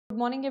Good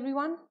morning,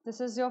 everyone.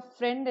 This is your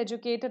friend,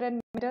 educator, and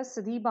mentor,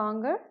 Siddhi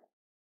Bangard.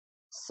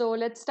 So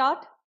let's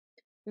start.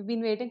 We've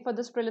been waiting for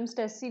this prelims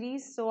test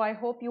series, so I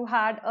hope you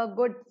had a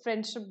good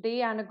Friendship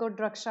Day and a good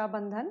Raksha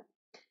Bandhan.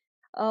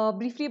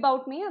 Briefly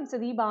about me, I'm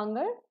Siddhi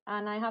Bangard,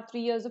 and I have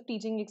 3 years of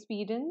teaching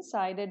experience.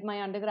 I did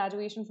my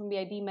undergraduation from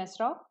BIT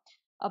Mesra,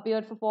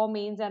 appeared for 4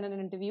 mains and an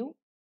interview,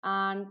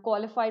 and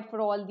qualified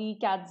for all the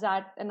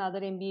CAT-ZAT and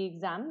other MBA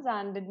exams,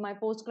 and did my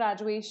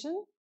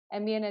post-graduation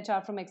MBA in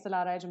HR from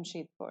XLRI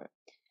Jamshedpur.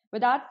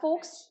 With that,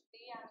 folks,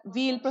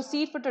 we'll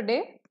proceed for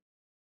today.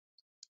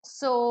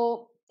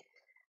 So,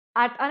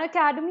 at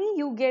Unacademy,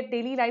 you get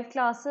daily live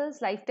classes,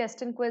 live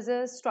test and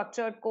quizzes,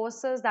 structured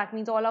courses. That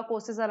means all our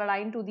courses are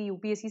aligned to the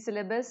UPSC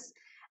syllabus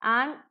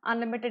and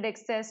unlimited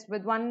access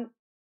with one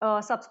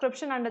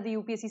subscription under the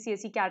UPSC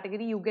CSE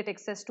category. You get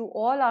access to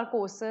all our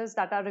courses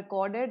that are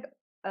recorded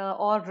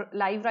or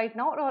live right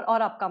now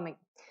or upcoming.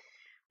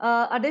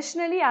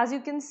 Additionally, as you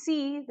can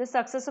see, the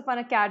success of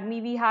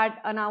Unacademy, we had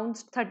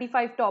announced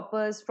 35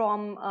 toppers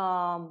from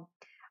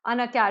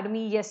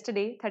Unacademy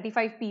yesterday.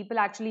 35 people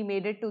actually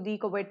made it to the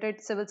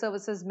coveted civil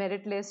services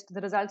merit list. The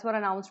results were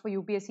announced for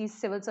UPSC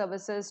Civil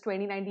Services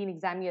 2019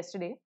 exam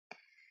yesterday.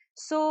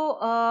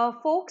 So,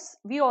 folks,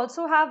 we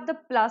also have the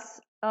Plus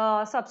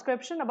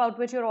subscription about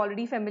which you're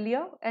already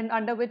familiar and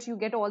under which you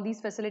get all these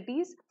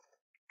facilities.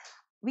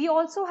 We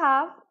also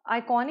have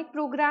Iconic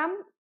program,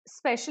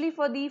 especially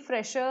for the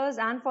freshers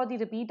and for the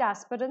repeat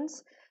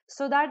aspirants,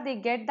 so that they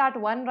get that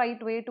one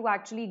right way to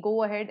actually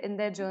go ahead in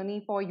their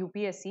journey for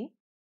UPSC.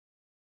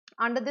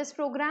 Under this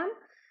program,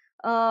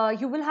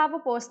 you will have a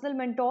personal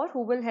mentor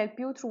who will help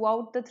you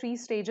throughout the 3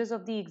 stages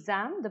of the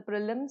exam: the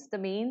prelims, the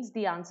mains,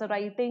 the answer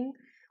writing,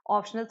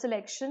 optional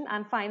selection,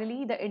 and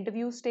finally the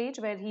interview stage,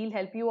 where he'll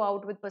help you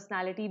out with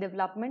personality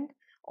development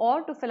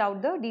or to fill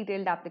out the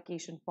detailed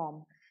application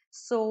form.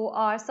 So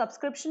our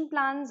subscription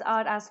plans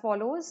are as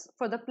follows.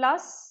 For the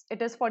Plus,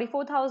 it is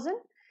 44,000,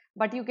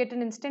 but you get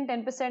an instant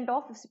 10%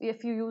 off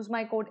if you use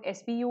my code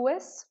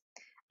SPUS.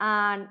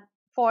 And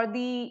for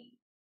the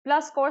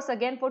Plus course,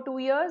 again for 2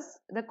 years,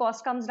 the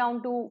cost comes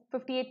down to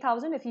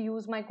 58,000. If you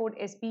use my code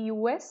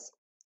SPUS,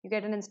 you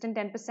get an instant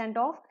 10%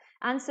 off.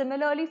 And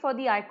similarly for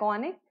the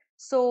Iconic,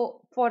 so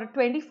for a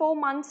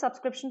 24-month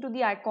subscription to the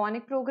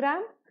Iconic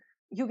program,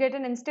 you get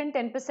an instant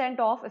 10%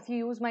 off if you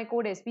use my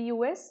code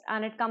SPUS,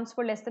 and it comes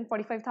for less than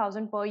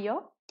 45,000 per year.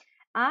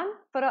 And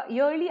for a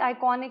yearly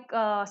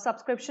Iconic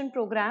subscription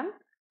program,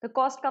 the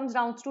cost comes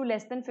down to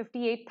less than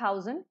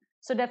 58,000.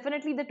 So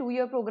definitely the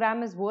 2-year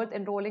program is worth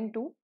enrolling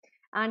to,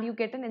 and you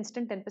get an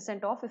instant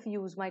 10% off if you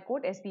use my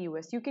code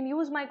SPUS. You can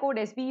use my code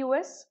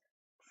SPUS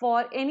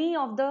for any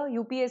of the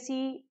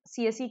UPSC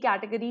CSE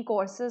category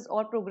courses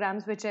or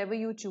programs, whichever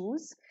you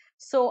choose.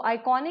 So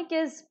Iconic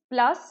is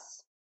plus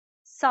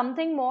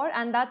something more,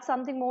 and that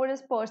something more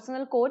is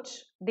personal coach,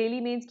 daily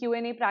mains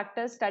Q&A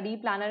practice, study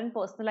planner, and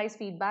personalized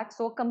feedback.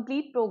 So a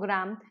complete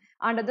program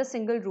under the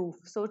single roof.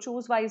 So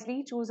choose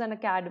wisely, choose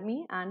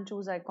Unacademy and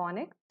choose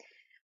Iconic.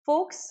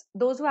 Folks,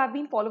 those who have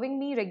been following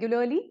me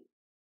regularly,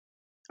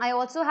 I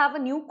also have a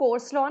new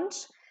course launch.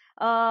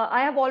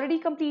 I have already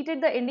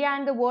completed the India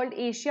and the World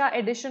Asia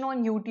edition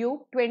on YouTube.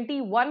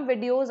 21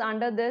 videos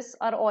under this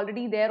are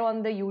already there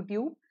on the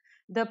YouTube.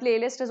 The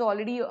playlist is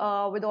already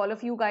with all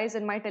of you guys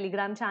in my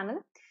Telegram channel.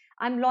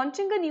 I'm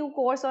launching a new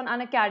course on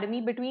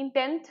Unacademy between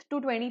 10th to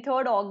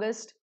 23rd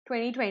August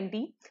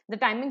 2020. The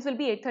timings will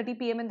be 8:30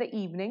 p.m. in the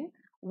evening.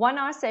 1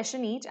 hour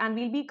session each, and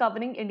we'll be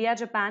covering India,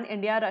 Japan,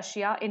 India,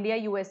 Russia, India,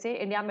 USA,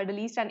 India, Middle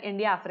East, and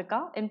India,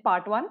 Africa in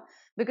part 1,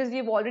 because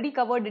we've already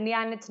covered India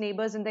and its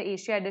neighbors in the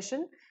Asia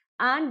edition.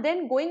 And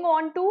then going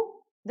on to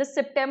the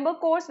September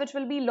course, which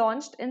will be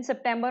launched in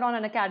September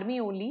on Unacademy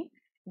only,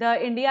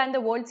 the India and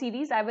the World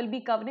series, I will be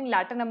covering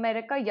Latin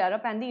America,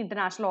 Europe, and the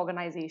international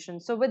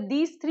organizations. So with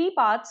these 3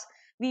 parts,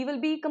 we will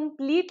be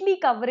completely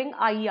covering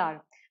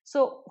IR.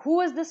 So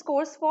who is this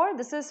course for?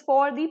 This is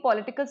for the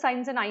political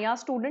science and IR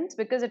students,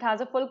 because it has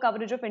a full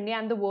coverage of India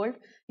and the world.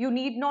 You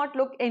need not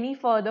look any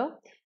further.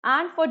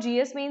 And for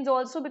GS mains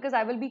also, because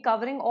I will be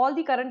covering all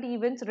the current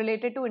events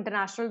related to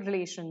international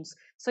relations.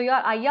 So your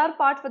IR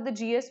part for the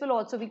GS will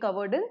also be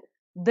covered in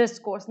this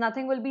course.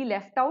 Nothing will be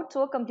left out.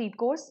 So a complete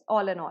course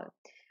all in all.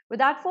 With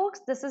that,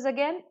 folks, this is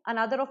again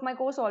another of my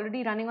course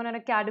already running on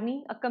Unacademy,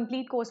 a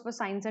complete course for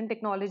science and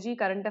technology,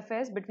 current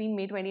affairs between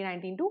May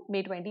 2019 to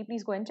May 20.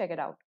 Please go and check it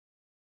out.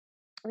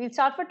 We'll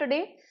start for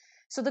today.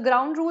 So the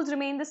ground rules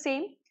remain the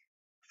same.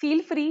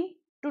 Feel free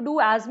to do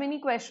as many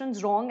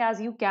questions wrong as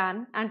you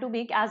can and to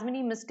make as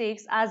many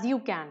mistakes as you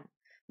can.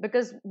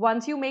 Because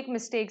once you make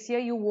mistakes here,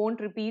 you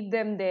won't repeat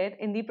them there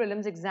in the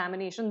prelims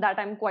examination. That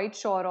I'm quite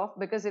sure of,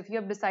 because if you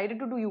have decided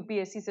to do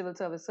UPSC Civil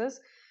Services,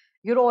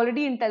 you're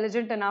already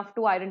intelligent enough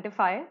to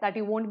identify that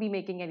you won't be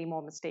making any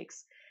more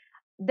mistakes.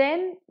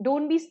 Then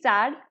don't be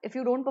sad if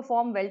you don't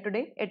perform well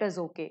today. It is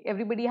okay.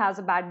 Everybody has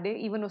a bad day.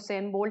 Even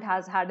Usain Bolt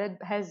has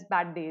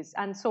bad days,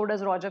 and so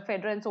does Roger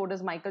Federer, and so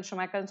does Michael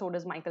Schumacher, and so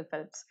does Michael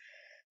Phelps.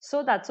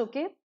 So that's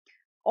okay.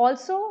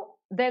 Also,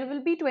 There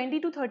will be 20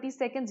 to 30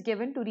 seconds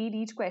given to read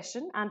each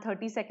question and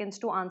 30 seconds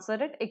to answer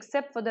it,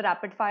 except for the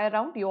rapid fire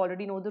round. You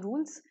already know the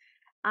rules.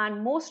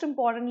 And most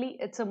importantly,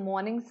 it's a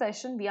morning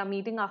session. We are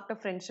meeting after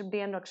Friendship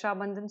Day and Raksha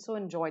Bandhan, so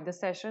enjoy the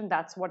session.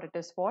 That's what it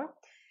is for.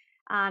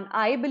 And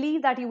I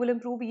believe that you will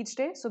improve each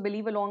day. So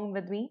believe along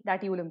with me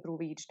that you will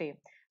improve each day.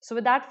 So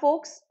with that,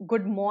 folks,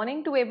 good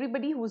morning to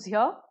everybody who's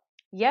here.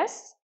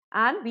 Yes,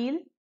 and we'll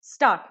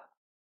start.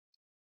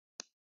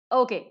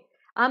 Okay,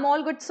 I'm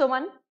all good,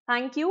 Suman.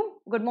 Thank you.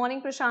 Good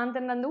morning, Prashant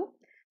and Nandu.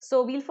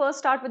 So we'll first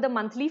start with the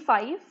monthly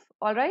 5.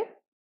 All right.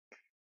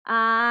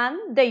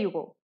 And there you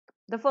go.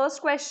 The first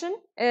question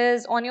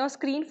is on your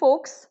screen,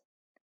 folks.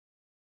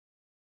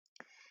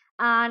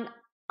 And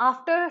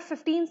after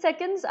 15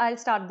 seconds, I'll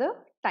start the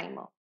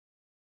timer.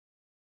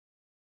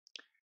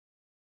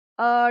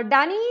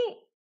 Danny,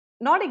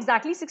 not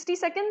exactly 60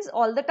 seconds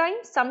all the time.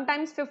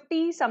 Sometimes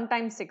 50,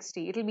 sometimes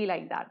 60. It'll be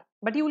like that.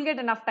 But you will get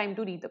enough time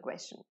to read the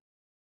question.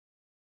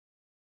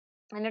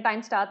 And your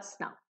time starts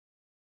now.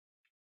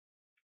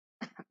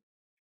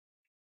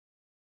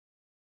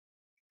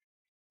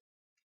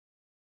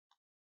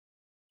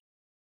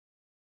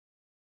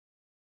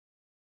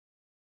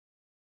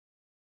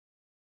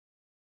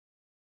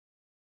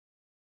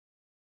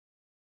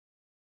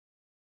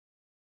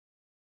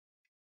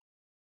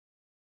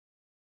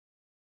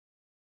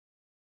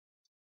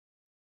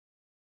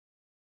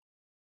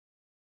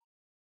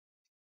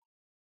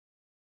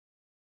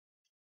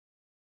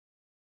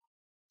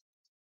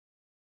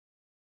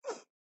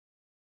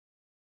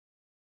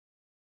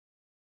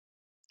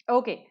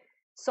 Okay,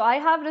 so I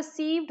have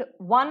received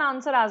one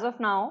answer as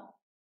of now.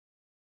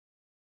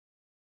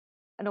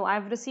 No,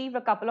 I've received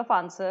a couple of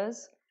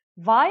answers.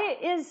 Why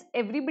is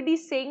everybody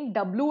saying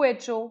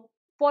WHO?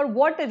 For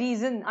what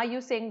reason are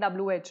you saying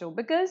WHO?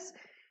 Because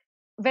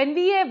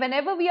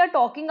whenever we are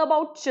talking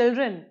about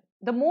children,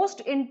 the most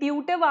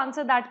intuitive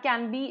answer that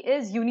can be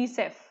is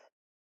UNICEF,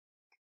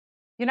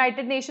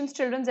 United Nations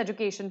Children's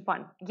Education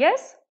Fund.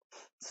 Yes?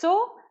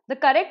 So the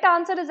correct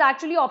answer is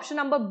actually option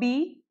number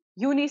B,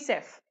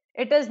 UNICEF.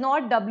 It is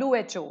not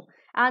WHO.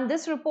 And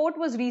this report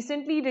was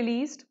recently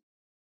released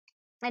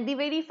at the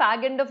very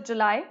fag end of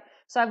July.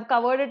 So I've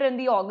covered it in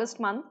the August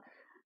month.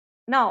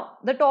 Now,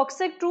 the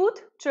toxic truth,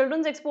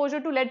 children's exposure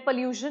to lead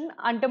pollution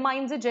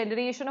undermines a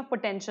generation of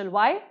potential.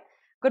 Why?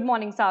 Good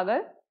morning,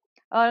 Sagar.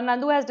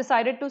 Nandu has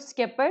decided to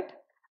skip it.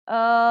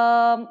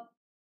 The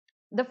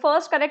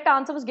first correct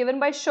answer was given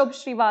by Shubh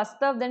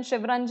Srivastav, then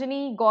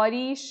Shivranjani,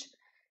 Gaurish,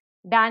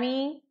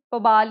 Danny,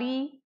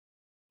 Pabali,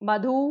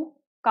 Madhu,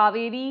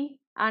 Kaveri,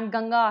 and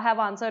Ganga have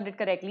answered it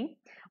correctly.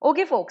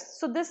 Okay, folks.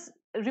 So this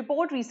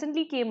report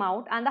recently came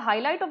out, and the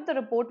highlight of the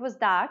report was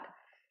that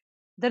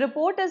the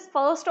report is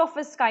first of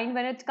its kind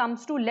when it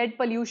comes to lead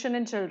pollution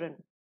in children.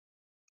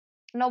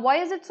 Now, why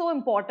is it so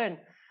important?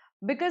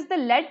 Because the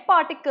lead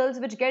particles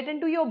which get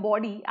into your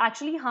body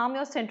actually harm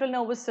your central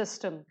nervous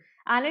system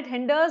and it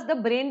hinders the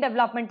brain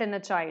development in a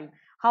child.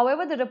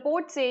 However, the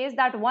report says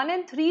that 1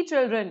 in 3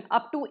 children,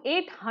 up to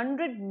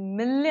 800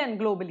 million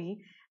globally,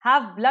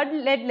 have blood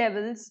lead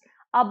levels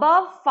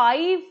above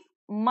 5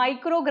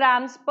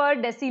 micrograms per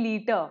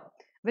deciliter,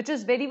 which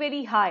is very,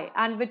 very high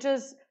and which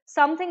is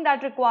something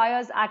that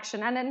requires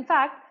action. And in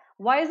fact,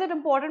 why is it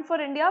important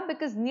for India?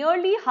 Because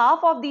nearly half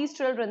of these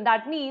children,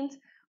 that means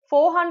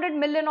 400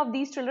 million of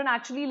these children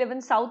actually live in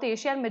South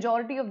Asia and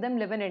majority of them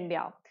live in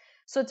India.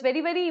 So it's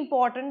very, very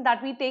important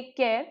that we take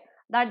care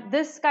that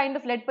this kind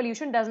of lead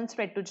pollution doesn't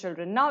spread to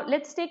children. Now,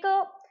 let's take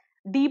a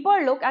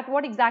deeper look at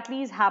what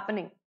exactly is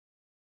happening.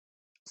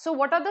 So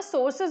what are the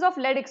sources of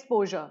lead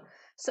exposure?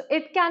 So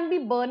it can be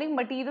burning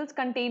materials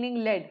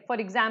containing lead. For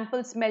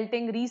example,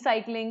 smelting,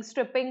 recycling,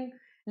 stripping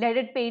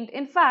leaded paint.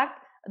 In fact,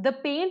 the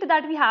paint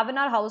that we have in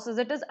our houses,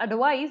 it is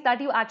advised that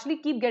you actually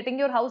keep getting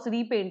your house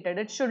repainted.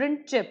 It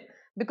shouldn't chip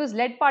because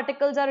lead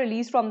particles are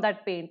released from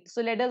that paint.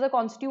 So lead is a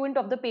constituent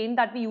of the paint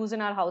that we use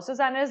in our houses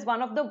and is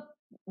one of the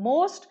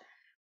most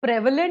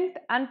prevalent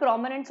and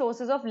prominent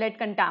sources of lead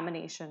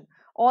contamination.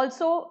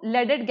 Also,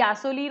 leaded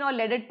gasoline or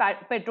leaded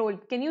petrol.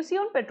 Can you see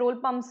on petrol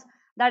pumps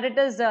that it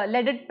is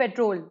leaded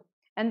petrol?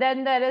 And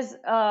then there is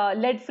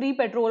lead-free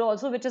petrol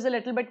also, which is a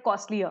little bit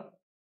costlier,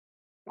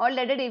 or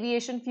leaded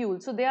aviation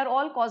fuel. So they are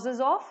all causes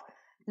of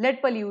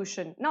lead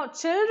pollution. Now,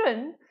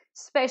 children,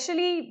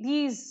 especially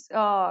these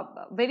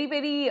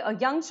very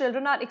young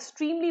children, are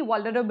extremely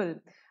vulnerable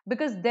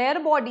because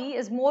their body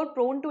is more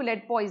prone to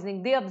lead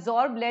poisoning. They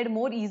absorb lead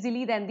more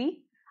easily than the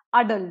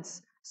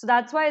adults. So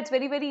that's why it's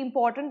very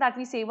important that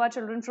we save our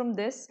children from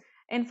this.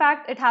 In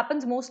fact, it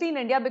happens mostly in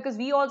India because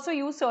we also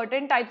use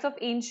certain types of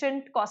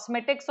ancient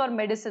cosmetics or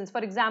medicines.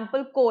 For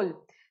example, coal,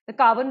 the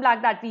carbon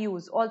black that we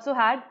use also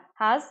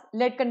has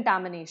lead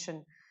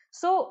contamination.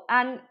 So,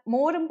 and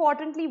more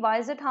importantly, why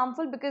is it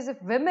harmful? Because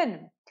if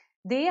women,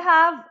 they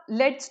have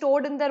lead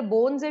stored in their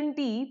bones and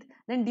teeth,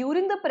 then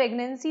during the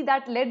pregnancy,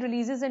 that lead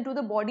releases into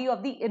the body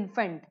of the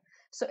infant.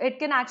 So it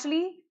can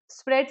actually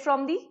spread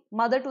from the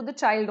mother to the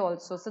child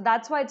also. So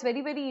that's why it's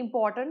very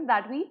important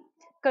that we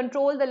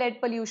control the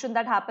lead pollution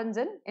that happens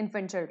in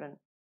infant children.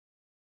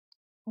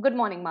 Good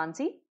morning,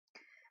 Mansi.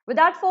 With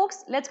that,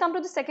 folks, let's come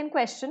to the second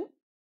question.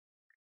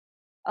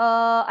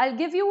 I'll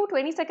give you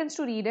 20 seconds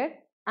to read it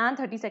and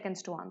 30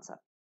 seconds to answer.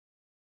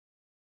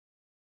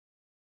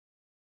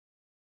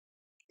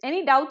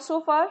 Any doubts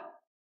so far?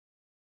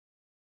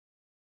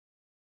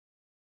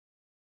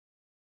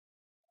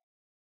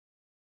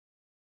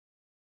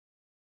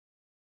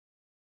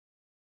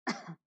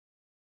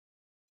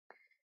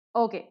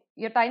 Okay,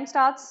 your time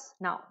starts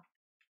now.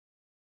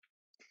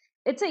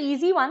 It's an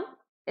easy one.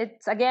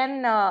 It's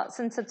again,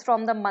 since it's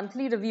from the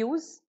monthly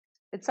reviews,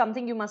 it's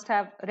something you must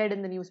have read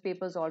in the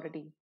newspapers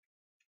already.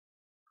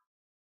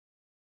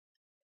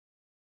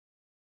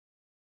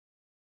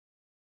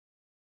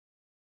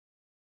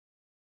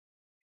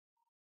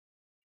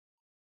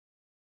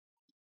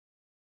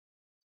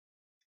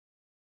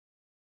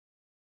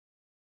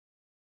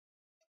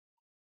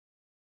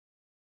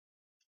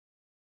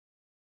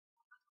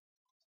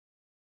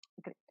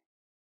 Great.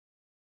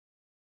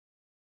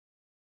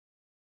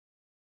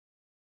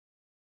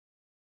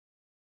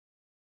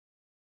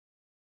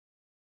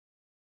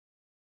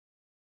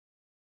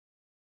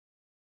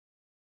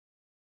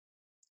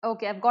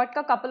 Okay, I've got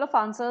a couple of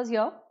answers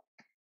here.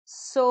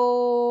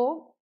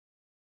 So,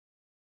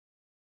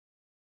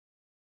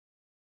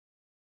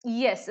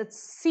 yes, it's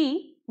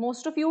C.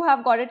 Most of you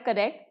have got it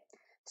correct.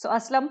 So,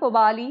 Aslam,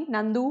 Pabali,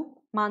 Nandu,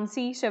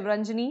 Mansi,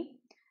 Shivranjani.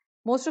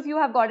 Most of you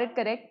have got it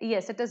correct.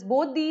 Yes, it is.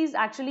 Both these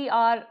actually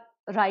are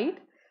right.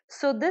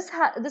 So, this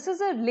is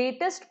a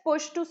latest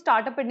push to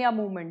Startup India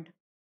movement.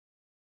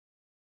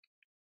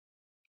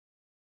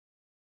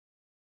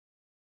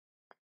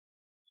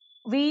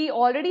 We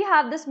already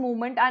have this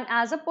movement, and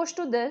as a push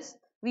to this,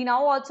 we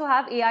now also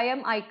have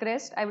AIM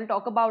iCrest. I will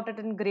talk about it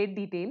in great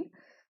detail.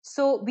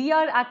 So we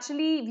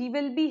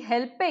will be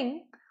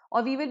helping,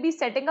 or we will be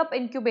setting up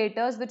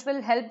incubators which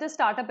will help the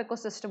startup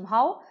ecosystem.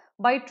 How?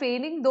 By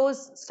training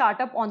those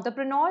startup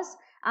entrepreneurs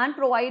and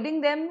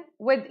providing them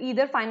with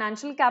either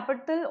financial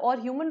capital or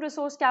human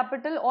resource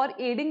capital, or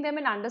aiding them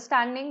in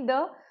understanding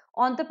the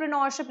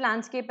entrepreneurship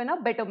landscape in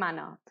a better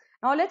manner.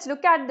 Now let's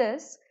look at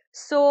this.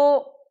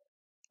 So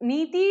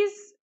Niti's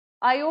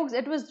Ayog's,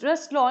 it was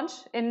just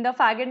launched in the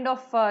fag end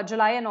of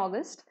July and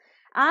August.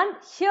 And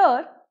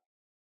here,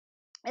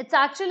 it's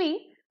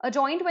actually a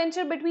joint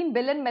venture between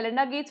Bill and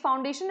Melinda Gates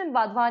Foundation and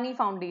Wadhwani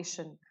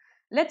Foundation.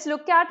 Let's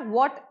look at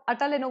what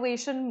Atal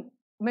Innovation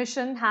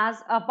Mission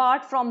has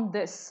apart from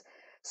this.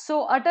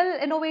 So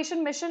Atal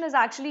Innovation Mission is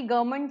actually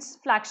government's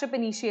flagship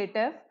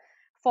initiative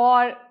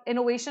for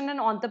innovation and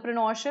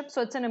entrepreneurship.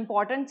 So it's an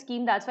important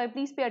scheme. That's why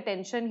please pay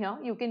attention here.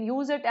 You can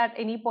use it at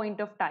any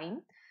point of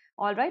time.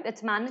 All right,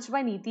 it's managed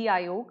by Niti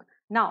Aayog.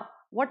 Now,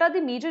 what are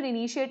the major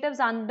initiatives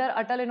under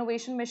Atal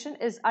Innovation Mission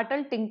is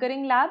Atal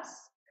Tinkering Labs.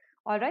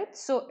 All right,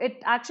 so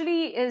it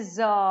actually is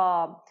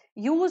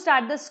used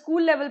at the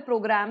school level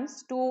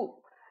programs to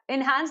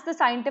enhance the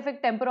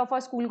scientific temper of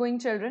our school going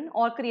children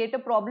or create a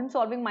problem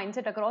solving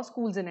mindset across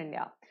schools in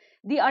India.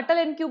 The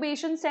Atal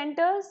Incubation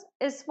Centers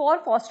is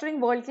for fostering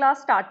world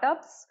class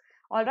startups,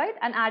 all right,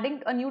 and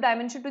adding a new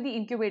dimension to the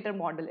incubator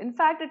model. In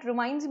fact, it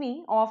reminds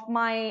me of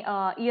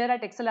my year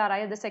at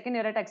XLRI, the second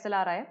year at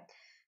XLRI.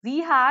 We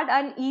had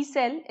an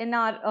e-cell in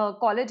our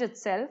college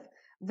itself,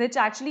 which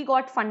actually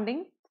got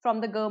funding from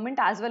the government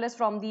as well as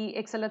from the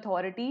Excel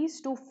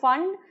authorities to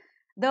fund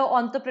the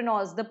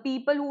entrepreneurs, the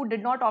people who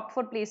did not opt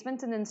for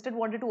placements and instead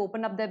wanted to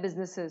open up their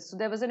businesses. So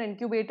there was an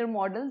incubator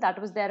model that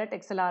was there at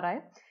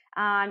XLRI,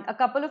 and a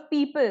couple of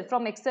people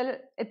from Excel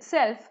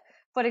itself,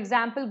 for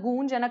example,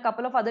 Goonj and a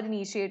couple of other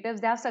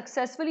initiatives, they have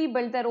successfully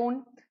built their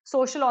own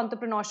social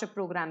entrepreneurship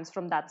programs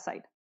from that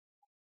side.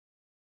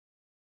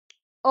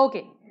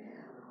 Okay,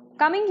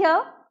 coming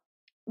here,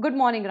 good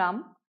morning,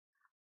 Ram.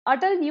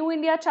 Atal New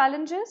India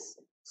Challenges.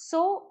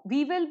 So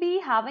we will be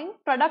having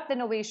product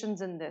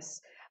innovations in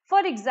this.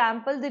 For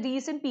example, the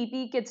recent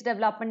PPE kits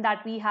development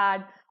that we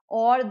had,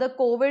 or the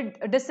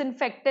COVID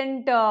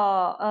disinfectant,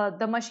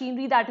 the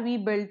machinery that we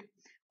built,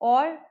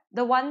 or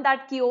the one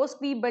that kiosk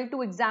we built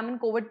to examine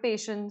COVID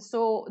patients.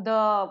 So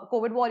the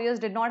COVID warriors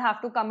did not have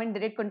to come in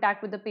direct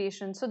contact with the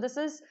patients. So this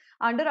is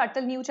under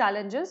Atal New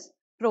Challenges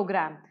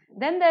program.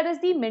 Then there is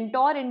the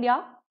Mentor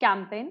India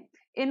campaign,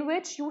 in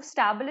which you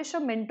establish a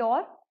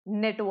mentor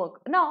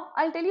network. Now,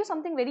 I'll tell you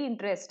something very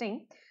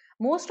interesting.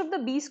 Most of the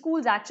B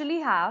schools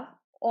actually have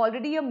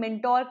already a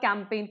mentor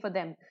campaign for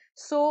them.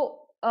 So,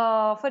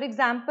 for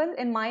example,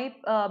 in my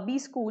B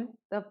school,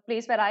 the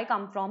place where I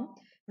come from,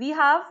 we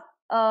have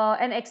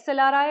an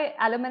XLRI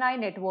alumni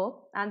network,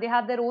 and they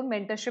have their own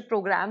mentorship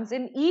programs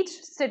in each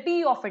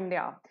city of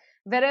India.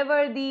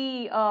 Wherever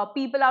the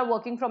people are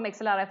working from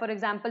XLRI, for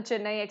example,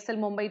 Chennai, Excel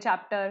Mumbai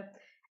chapter,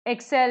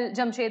 Excel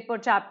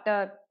Jamshedpur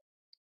chapter,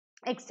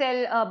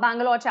 Excel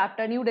Bangalore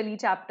chapter, New Delhi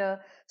chapter.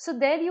 So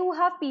there you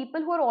have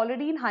people who are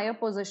already in higher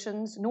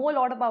positions, know a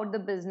lot about the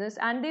business,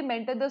 and they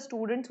mentor the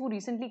students who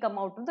recently come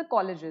out of the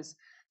colleges.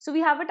 So we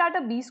have it at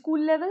a B school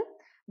level,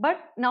 but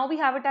now we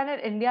have it at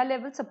an India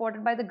level,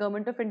 supported by the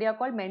government of India,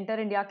 called Mentor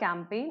India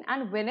campaign.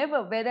 And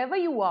wherever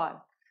you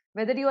are,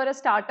 whether you are a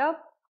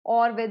startup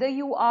or whether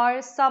you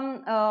are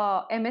some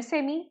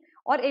MSME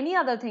or any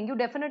other thing, you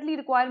definitely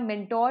require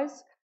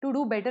mentors to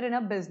do better in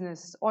a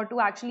business or to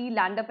actually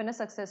land up in a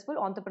successful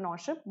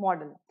entrepreneurship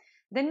model.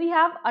 Then we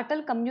have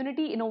Atal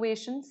Community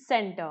Innovation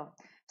Center.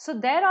 So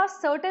there are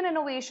certain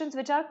innovations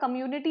which are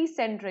community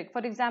centric.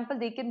 For example,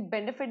 they can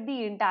benefit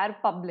the entire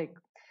public.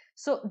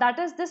 So that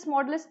is, this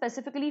model is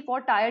specifically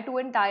for tier 2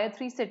 and tier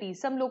 3 cities,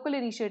 some local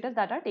initiatives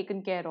that are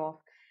taken care of.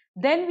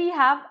 Then we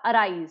have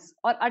ARISE,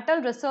 or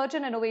Atal Research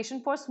and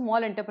Innovation for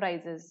Small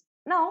Enterprises.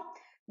 Now,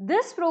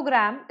 this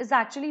program is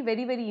actually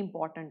very, very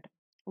important.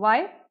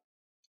 Why?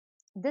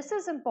 This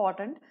is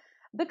important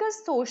because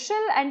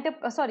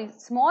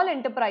small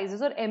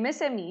enterprises or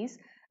MSMEs,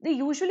 they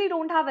usually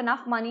don't have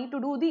enough money to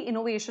do the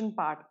innovation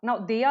part. Now,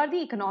 they are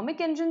the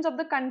economic engines of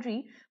the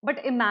country,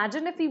 but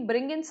imagine if we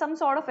bring in some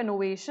sort of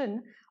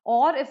innovation,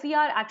 or if we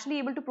are actually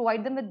able to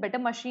provide them with better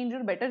machinery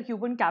or better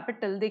human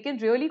capital, they can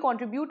really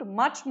contribute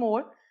much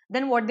more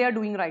than what they are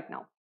doing right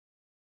now.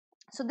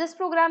 So this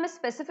program is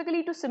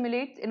specifically to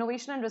simulate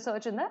innovation and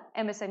research in the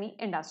MSME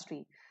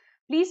industry.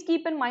 Please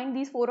keep in mind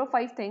these 4 or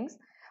 5 things.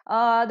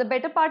 The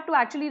better part to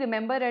actually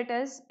remember it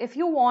is, if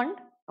you want,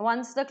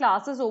 once the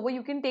class is over,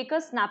 you can take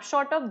a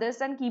snapshot of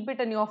this and keep it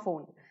in your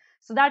phone.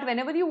 So that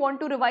whenever you want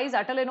to revise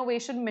Atal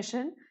Innovation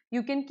Mission,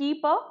 you can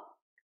keep a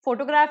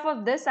photograph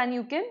of this and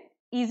you can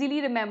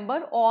easily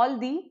remember all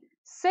the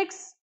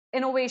 6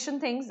 innovation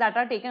things that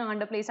are taken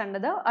under place under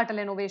the Atal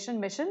Innovation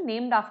Mission,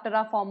 named after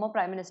our former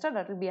Prime Minister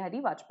Atal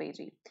Bihari Vajpayee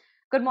ji.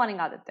 Good morning,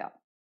 Aditya.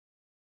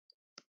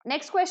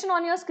 Next question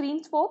on your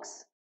screens,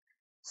 folks.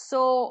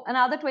 So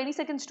another 20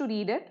 seconds to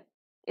read it.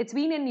 It's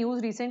been in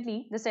news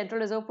recently, the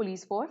Central Reserve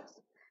Police Force,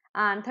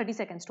 and 30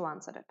 seconds to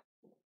answer it.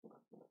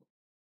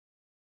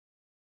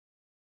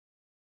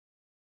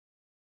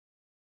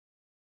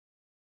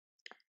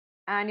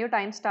 And your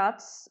time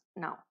starts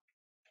now.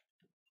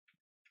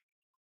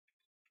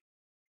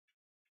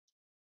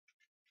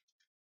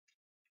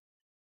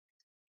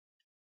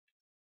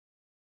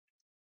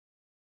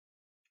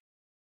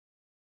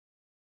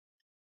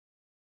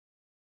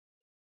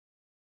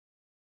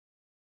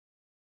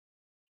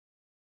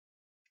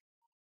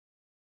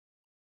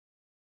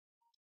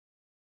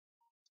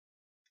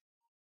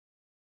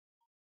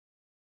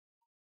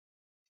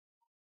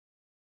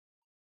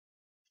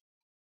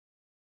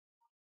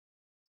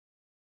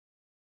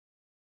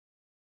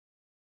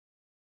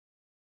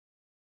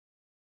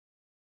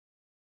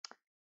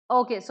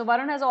 Okay, so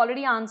Varun has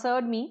already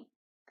answered me.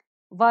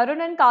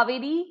 Varun and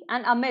Kaveri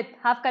and Amit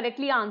have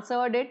correctly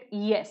answered it.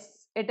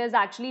 Yes, it is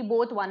actually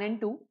both 1 and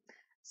 2.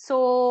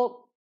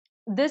 So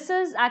this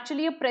is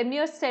actually a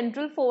premier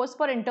central force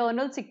for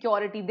internal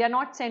security. They are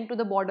not sent to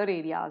the border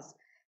areas.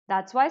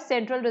 That's why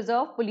Central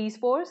Reserve Police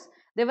Force,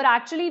 they were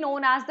actually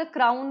known as the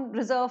Crown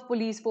Reserve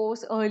Police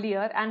Force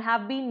earlier and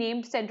have been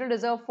named Central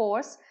Reserve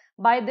Force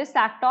by this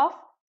Act of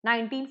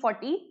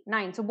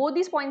 1949. So both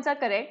these points are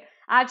correct.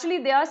 Actually,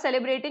 they are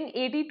celebrating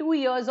 82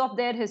 years of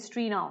their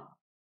history now,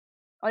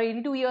 or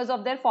 82 years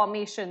of their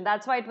formation.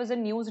 That's why it was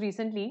in news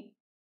recently.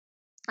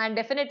 And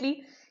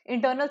definitely,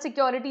 internal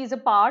security is a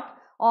part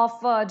of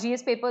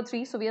GS paper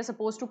 3. So we are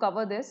supposed to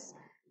cover this.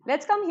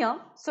 Let's come here.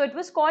 So it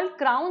was called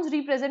Crown's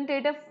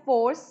Representative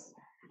Force,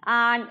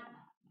 and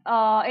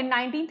in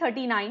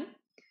 1939.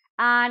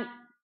 And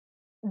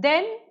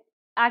then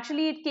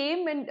actually it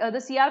came in, the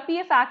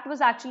CRPF Act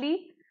was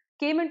actually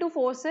came into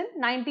force in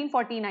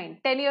 1949,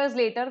 10 years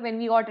later when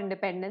we got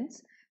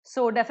independence.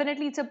 So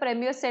definitely it's a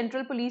premier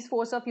central police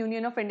force of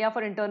Union of India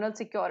for internal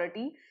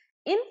security.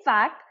 In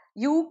fact,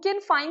 you can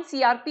find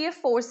CRPF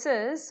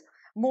forces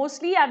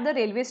mostly at the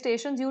railway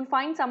stations. You'll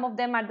find some of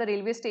them at the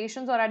railway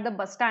stations or at the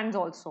bus stands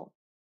also,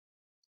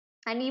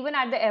 and even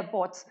at the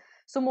airports.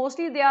 So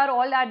mostly they are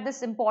all at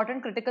this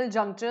important critical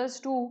junctures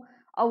to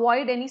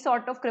avoid any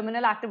sort of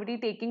criminal activity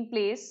taking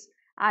place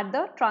at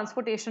the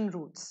transportation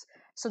routes.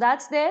 So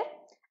that's there.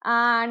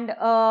 And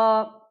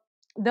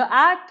the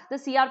act, the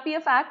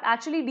CRPF Act,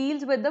 actually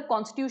deals with the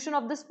constitution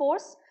of this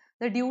force,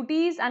 the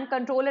duties and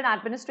control and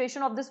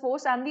administration of this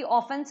force, and the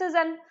offences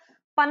and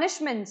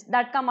punishments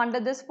that come under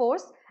this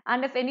force.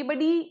 And if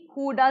anybody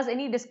who does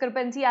any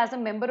discrepancy as a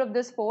member of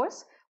this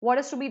force, what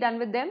is to be done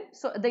with them?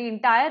 So the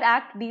entire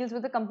act deals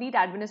with the complete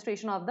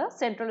administration of the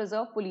Central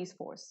Reserve Police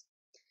Force.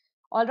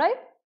 All right.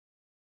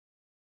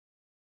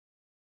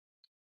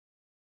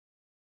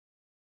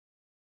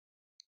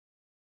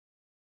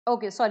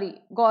 Okay, sorry.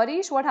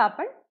 Gaurish, what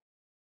happened?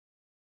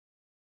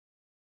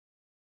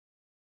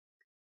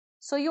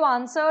 So you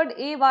answered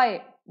A,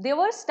 why? They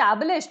were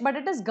established, but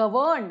it is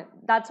governed.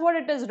 That's what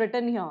it is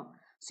written here.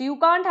 So you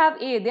can't have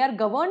A. They are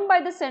governed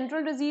by the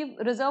Central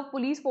Reserve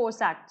Police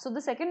Force Act. So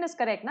the second is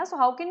correct. Na? So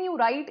how can you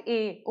write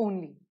A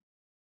only?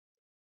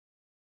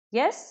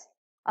 Yes?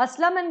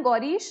 Aslam and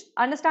Gaurish,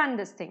 understand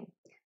this thing.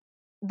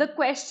 The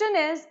question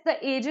is, the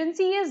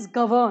agency is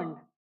governed.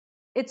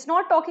 It's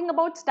not talking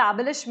about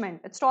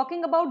establishment. It's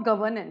talking about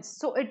governance.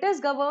 So it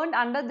is governed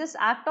under this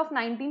Act of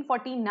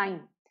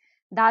 1949.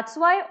 That's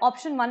why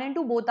option 1 and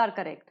 2 both are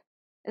correct.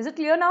 Is it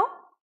clear now?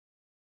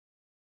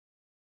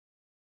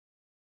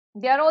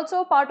 They are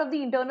also part of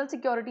the internal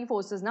security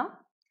forces now.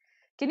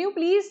 Can you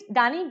please,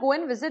 Danny, go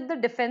and visit the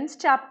defense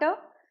chapter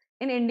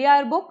in India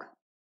Air book?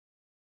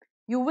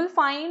 you will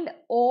find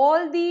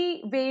all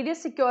the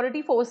various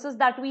security forces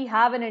that we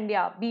have in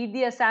India, be it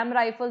the Assam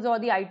Rifles or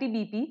the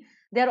ITBP,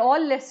 they're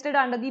all listed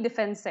under the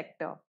defense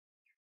sector.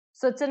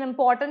 So it's an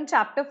important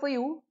chapter for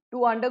you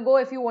to undergo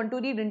if you want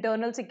to read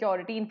internal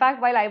security. In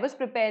fact, while I was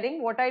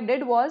preparing, what I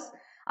did was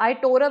I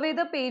tore away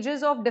the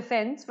pages of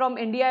defense from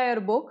India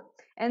Air book,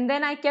 and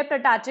then I kept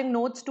attaching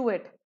notes to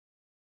it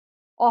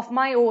of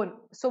my own.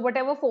 So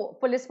whatever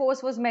police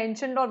force was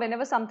mentioned, or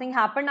whenever something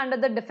happened under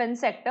the defense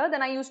sector,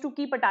 then I used to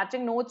keep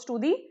attaching notes to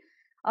the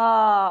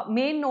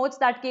main notes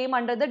that came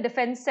under the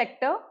defense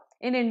sector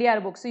in India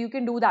Air book. So you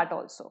can do that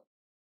also.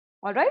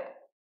 All right.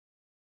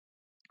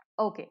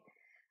 Okay.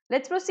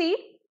 Let's proceed.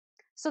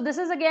 So this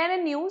is again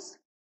in news.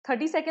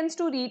 30 seconds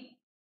to read,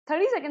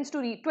 30 seconds to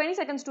read, 20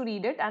 seconds to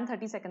read it, and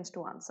 30 seconds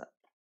to answer.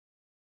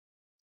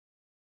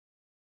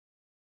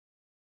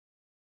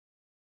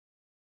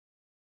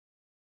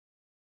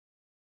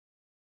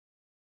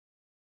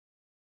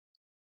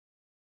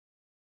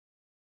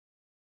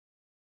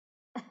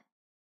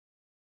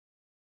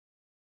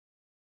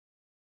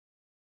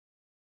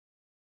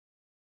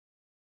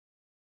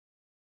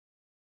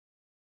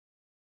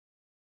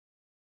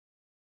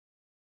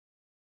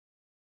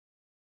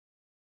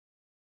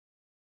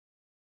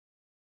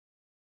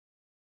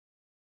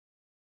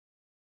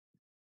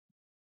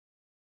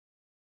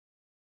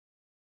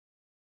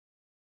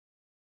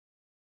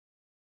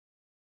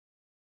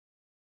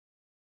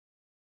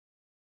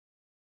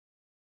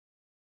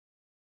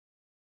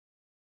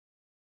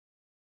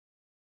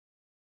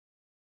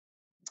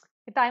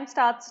 The time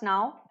starts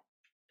now.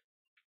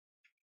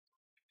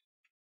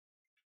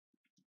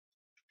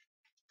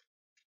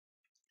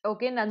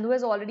 Okay, Nandu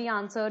has already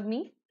answered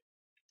me.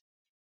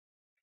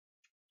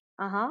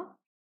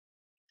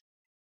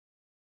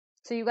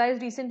 So you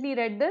guys recently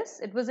read this?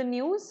 It was in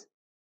news?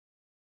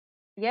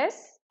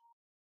 Yes?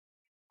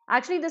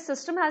 Actually, this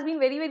system has been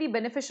very, very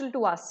beneficial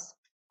to us.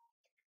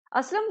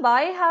 Aslam,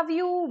 why have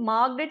you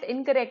marked it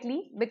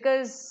incorrectly?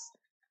 Because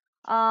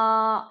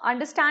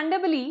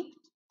understandably,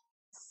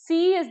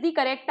 C is the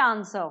correct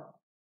answer.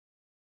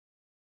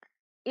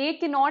 A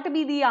cannot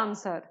be the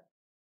answer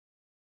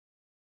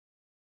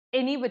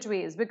any which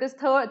ways, because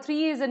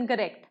 3 is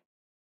incorrect.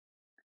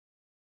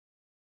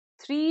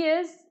 3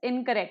 is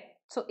incorrect.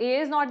 So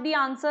A is not the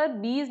answer,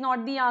 B is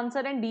not the answer,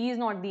 and D is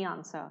not the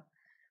answer.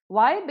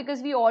 Why?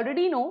 Because we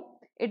already know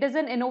it is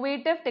an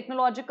innovative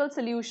technological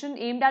solution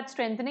aimed at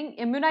strengthening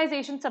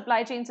immunization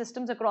supply chain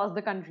systems across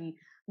the country.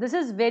 This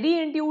is very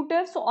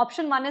intuitive, so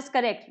option 1 is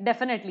correct,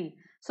 definitely.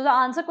 So the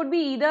answer could be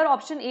either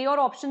option A or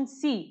option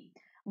C.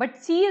 But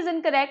C is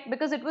incorrect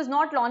because it was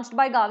not launched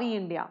by Gavi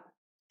India.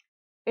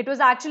 It was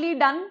actually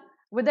done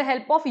with the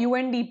help of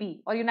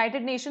UNDP, or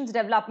United Nations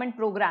Development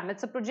Program.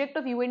 It's a project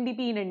of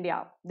UNDP in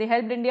India. They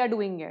helped India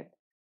doing it.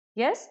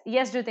 Yes?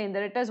 Yes,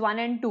 Jitendra, it is 1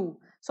 and 2.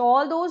 So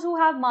all those who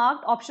have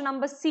marked option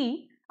number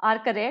C are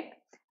correct.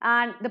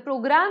 And the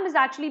program is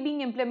actually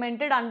being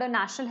implemented under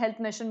National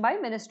Health Mission by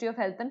Ministry of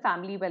Health and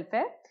Family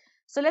Welfare.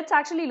 So let's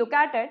actually look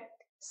at it.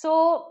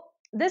 So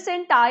this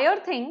entire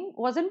thing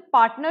was in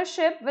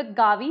partnership with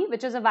Gavi,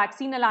 which is a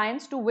vaccine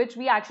alliance to which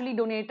we actually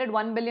donated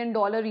 $1 billion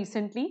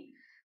recently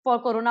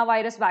for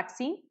coronavirus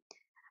vaccine,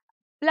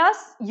 plus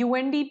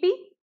UNDP,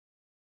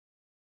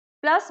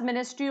 plus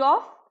Ministry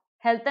of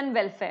Health and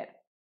Welfare.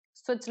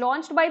 So it's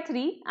launched by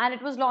 3 and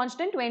it was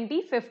launched in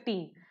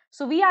 2015.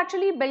 So we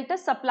actually built a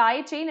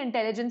supply chain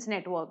intelligence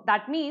network.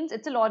 That means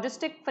it's a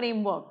logistic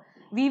framework.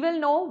 We will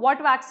know what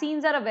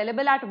vaccines are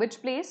available at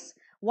which place,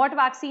 what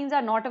vaccines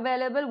are not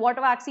available, what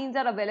vaccines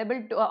are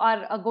available to,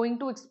 are going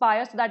to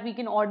expire, so that we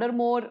can order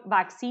more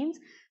vaccines.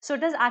 So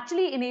it has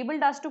actually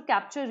enabled us to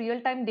capture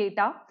real-time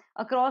data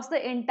across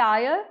the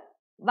entire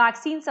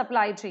vaccine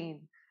supply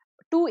chain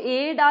to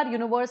aid our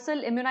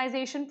universal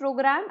immunization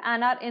program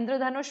and our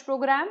Indradhanush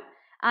program.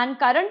 And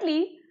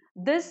currently,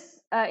 this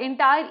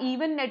entire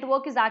event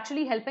network is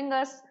actually helping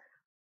us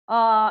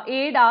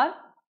aid our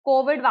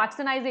COVID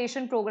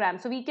vaccinization program.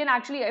 So we can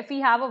actually, if we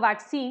have a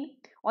vaccine,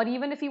 or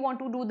even if we want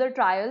to do the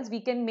trials, we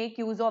can make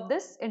use of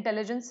this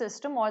intelligence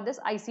system or this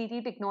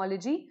ICT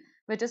technology,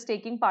 which is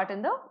taking part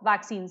in the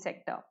vaccine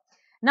sector.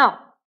 Now,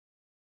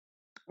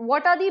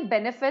 what are the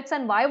benefits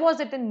and why was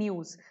it in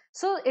news?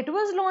 So it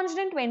was launched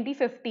in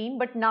 2015,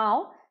 but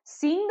now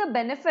seeing the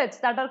benefits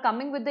that are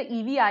coming with the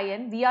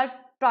EVIN, we are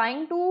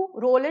trying to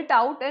roll it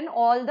out in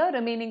all the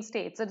remaining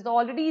states. It's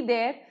already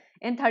there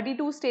in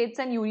 32 states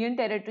and union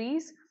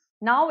territories.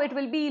 Now it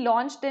will be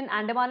launched in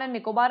Andaman and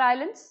Nicobar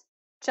Islands,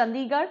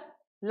 Chandigarh,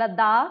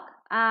 Ladakh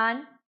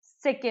and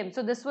Sikkim.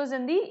 So this was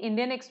in the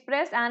Indian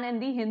Express and in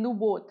the Hindu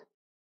both.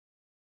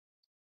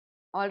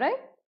 All right.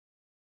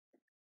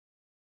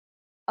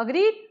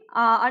 Agreed?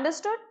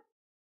 Understood?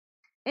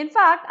 In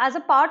fact, as a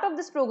part of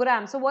this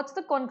program, so what's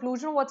the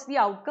conclusion, what's the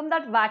outcome?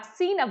 That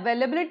vaccine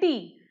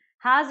availability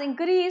has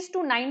increased to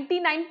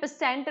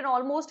 99% in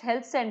almost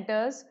health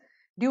centers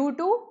due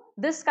to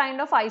this kind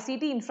of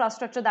ICT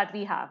infrastructure that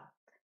we have.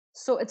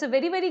 So it's a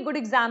very, very good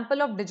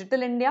example of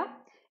Digital India.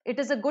 It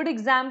is a good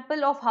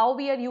example of how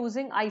we are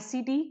using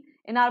ICT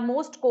in our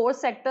most core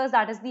sectors,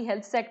 that is the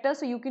health sector.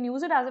 So you can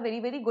use it as a very,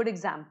 very good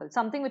example,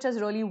 something which has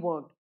really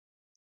worked.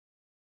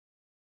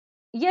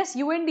 Yes,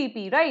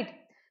 UNDP, right?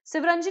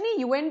 Sivranjini,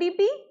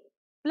 UNDP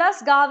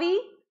plus Gavi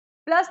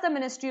plus the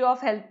Ministry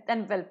of Health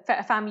and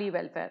Family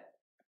Welfare.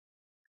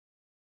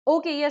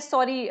 Okay, yes,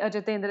 sorry,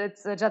 Jitendra,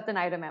 it's Jatin,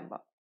 I remember.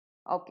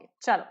 Okay,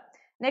 chalo.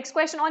 Next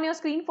question on your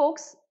screen,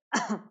 folks.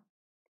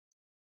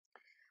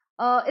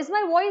 Is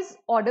my voice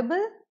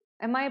audible?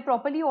 Am I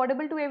properly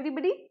audible to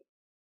everybody?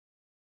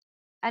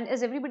 And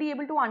is everybody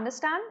able to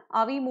understand?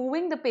 Are we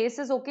moving? The pace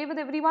is okay with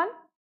everyone?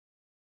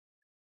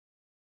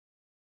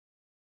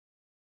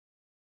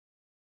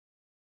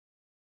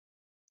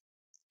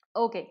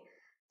 Okay.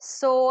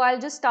 So I'll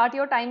just start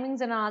your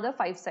timings in another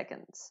 5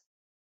 seconds.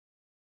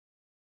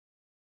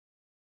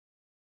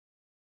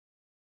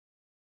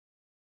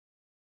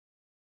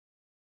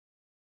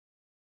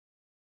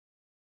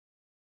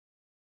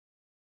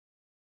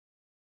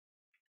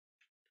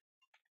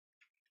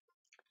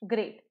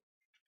 Great.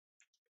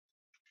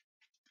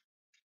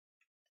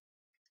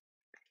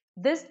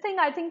 This thing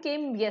I think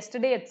came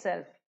yesterday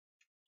itself.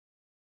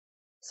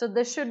 So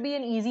this should be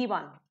an easy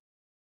one.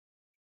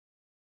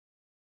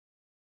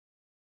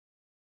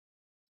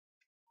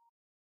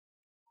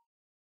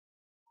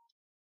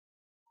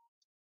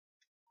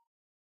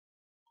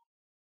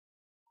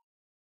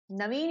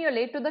 Naveen, you're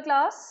late to the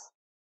class?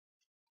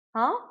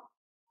 Huh?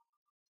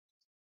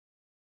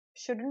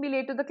 Shouldn't be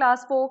late to the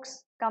class,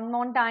 folks. Come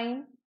on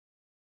time.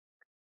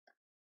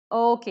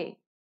 Okay.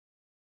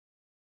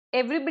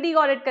 Everybody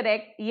got it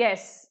correct.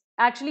 Yes.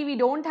 Actually, we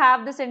don't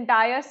have this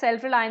entire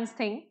self-reliance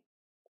thing.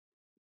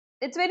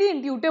 It's very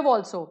intuitive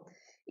also.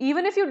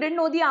 Even if you didn't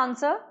know the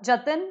answer,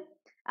 Jatin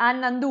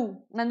and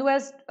Nandu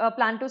has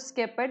planned to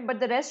skip it, but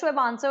the rest who have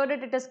answered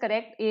it, it is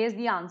correct. A is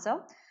the answer.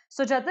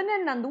 So Jatin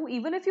and Nandu,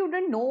 even if you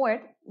didn't know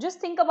it, just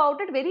think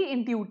about it very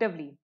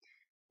intuitively.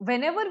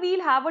 Whenever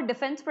we'll have a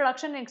defense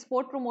production and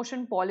export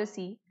promotion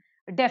policy,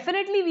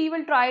 definitely we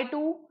will try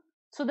to,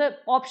 so the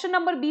option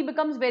number B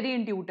becomes very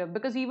intuitive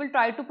because we will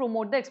try to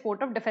promote the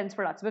export of defense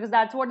products because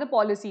that's what the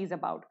policy is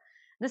about.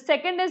 The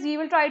second is we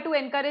will try to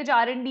encourage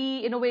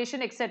R&D,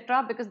 innovation,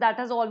 etc. because that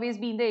has always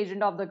been the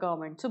agenda of the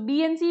government. So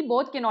B and C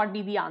both cannot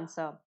be the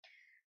answer.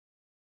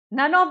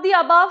 None of the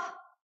above.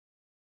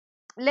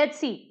 Let's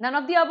see. None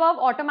of the above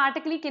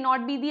automatically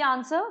cannot be the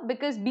answer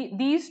because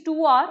these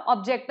two are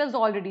objectives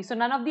already. So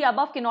none of the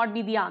above cannot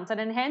be the answer,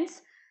 and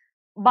hence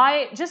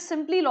by just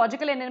simply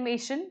logical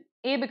elimination,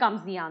 A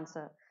becomes the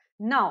answer.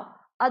 Now,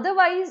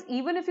 otherwise,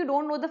 even if you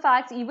don't know the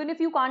facts, even if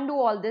you can't do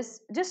all this,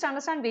 just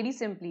understand very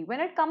simply.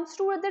 When it comes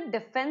to the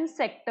defense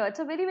sector, it's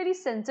a very, very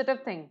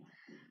sensitive thing.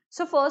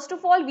 So first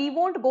of all, we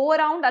won't go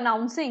around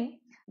announcing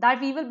that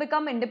we will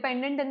become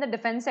independent in the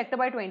defense sector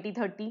by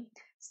 2030.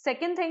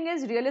 Second thing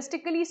is,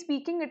 realistically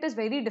speaking, it is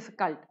very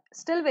difficult,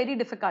 still very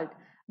difficult,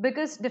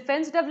 because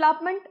defense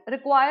development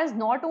requires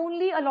not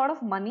only a lot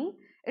of money,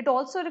 it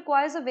also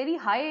requires a very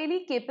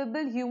highly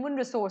capable human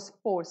resource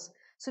force.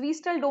 So we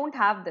still don't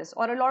have this,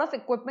 or a lot of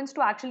equipments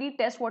to actually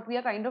test what we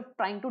are kind of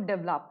trying to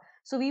develop.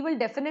 So we will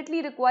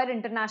definitely require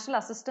international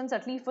assistance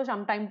at least for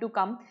some time to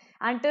come,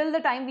 until the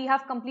time we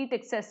have complete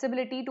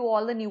accessibility to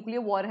all the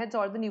nuclear warheads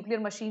or the nuclear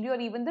machinery or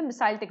even the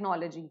missile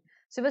technology.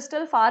 So we're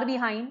still far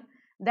behind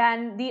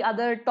than the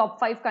other top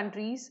 5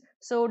 countries.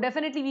 So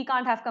definitely we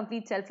can't have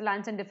complete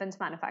self-reliance in defense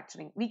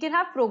manufacturing. We can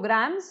have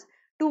programs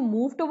to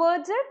move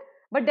towards it,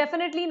 but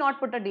definitely not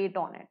put a date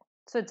on it.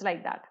 So it's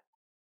like that.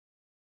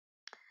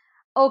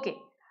 Okay,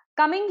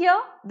 coming here,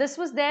 this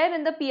was there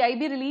in the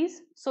PIB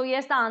release. So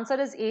yes, the answer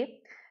is A.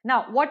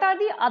 Now, what are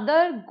the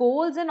other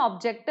goals and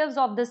objectives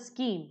of this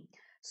scheme?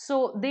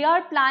 So they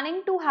are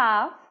planning to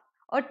have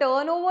a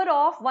turnover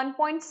of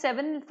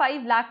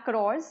 1.75 lakh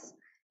crores.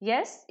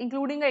 Yes,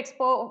 including an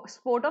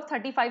export of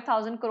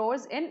 35,000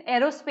 crores in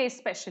aerospace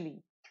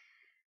specially.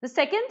 The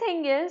second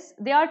thing is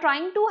they are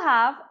trying to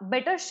have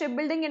better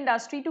shipbuilding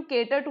industry to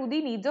cater to the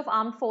needs of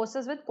armed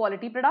forces with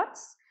quality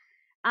products,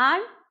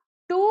 and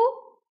to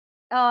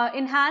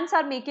enhance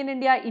our Make in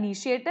India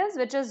initiatives,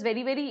 which is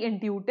very, very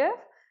intuitive,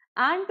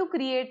 and to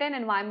create an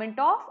environment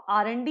of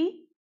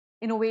R&D,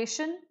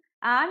 innovation,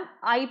 and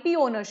IP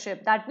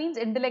ownership. That means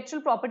intellectual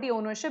property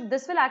ownership.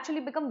 This will actually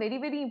become very,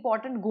 very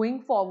important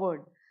going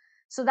forward,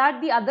 so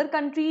that the other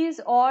countries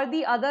or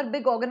the other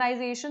big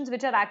organizations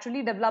which are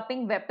actually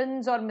developing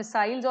weapons or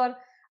missiles or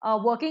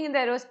working in the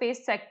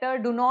aerospace sector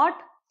do not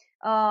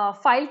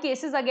file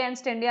cases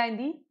against India in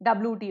the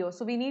WTO.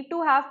 So we need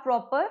to have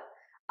proper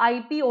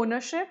IP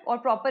ownership or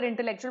proper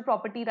intellectual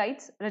property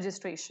rights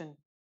registration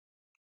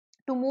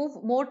to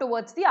move more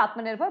towards the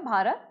Atmanirbhar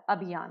Bharat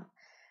Abhiyan.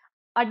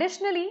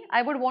 Additionally,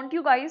 I would want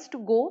you guys to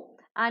go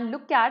and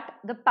look at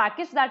the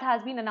package that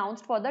has been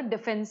announced for the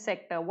defense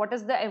sector. What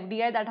is the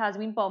FDI that has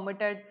been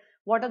permitted?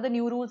 What are the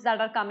new rules that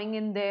are coming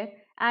in there?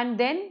 And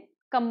then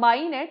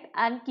combine it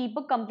and keep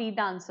a complete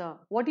answer.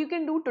 What you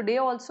can do today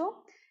also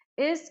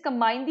is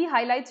combine the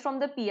highlights from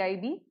the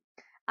PIB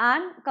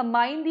and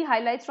combine the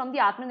highlights from the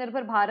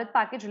Atmanirbhar Bharat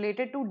package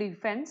related to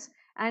defense,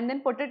 and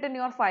then put it in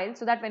your file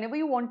so that whenever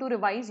you want to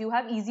revise, you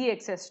have easy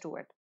access to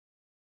it.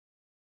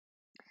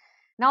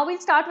 Now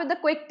we'll start with the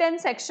quick 10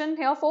 section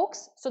here,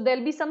 folks. So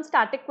there'll be some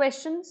static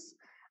questions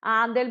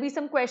and there'll be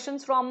some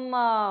questions from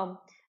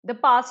the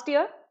past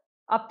year.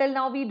 Up till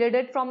now we did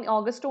it from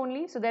August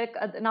only. So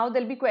now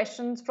there'll be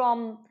questions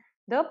from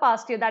the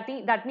past year.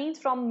 That means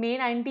from May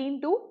 19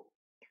 to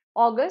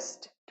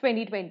August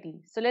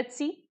 2020. So let's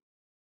see.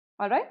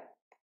 All right.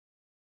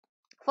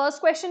 First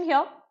question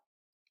here.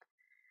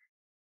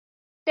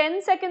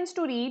 10 seconds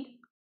to read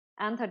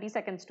and 30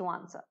 seconds to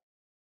answer.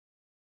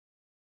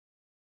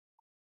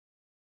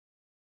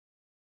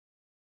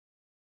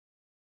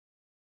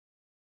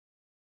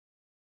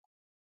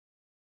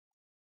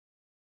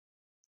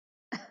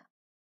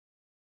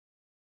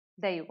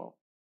 There you go.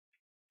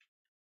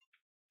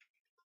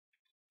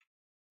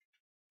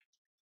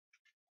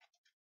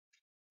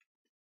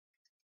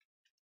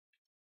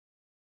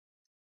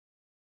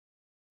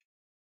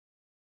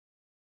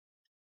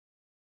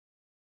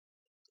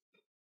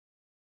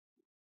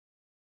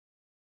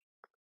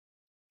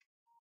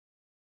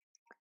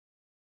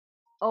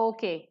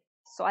 Okay,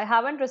 so I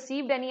haven't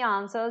received any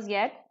answers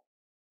yet.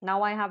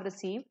 Now I have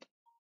received.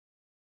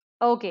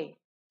 Okay,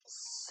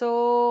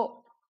 so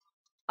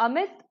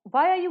Amit,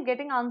 why are you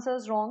getting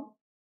answers wrong?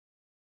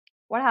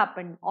 What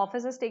happened?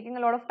 Office is taking a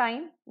lot of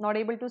time, not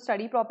able to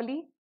study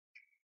properly.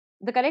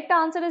 The correct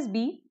answer is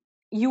B,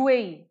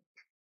 UAE.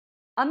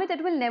 Amit,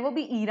 it will never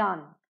be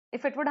Iran.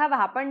 If it would have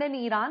happened in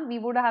Iran, we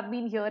would have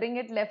been hearing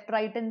it left,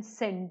 right, and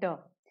center.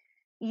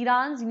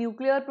 Iran's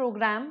nuclear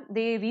program,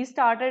 they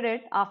restarted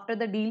it after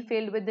the deal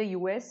failed with the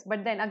US,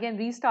 but then again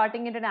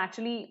restarting it and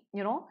actually,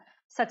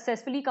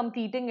 successfully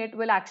completing it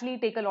will actually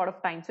take a lot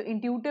of time. So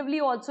intuitively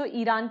also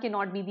Iran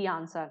cannot be the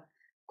answer.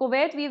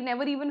 Kuwait, we've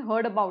never even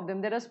heard about them.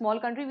 They're a small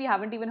country, we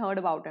haven't even heard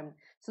about them.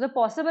 So the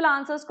possible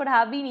answers could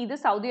have been either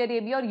Saudi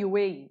Arabia or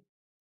UAE.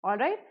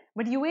 Alright,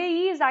 but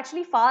UAE is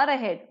actually far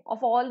ahead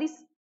of all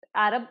these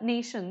Arab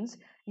nations.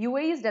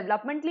 UAE is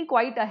developmentally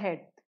quite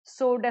ahead.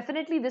 So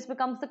definitely this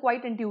becomes the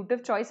quite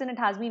intuitive choice and it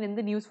has been in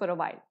the news for a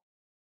while.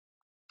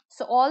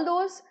 So all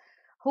those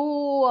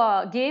who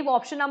gave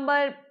option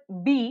number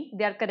B,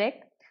 they are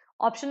correct.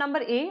 Option number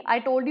A, I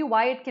told you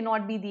why it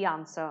cannot be the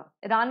answer.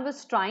 Iran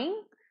was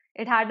trying.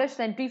 It had a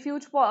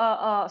centrifuge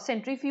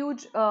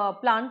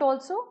plant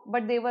also,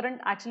 but they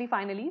weren't actually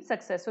finally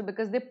successful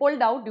because they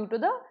pulled out due to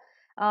the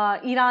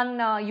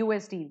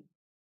Iran-US deal.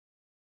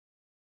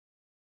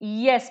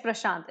 Yes,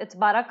 Prashant, it's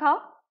Barakah.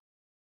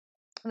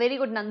 Very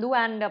good, Nandu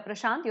and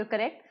Prashant, you're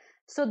correct.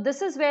 So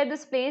this is where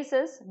this place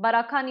is,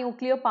 Barakah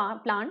nuclear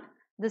plant.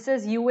 This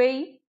is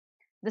UAE.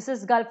 This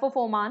is Gulf of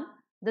Oman.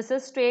 This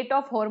is Strait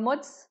of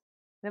Hormuz.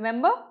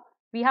 Remember,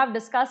 we have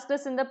discussed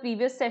this in the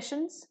previous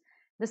sessions.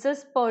 This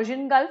is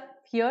Persian Gulf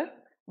here.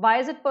 Why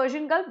is it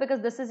Persian Gulf?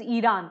 Because this is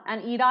Iran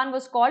and Iran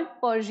was called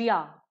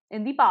Persia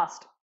in the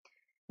past.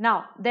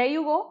 Now, there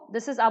you go.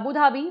 This is Abu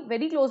Dhabi.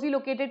 Very closely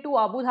located to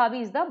Abu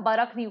Dhabi is the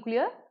Barak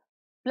nuclear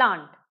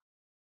plant.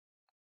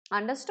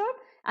 Understood?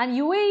 And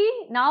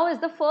UAE now is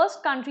the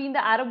first country in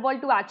the Arab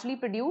world to actually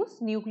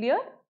produce nuclear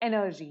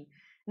energy.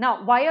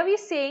 Now, why are we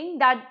saying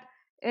that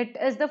it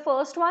is the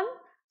first one?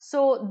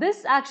 So,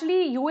 this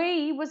actually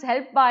UAE was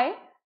helped by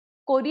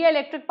Korea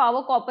Electric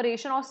Power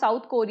Corporation of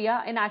South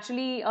Korea in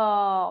actually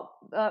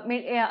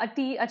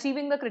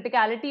achieving the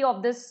criticality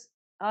of this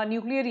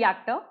nuclear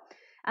reactor.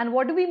 And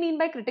what do we mean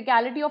by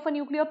criticality of a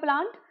nuclear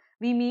plant?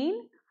 We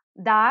mean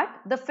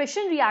that the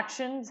fission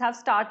reactions have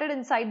started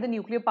inside the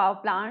nuclear power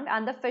plant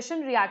and the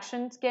fission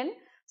reactions can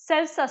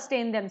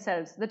self-sustain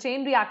themselves. The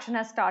chain reaction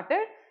has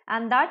started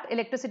and that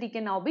electricity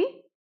can now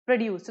be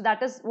produced. So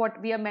that is what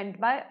we are meant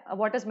by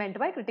what is meant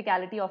by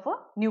criticality of a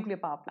nuclear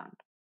power plant.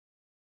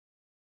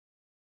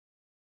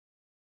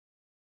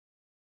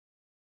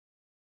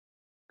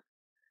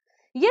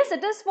 Yes,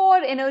 it is for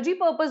energy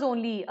purpose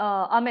only,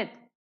 Amit.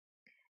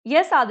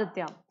 Yes,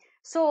 Aditya.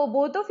 So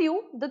both of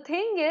you, the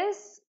thing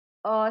is,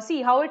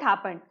 see how it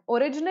happened.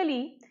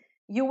 Originally,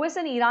 US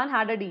and Iran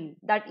had a deal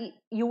that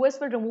US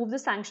will remove the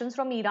sanctions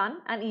from Iran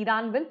and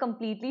Iran will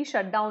completely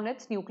shut down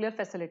its nuclear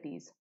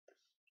facilities.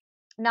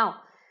 Now,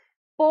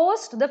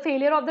 post the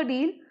failure of the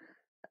deal,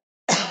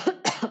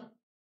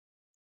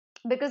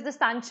 because the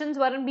sanctions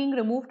weren't being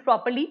removed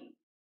properly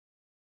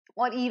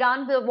or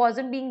Iran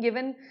wasn't being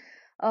given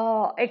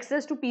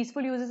access to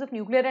peaceful uses of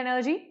nuclear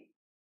energy.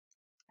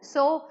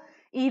 So,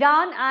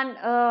 Iran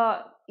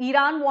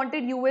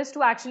wanted US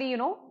to actually,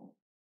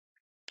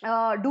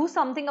 do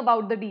something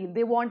about the deal.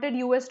 They wanted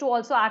US to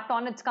also act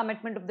on its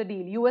commitment of the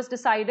deal. US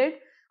decided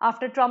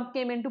after Trump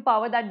came into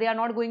power that they are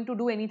not going to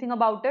do anything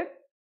about it.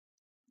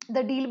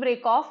 The deal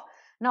break off.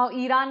 Now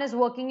Iran is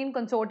working in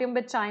consortium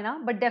with China,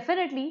 but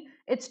definitely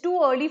it's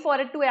too early for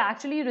it to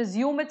actually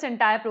resume its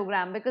entire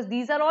program because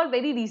these are all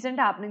very recent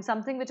happenings,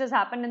 something which has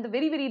happened in the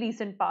very, very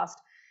recent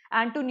past.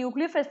 And for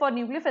nuclear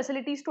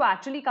facilities to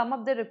actually come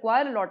up, they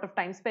require a lot of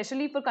time,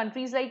 especially for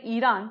countries like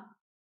Iran,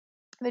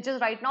 which is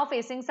right now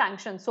facing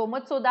sanctions, so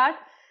much so that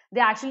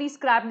they actually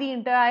scrapped the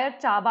entire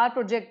Chabahar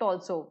project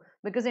also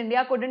because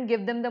India couldn't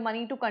give them the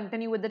money to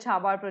continue with the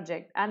Chabahar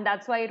project, and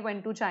that's why it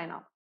went to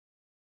China.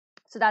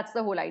 So that's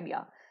the whole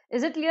idea.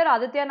 Is it clear,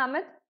 Aditya and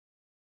Amit?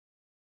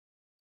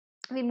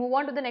 We move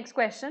on to the next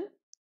question.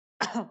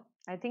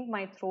 I think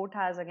my throat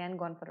has again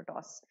gone for a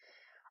toss.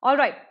 All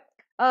right.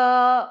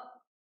 Uh,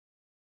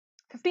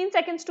 15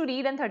 seconds to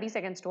read and 30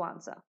 seconds to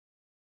answer.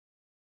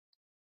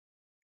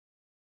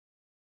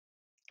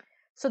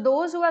 So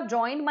those who have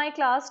joined my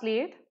class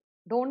late,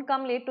 don't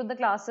come late to the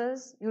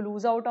classes. You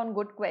lose out on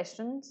good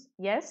questions.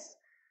 Yes.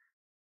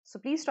 So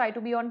please try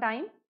to be on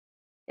time,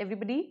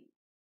 everybody.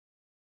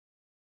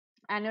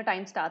 And your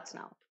time starts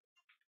now.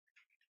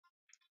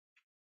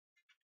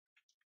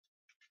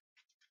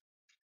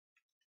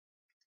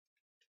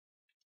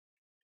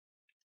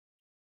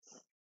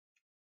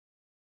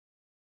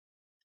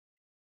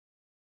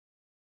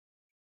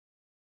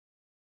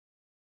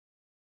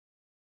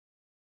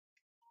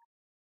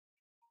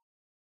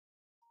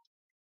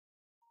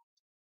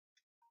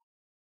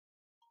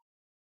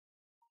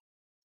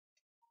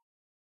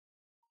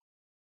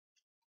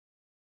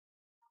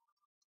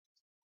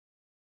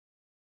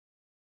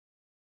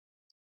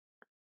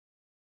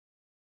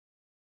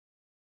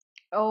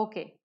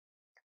 Okay.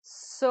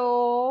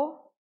 So,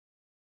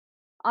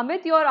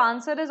 Amit, your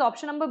answer is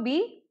option number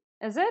B,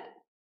 is it?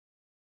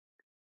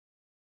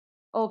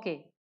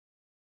 Okay.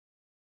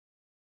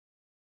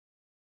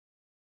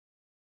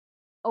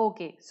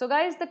 Okay. So,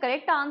 guys, the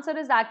correct answer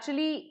is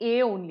actually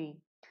A only.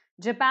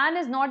 Japan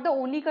is not the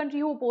only country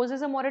who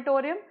opposes a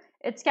moratorium.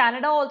 It's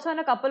Canada also and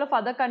a couple of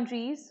other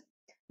countries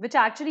which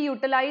actually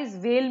utilize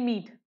whale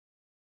meat.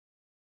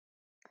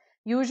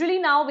 Usually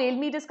now whale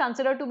meat is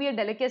considered to be a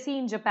delicacy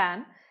in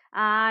Japan,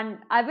 and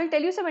I will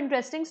tell you some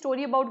interesting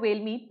story about whale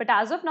meat, but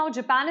as of now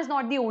Japan is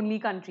not the only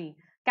country.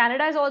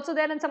 Canada is also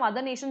there and some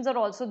other nations are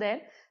also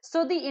there.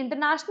 So the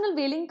International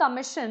Whaling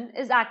Commission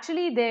is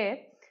actually there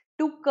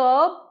to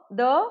curb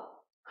the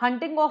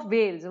hunting of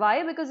whales.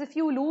 Why? Because if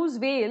you lose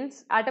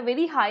whales at a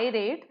very high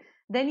rate,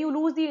 then you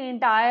lose the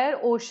entire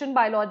ocean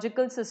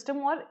biological system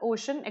or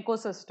ocean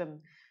ecosystem.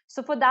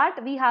 So for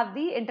that, we have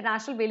the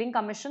International Whaling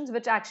Commissions,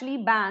 which actually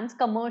bans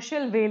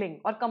commercial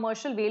whaling or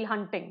commercial whale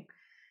hunting.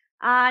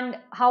 And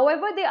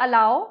however, they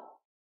allow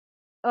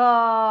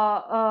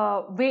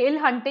whale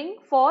hunting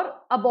for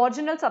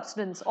aboriginal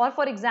subsistence. Or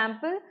for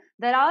example,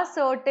 there are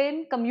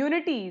certain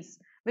communities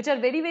which are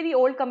very, very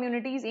old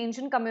communities,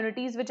 ancient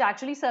communities, which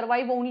actually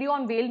survive only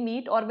on whale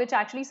meat or which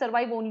actually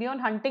survive only on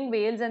hunting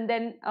whales and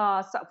then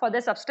for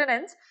their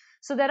subsistence.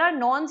 So there are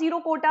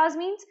non-zero quotas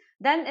means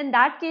then in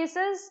that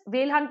cases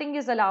whale hunting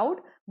is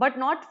allowed, but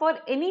not for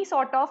any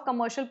sort of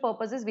commercial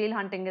purposes whale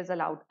hunting is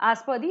allowed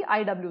as per the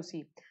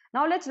IWC.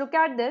 Now let's look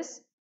at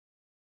this.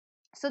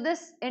 So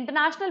this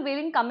International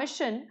Whaling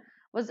Commission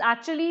was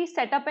actually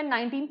set up in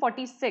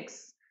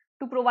 1946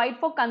 to provide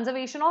for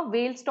conservation of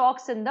whale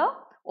stocks in the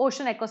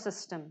ocean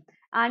ecosystem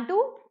and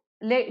to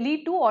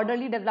lead to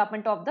orderly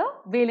development of the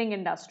whaling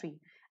industry.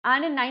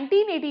 And in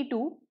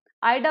 1982,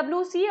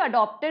 IWC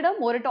adopted a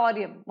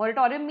moratorium.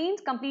 Moratorium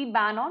means complete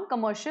ban on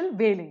commercial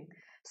whaling.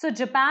 So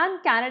Japan,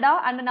 Canada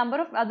and a number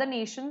of other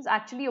nations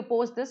actually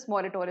opposed this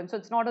moratorium. So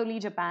it's not only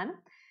Japan.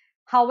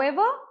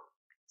 However,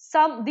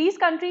 these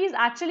countries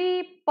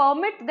actually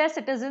permit their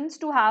citizens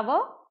to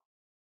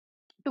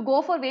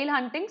go for whale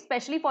hunting,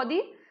 especially for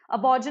the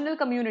aboriginal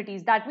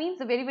communities. That means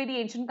the very, very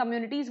ancient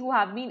communities who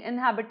have been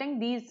inhabiting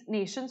these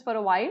nations for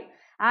a while,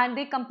 and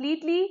they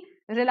completely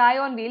rely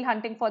on whale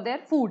hunting for their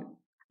food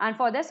and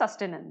for their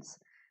sustenance.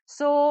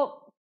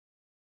 So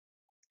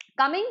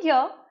coming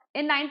here,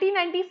 in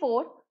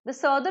 1994, the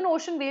Southern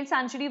Ocean Whale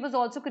Sanctuary was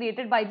also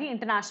created by the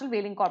International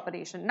Whaling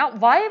Corporation. Now,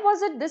 why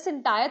was it this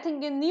entire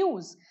thing in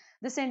news?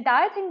 This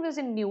entire thing was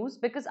in news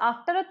because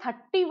after a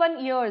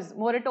 31 years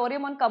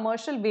moratorium on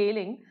commercial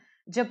whaling,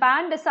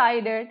 Japan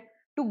decided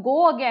to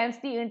go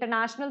against the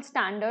international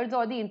standards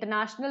or the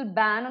international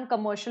ban on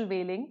commercial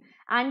whaling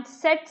and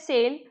set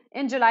sail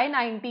in July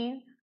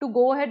 19 to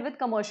go ahead with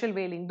commercial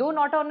whaling, though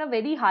not on a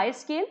very high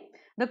scale.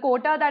 The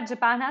quota that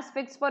Japan has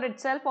fixed for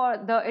itself, or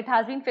it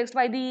has been fixed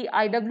by the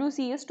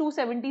IWC, is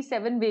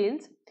 277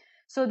 whales.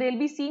 So they'll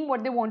be seeing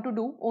what they want to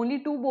do.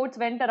 Only 2 boats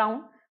went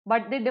around,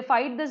 but they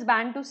defied this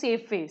ban to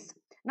save face.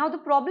 Now the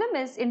problem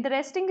is,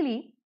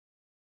 interestingly,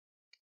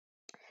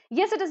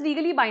 yes, it is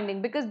legally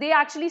binding because they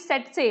actually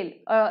set sail.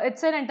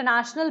 It's an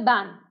international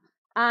ban,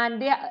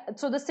 and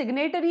so the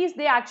signatories,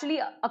 they actually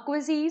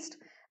acquiesced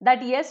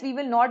that yes, we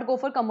will not go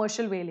for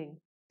commercial whaling.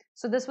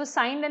 So this was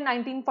signed in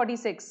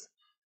 1946,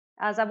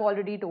 as I've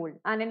already told,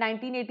 and in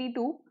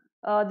 1982.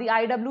 The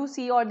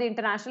IWC or the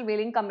International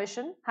Whaling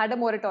Commission had a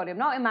moratorium.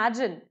 Now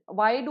imagine,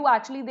 why do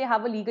actually they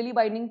have a legally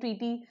binding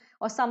treaty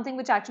or something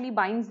which actually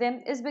binds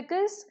them, is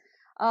because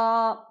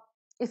uh,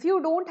 if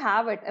you don't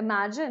have it,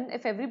 imagine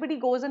if everybody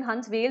goes and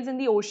hunts whales in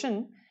the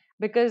ocean,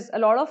 because a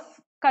lot of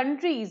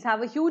countries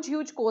have a huge,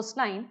 huge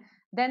coastline,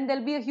 then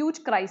there'll be a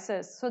huge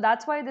crisis. So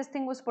that's why this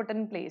thing was put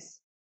in place.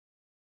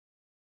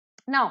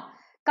 Now,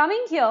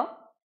 coming here,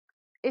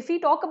 if we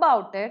talk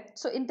about it,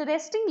 so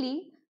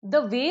interestingly,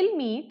 the whale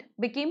meat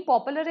became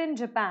popular in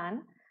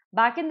Japan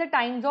back in the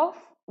times of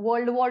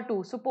World War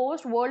II. So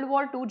post World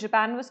War II,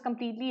 Japan was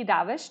completely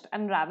ravished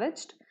and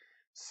ravaged.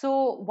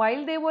 So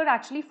while they were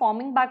actually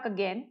forming back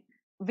again,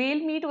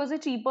 whale meat was a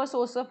cheaper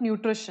source of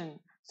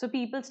nutrition. So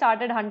people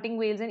started hunting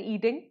whales and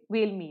eating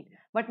whale meat.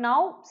 But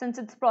now, since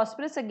it's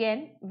prosperous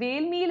again,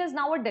 whale meal is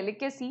now a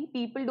delicacy.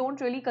 People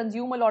don't really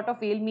consume a lot of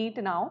whale meat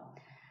now.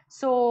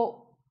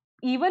 So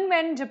even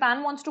when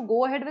Japan wants to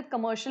go ahead with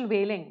commercial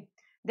whaling,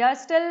 they are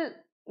still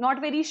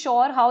not very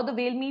sure how the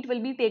whale meat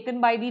will be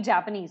taken by the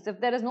Japanese. If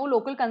there is no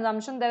local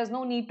consumption, there is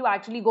no need to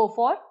actually go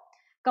for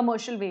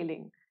commercial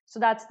whaling. So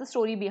that's the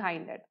story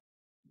behind it.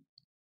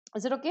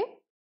 Is it okay?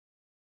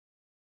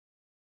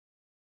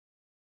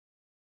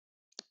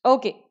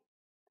 Okay.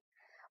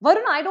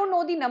 Varun, I don't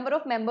know the number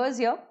of members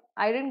here.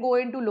 I didn't go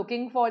into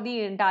looking for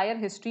the entire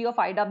history of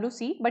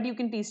IWC, but you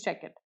can please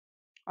check it.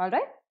 All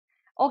right.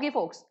 Okay,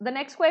 folks. The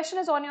next question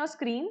is on your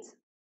screens.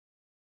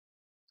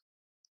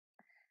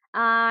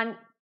 And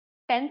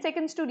 10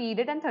 seconds to read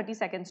it and 30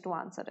 seconds to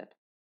answer it.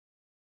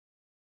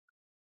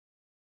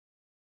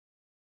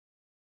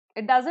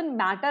 It doesn't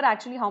matter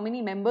actually how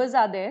many members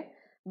are there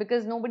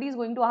because nobody is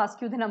going to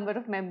ask you the number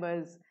of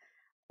members.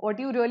 What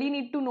you really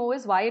need to know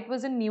is why it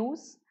was in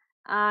news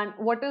and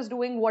what is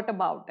doing what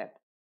about it.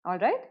 All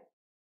right.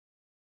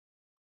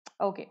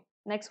 Okay.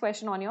 Next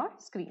question on your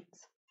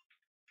screens.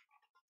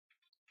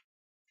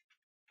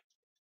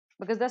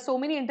 Because there's so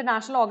many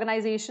international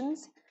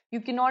organizations, you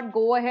cannot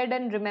go ahead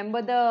and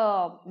remember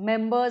the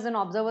members and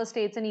observer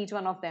states in each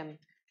one of them.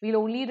 We'll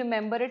only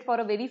remember it for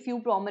a very few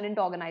prominent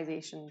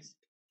organizations.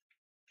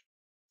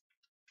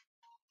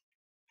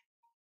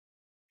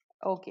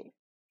 Okay.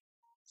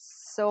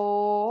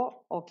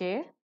 So,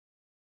 okay.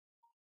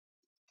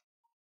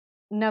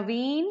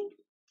 Naveen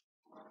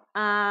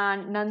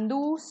and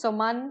Nandu,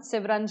 Suman,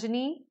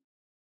 Sivranjani,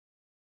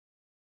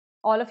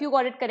 all of you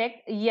got it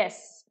correct?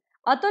 Yes.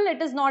 Atul,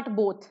 it is not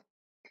both.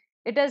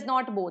 It is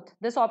not both.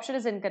 This option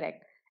is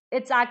incorrect.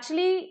 It's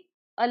actually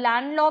a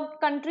landlocked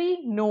country?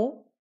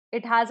 No.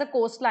 It has a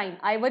coastline,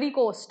 Ivory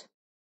Coast.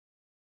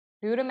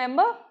 Do you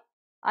remember?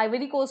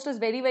 Ivory Coast is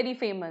very, very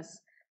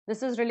famous.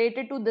 This is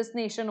related to this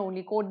nation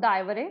only, Côte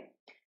d'Ivoire.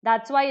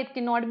 That's why it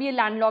cannot be a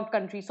landlocked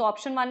country. So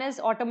option 1 is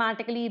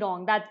automatically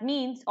wrong. That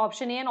means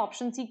option A and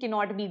option C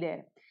cannot be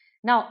there.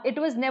 Now, it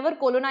was never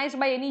colonized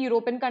by any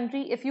European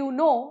country. If you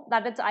know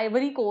that it's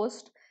Ivory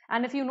Coast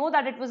and if you know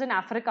that it was in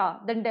Africa,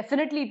 then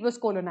definitely it was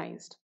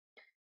colonized.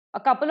 A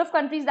couple of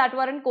countries that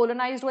weren't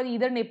colonized were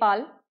either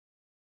Nepal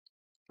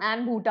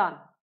and Bhutan.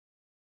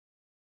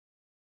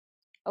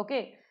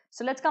 Okay,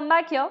 so let's come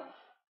back here.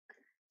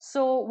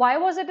 So why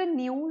was it in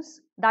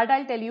news? That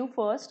I'll tell you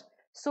first.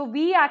 So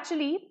we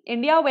actually,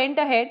 India went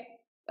ahead,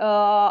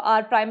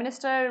 our Prime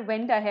Minister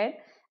went ahead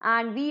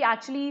and we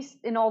actually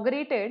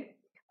inaugurated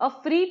a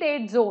free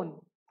trade zone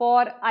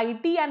for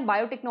IT and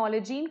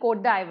biotechnology in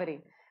Côte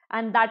d'Ivoire.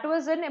 And that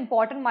was an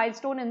important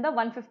milestone in the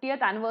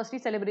 150th anniversary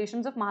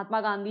celebrations of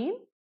Mahatma Gandhi in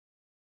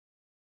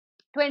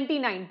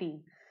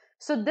 2019.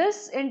 So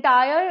this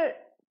entire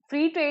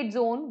free trade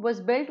zone was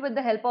built with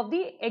the help of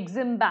the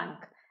Exim Bank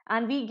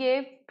and we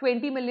gave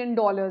 $20 million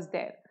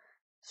there.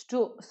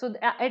 So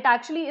it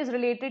actually is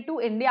related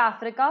to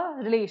India-Africa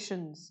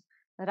relations,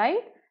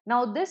 right?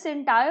 Now this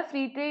entire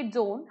free trade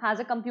zone has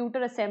a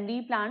computer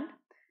assembly plant,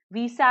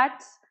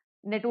 VSATs,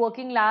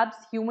 networking labs,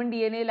 human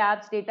DNA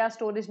labs, data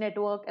storage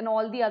network and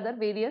all the other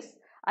various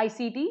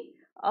ICT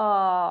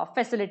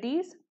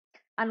facilities.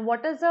 And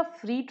what is a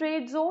free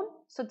trade zone?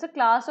 So it's a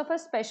class of a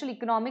special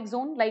economic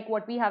zone like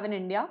what we have in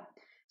India.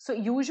 So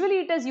usually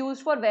it is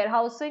used for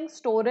warehousing,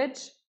 storage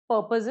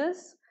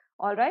purposes,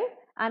 all right,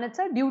 and it's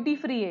a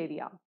duty-free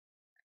area.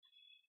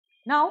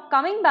 Now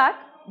coming back,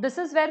 this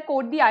is where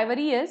Côte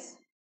d'Ivoire is.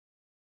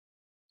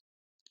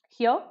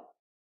 Here.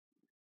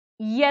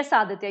 Yes,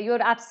 Aditya,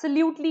 you're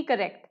absolutely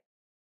correct.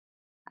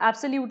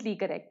 Absolutely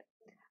correct.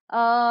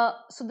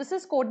 So this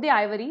is Côte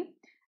d'Ivoire.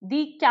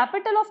 The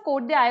capital of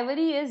Côte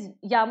d'Ivoire is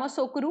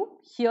Yamoussoukro.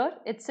 Here,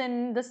 it's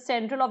in the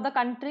central of the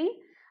country.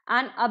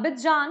 And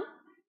Abidjan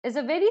is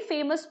a very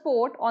famous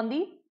port on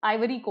the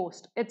Ivory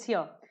Coast. It's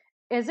here.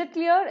 Is it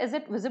clear? Is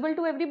it visible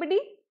to everybody?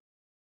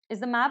 Is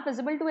the map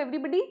visible to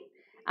everybody?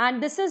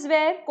 And this is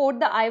where Côte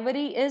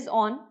d'Ivoire is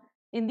on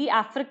in the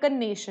African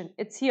nation.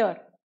 It's here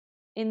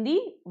in the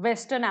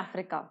Western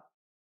Africa.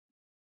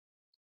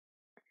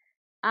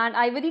 And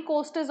Ivory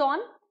Coast is on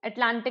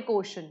Atlantic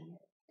Ocean.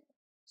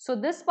 So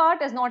this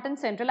part is not in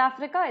Central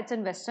Africa, it's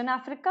in Western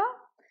Africa.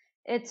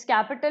 Its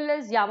capital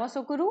is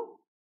Yamoussoukro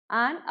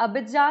and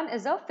Abidjan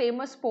is a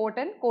famous port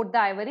in Côte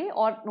d'Ivoire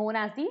or known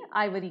as the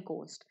Ivory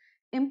Coast.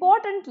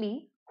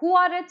 Importantly, who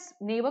are its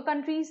neighbor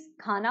countries?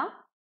 Ghana,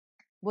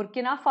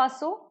 Burkina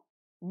Faso,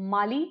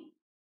 Mali,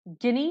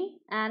 Guinea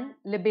and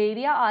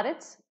Liberia are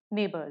its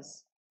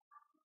neighbors.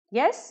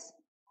 Yes?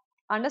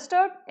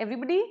 Understood?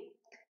 Everybody?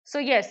 So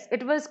yes,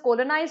 it was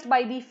colonized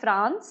by the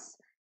France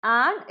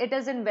and it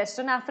is in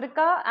Western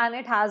Africa and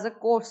it has a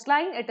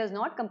coastline. It is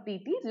not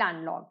completely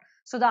landlocked.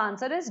 So the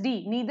answer is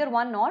D. Neither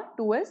 1 nor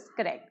 2 is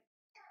correct.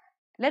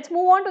 Let's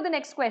move on to the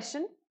next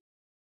question.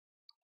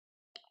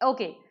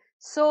 Okay,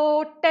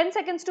 so 10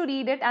 seconds to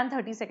read it and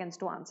 30 seconds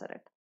to answer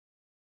it.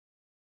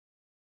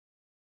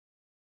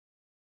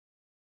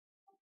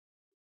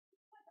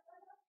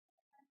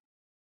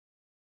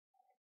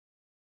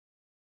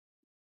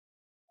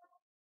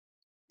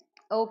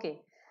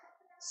 Okay.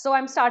 So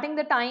I'm starting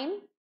the time.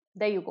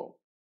 There you go.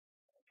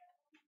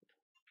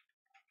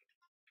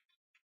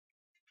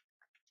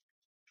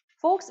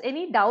 Folks,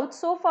 any doubts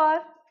so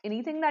far?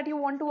 Anything that you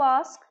want to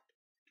ask?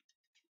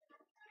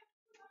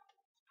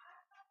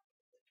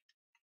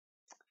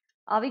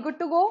 Are we good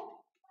to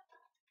go?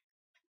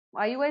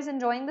 Are you guys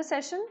enjoying the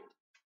session?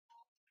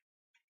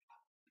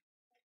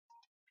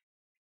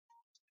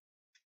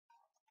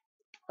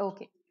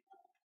 Okay.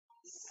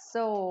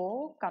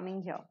 So,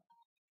 coming here.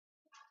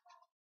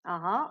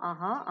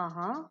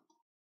 Uh-huh.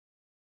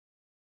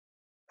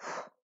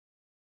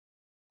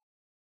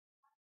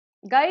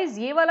 Guys,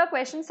 ये वाला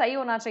question सही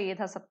होना चाहिए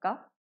था सबका.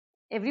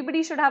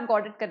 Everybody should have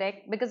got it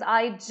correct because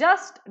I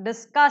just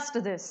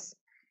discussed this.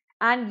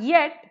 And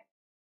yet,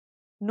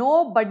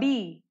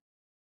 nobody.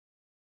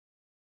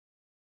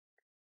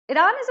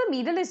 Iran is a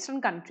Middle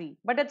Eastern country,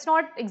 but it's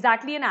not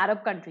exactly an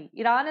Arab country.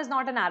 Iran is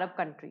not an Arab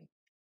country.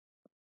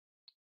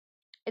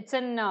 It's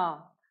an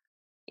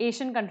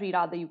Asian country,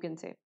 rather, you can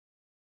say.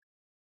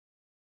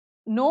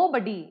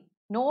 Nobody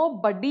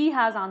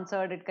has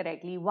answered it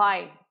correctly.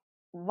 Why?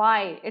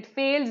 It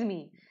fails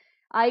me.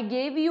 I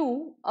gave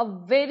you a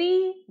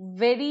very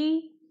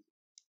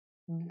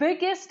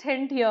biggest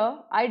hint here.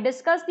 I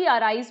discussed the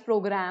Arise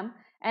program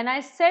and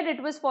I said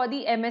it was for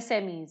the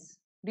MSMEs.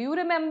 Do you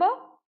remember?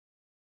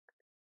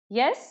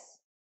 Yes?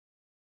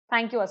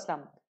 Thank you,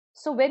 Aslam.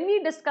 So when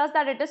we discussed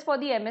that it is for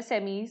the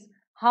MSMEs,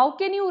 how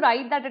can you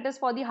write that it is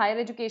for the higher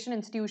education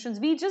institutions?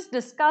 We just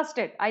discussed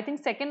it. I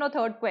think second or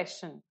third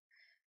question.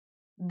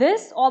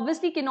 This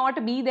obviously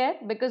cannot be there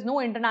because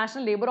no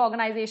international labor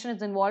organization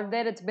is involved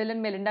there. It's Bill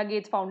and Melinda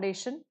Gates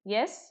Foundation.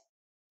 Yes.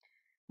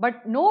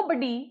 But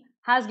nobody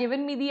has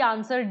given me the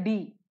answer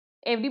D.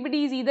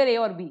 Everybody is either A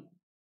or B.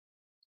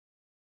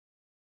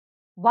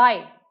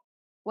 Why?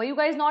 Were you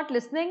guys not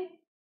listening?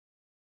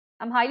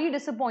 I'm highly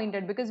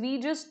disappointed because we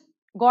just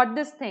got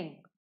this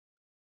thing.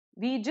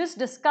 We just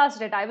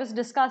discussed it. I was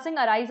discussing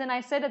Arise and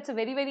I said it's a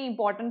very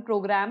important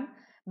program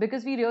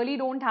because we really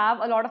don't have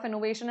a lot of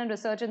innovation and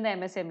research in the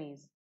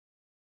MSMEs.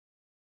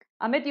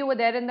 Amit, you were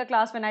there in the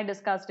class when I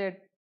discussed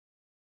it.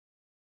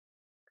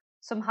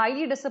 So I'm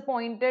highly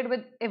disappointed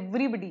with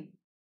everybody.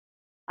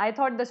 I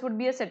thought this would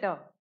be a sitter.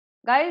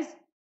 Guys,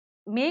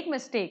 make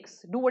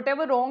mistakes. Do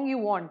whatever wrong you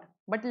want,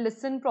 but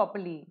listen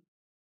properly.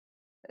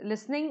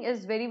 Listening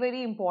is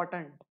very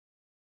important.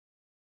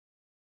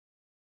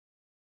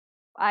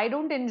 I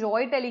don't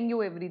enjoy telling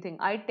you everything.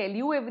 I tell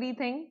you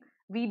everything.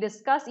 We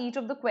discuss each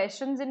of the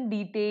questions in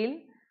detail.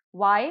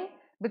 Why?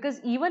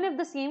 Because even if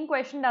the same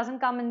question doesn't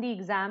come in the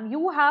exam,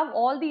 you have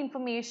all the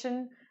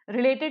information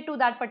related to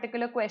that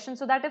particular question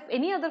so that if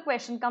any other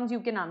question comes, you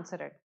can answer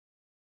it.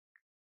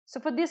 So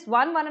for this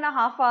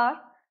 1.5 hour,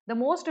 the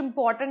most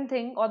important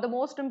thing or the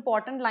most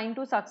important line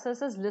to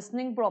success is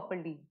listening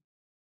properly.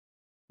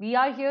 We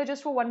are here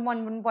just for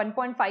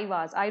 1.5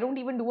 hours. I don't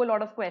even do a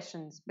lot of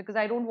questions because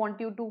I don't want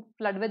you to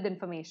flood with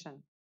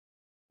information.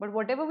 But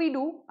whatever we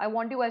do, I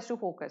want you guys to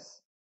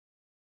focus.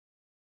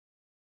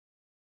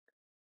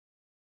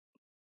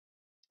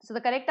 So the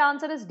correct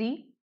answer is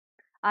D.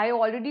 I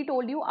already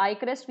told you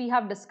iCrest we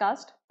have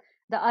discussed.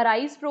 The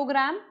Arise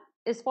program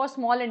is for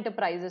small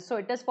enterprises. So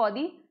it is for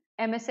the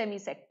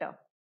MSME sector.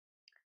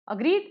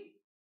 Agreed?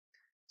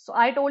 So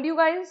I told you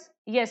guys,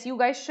 yes, you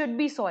guys should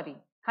be sorry.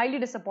 Highly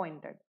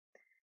disappointed.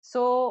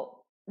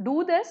 So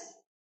do this,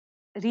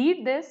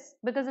 read this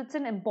because it's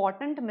an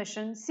important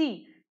mission.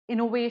 See,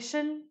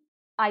 innovation,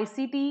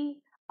 ICT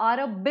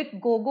are a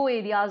big go-go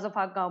areas of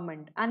our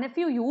government. And if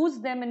you use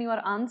them in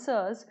your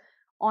answers,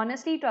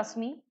 honestly, trust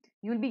me,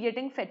 you'll be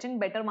fetching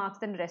better marks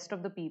than rest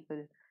of the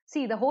people.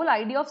 See, the whole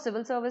idea of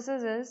civil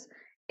services is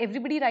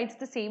everybody writes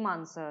the same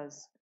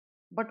answers.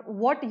 But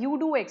what you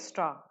do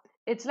extra,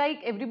 it's like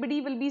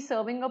everybody will be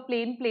serving a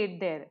plain plate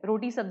there,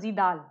 roti, sabzi,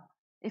 dal.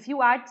 If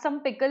you add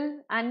some pickle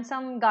and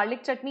some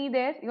garlic chutney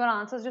there, your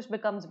answers just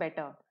becomes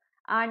better.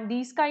 And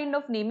these kind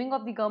of naming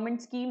of the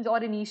government schemes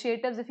or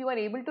initiatives, if you are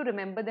able to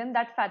remember them,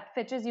 that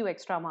fetches you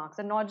extra marks.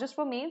 And not just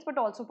for mains, but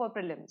also for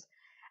prelims.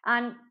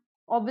 And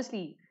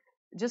obviously,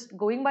 just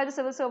going by the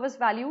civil service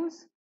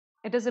values,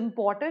 it is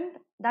important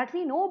that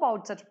we know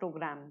about such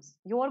programs.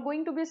 You are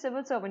going to be a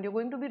civil servant. You're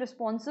going to be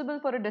responsible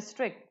for a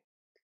district,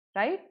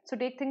 right? So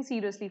take things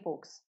seriously,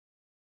 folks.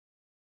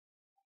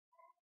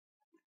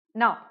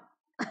 Now,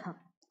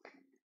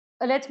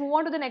 let's move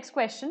on to the next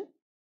question.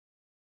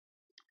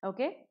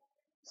 Okay,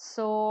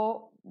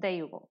 so there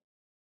you go.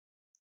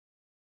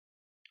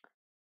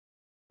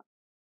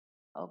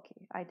 Okay,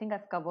 I think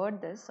I've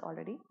covered this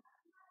already.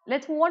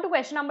 Let's move on to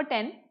question number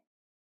 10.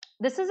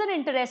 This is an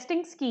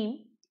interesting scheme,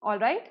 all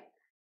right?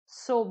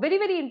 So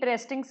very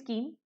interesting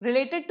scheme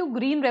related to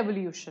Green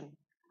Revolution.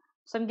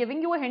 So I'm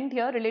giving you a hint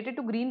here related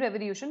to Green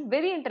Revolution.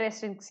 Very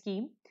interesting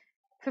scheme.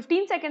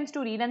 15 seconds to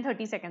read and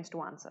 30 seconds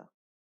to answer.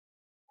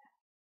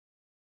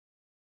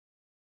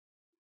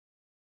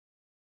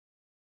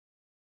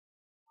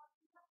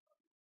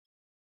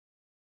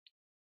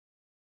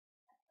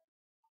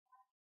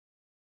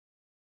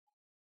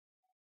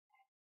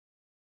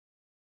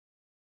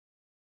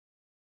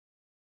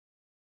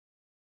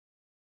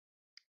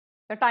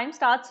 The time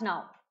starts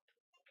now.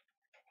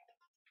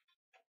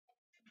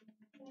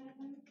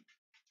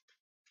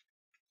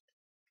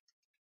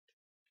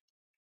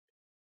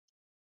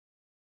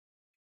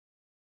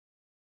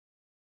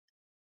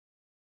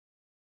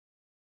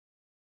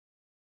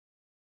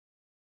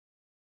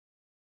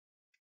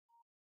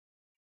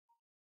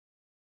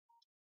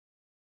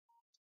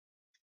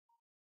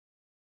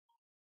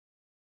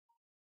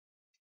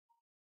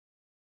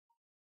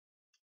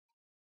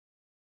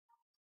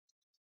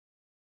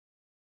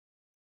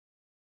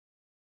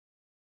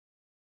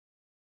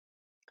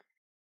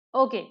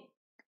 Okay.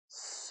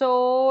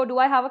 So, do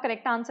I have a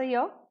correct answer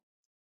here?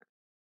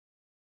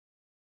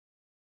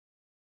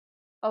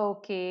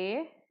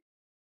 Okay.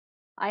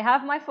 I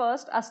have my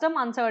first. Astam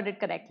answered it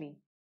correctly.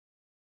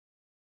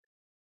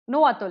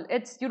 No, Atul,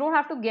 you don't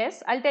have to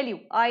guess. I'll tell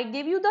you. I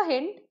gave you the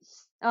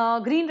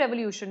hint. Green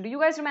Revolution. Do you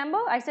guys remember?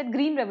 I said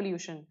Green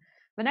Revolution.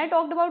 When I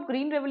talked about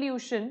Green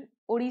Revolution,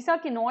 Odisha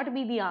cannot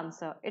be the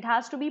answer. It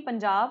has to be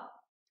Punjab,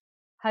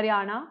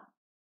 Haryana,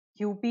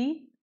 UP,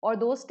 or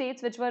those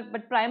states which were,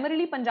 but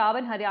primarily Punjab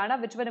and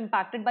Haryana, which were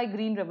impacted by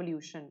Green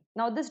Revolution.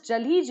 Now, this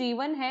Jal Hi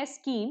Jeevan Hai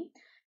scheme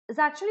is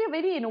actually a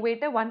very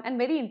innovative one and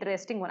very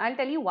interesting one. I'll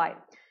tell you why.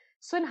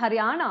 So, in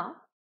Haryana,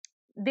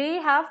 they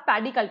have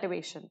paddy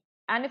cultivation.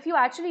 And if you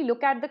actually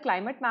look at the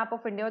climate map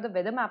of India or the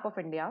weather map of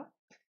India,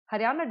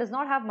 Haryana does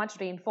not have much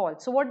rainfall.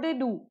 So, what they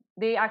do,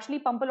 they actually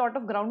pump a lot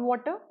of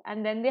groundwater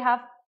and then they have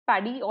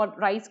paddy or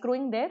rice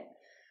growing there.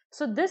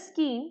 So, this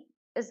scheme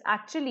is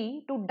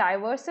actually to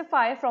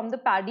diversify from the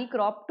paddy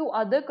crop to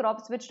other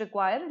crops which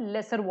require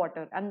lesser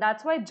water, and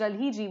that's why Jal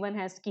Hi Jeevan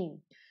Hai scheme.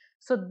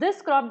 So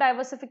this crop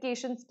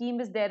diversification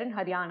scheme is there in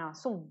Haryana.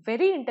 So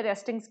very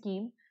interesting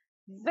scheme,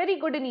 very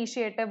good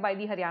initiative by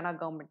the Haryana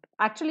government,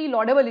 actually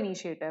laudable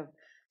initiative.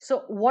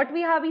 So what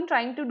we have been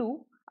trying to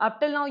do up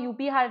till now,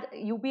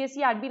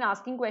 UPSC had been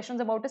asking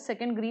questions about a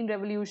second green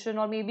revolution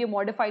or maybe a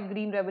modified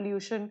green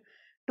revolution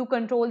to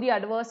control the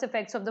adverse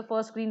effects of the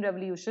first green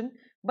revolution.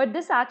 But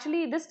this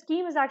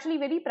scheme is actually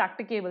very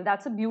practicable.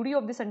 That's the beauty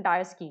of this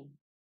entire scheme.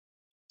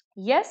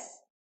 Yes,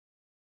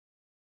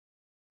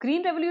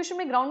 green revolution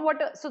mein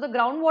groundwater. So the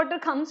groundwater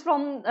comes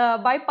from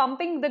by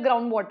pumping the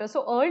groundwater.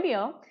 So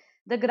earlier,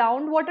 the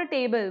groundwater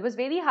table was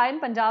very high in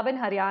Punjab and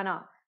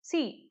Haryana.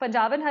 See,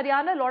 Punjab and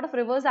Haryana, a lot of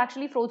rivers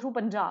actually flow through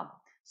Punjab.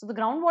 So the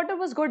groundwater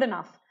was good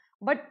enough.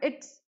 But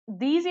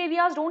these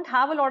areas don't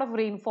have a lot of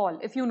rainfall,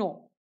 if you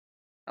know.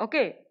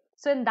 Okay.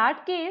 So in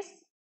that case,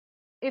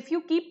 if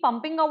you keep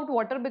pumping out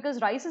water, because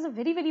rice is a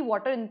very, very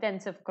water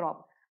intensive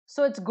crop.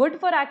 So it's good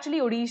for actually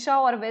Odisha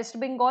or West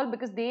Bengal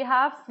because they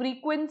have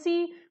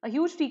a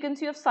huge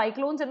frequency of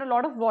cyclones and a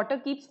lot of water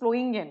keeps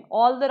flowing in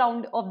all the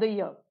round of the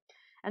year.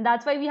 And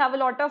that's why we have a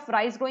lot of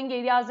rice growing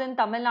areas in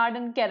Tamil Nadu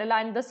and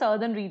Kerala and the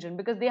southern region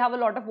because they have a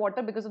lot of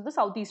water because of the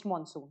southeast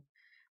monsoon.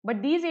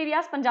 But these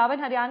areas, Punjab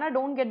and Haryana,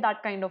 don't get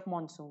that kind of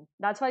monsoon.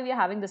 That's why we are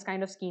having this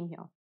kind of scheme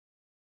here.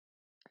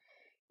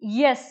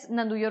 Yes,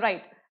 Nandu, you're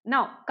right.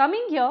 Now,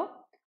 coming here,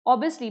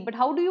 obviously, but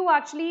how do you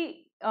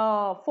actually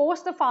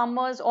force the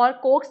farmers or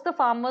coax the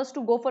farmers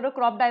to go for a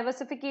crop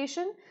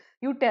diversification?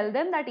 You tell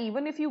them that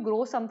even if you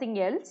grow something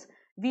else,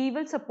 we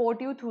will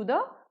support you through the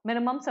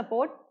minimum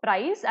support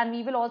price and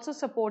we will also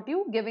support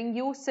you giving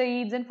you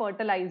seeds and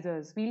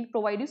fertilizers. We'll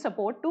provide you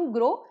support to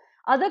grow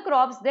other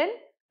crops than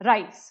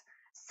rice.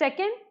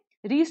 Second,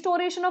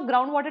 restoration of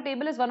groundwater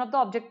table is one of the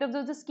objectives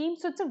of the scheme.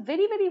 So it's a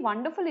very, very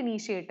wonderful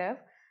initiative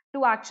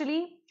to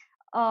actually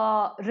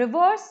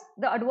reverse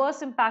the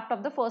adverse impact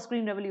of the first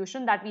green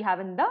revolution that we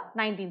have in the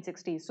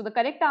 1960s. So the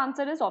correct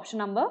answer is option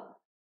number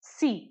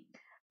C.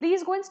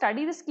 Please go and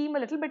study the scheme a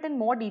little bit in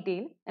more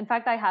detail. In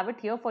fact, I have it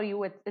here for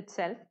you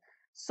itself.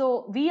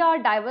 So we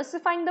are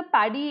diversifying the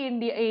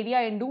paddy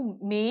area into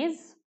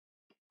maize,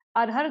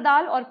 arhar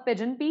dal or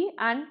pigeon pea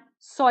and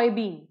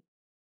soybean.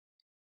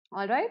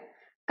 All right.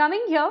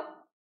 Coming here,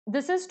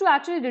 this is to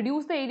actually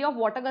reduce the area of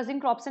water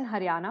guzzling crops in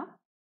Haryana.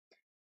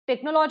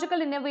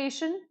 Technological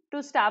innovation to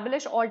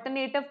establish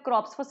alternative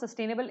crops for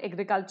sustainable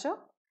agriculture,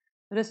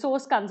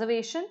 resource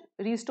conservation,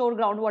 restore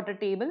groundwater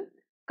table,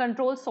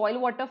 control soil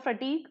water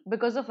fatigue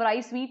because of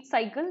rice wheat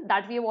cycle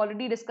that we have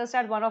already discussed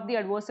at one of the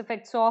adverse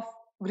effects of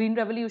green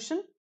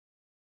revolution.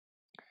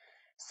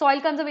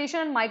 Soil conservation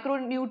and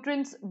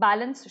micronutrients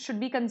balance should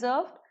be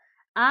conserved.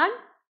 And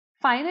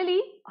finally,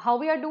 how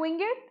we are doing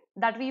it,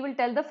 that we will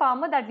tell the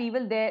farmer that we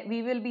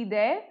will be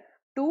there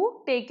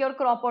to take your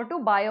crop or to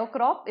buy your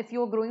crop if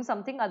you are growing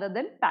something other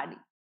than paddy.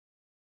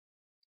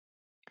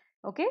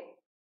 Okay.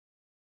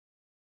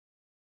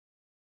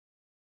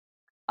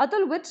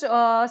 Atul, which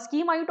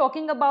scheme are you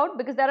talking about?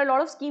 Because there are a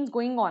lot of schemes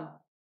going on.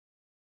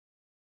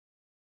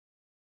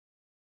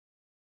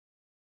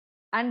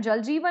 And Jal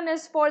Jeevan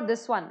is for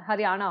this one,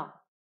 Haryana.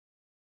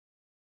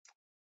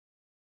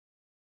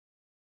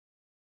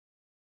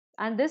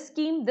 And this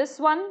scheme, this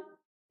one,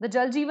 the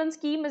Jal Jeevan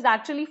scheme is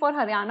actually for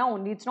Haryana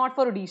only. It's not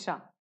for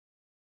Odisha.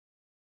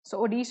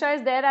 So Odisha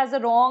is there as a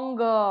wrong,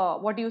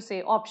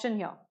 option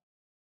here.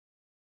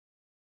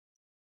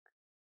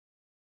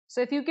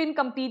 So if you can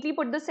completely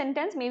put the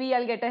sentence, maybe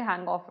I'll get a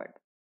hang of it.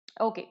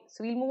 Okay,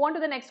 so we'll move on to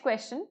the next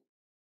question.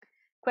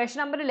 Question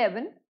number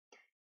 11.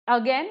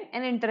 Again,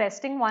 an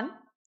interesting one.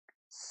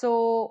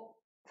 So,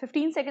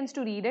 15 seconds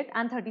to read it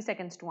and 30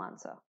 seconds to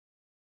answer.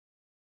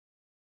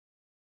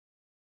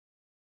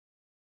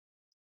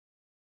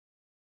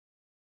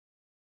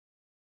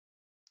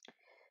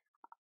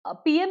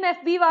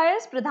 PMFBY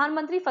is Pradhan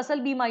Mantri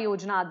Fasal Bima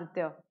Yojana,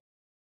 Aditya,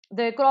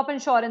 the crop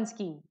insurance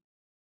scheme.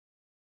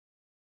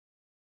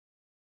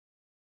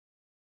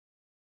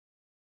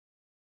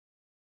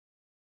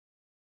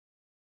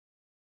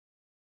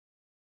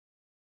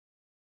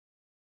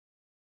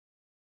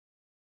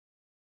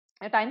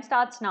 Your time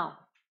starts now.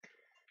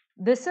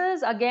 This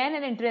is again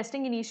an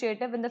interesting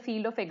initiative in the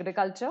field of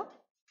agriculture.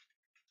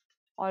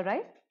 All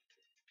right,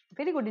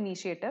 very good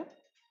initiative.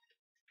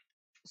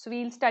 So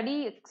we'll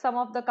study some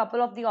of the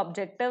couple of the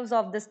objectives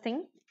of this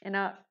thing in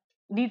a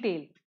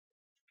detail.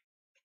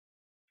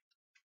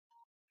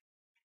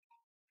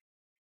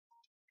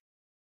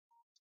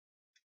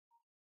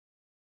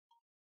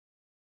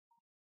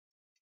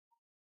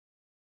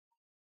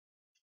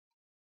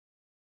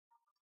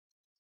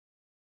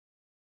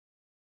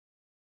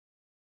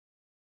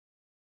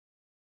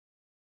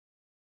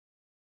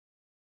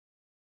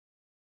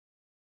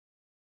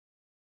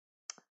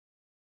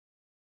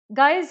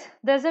 Guys,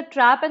 there's a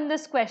trap in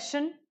this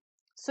question,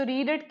 so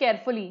read it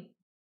carefully.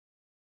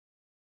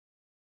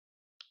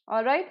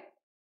 All right,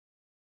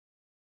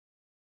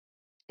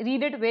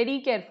 read it very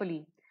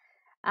carefully.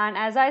 And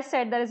as I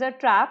said, there is a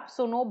trap,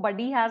 so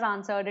nobody has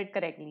answered it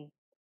correctly.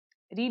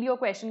 Read your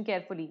question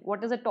carefully.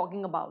 What is it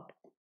talking about?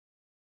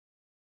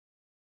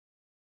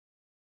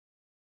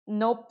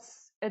 Nope,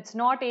 it's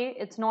not A,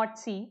 it's not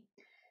C.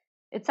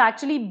 It's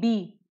actually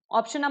B.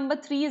 Option number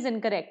 3 is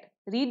incorrect.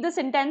 Read the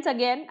sentence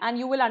again and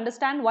you will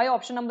understand why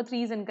option number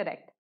 3 is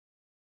incorrect.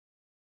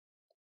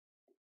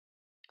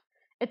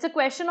 It's a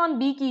question on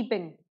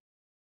beekeeping.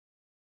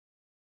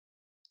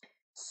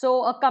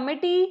 So a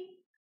committee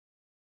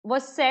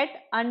was set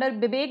under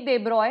Bibek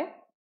Debroy,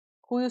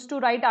 who used to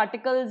write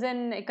articles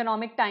in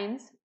Economic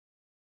Times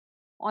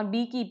on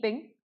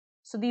beekeeping.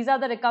 So these are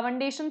the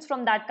recommendations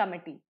from that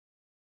committee.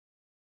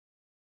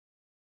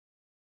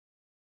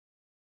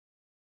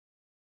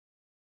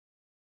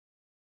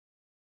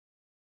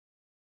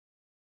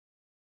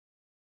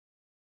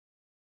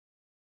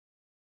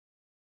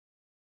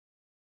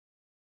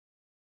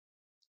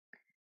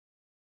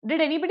 Did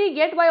anybody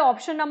get why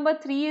option number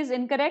 3 is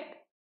incorrect?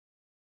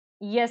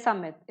 Yes,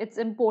 Amit, it's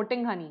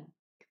importing honey.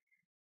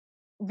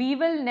 We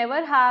will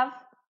never have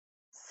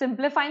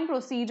simplifying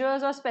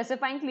procedures or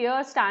specifying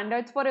clear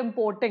standards for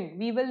importing.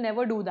 We will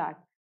never do that.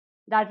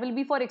 That will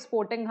be for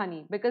exporting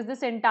honey, because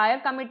this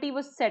entire committee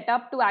was set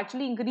up to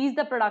actually increase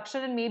the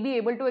production and may be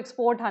able to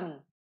export honey.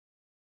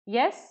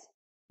 Yes,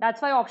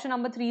 that's why option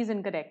number 3 is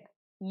incorrect.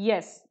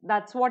 Yes,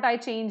 that's what I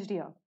changed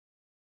here.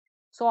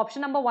 So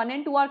option number 1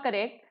 and 2 are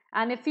correct.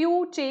 And if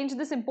you change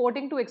this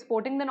importing to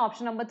exporting, then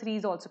option number 3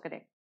 is also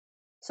correct.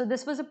 So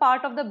this was a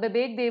part of the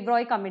Bibek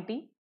Debroy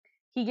committee.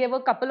 He gave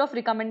a couple of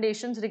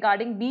recommendations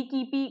regarding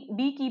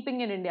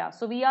beekeeping in India.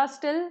 So we are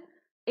still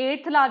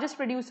 8th largest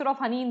producer of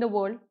honey in the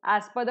world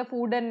as per the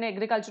Food and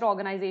Agriculture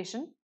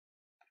Organization.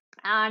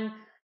 And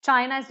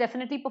China is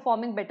definitely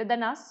performing better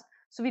than us.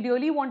 So we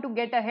really want to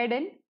get ahead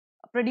in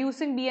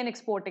producing bee and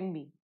exporting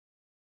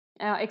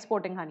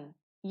honey.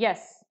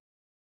 Yes.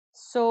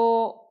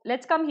 So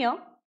let's come here.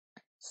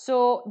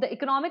 So the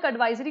Economic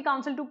Advisory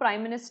Council to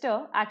Prime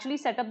Minister actually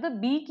set up the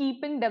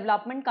Beekeeping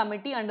Development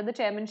Committee under the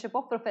chairmanship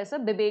of Professor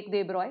Bibek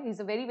Debroy. He's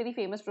a very, very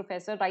famous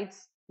professor,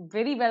 writes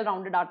very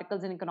well-rounded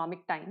articles in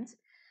Economic Times.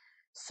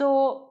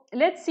 So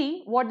let's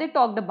see what they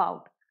talked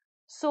about.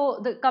 So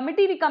the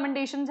committee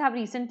recommendations have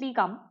recently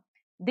come.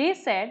 They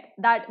said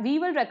that we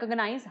will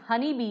recognize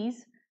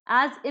honeybees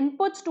as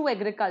inputs to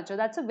agriculture.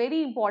 That's a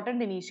very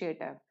important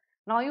initiative.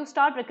 Now you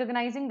start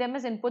recognizing them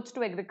as inputs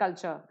to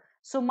agriculture.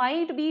 So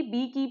might be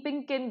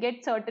beekeeping can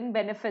get certain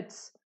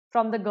benefits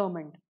from the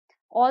government.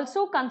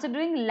 Also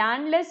considering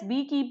landless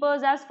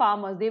beekeepers as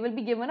farmers, they will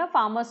be given a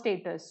farmer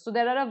status. So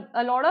there are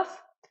a lot of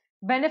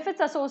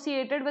benefits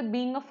associated with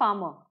being a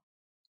farmer.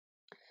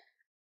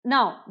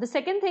 Now, the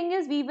second thing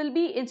is we will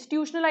be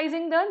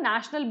institutionalizing the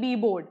National Bee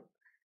Board.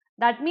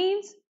 That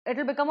means it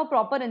will become a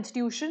proper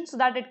institution so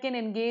that it can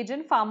engage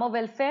in farmer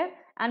welfare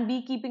and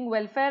beekeeping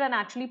welfare and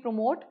actually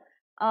promote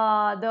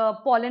the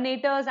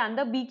pollinators and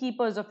the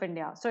beekeepers of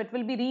India. So it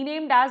will be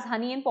renamed as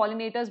Honey and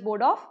Pollinators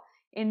Board of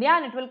India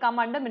and it will come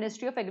under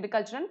Ministry of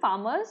Agriculture and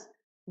Farmers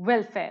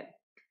Welfare.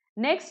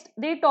 Next,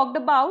 they talked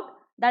about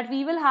that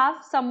we will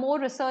have some more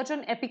research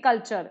on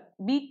apiculture.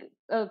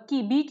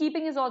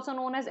 Beekeeping is also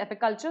known as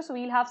apiculture. So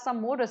we'll have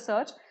some more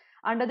research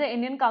under the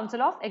Indian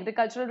Council of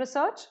Agricultural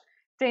Research.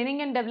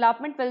 Training and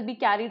development will be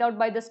carried out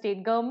by the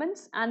state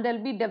governments and there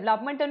will be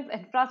development and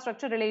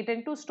infrastructure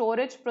related to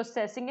storage,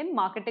 processing and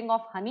marketing of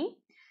honey.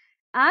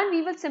 And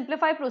we will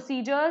simplify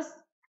procedures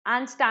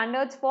and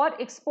standards for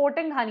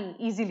exporting honey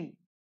easily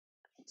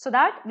so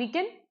that we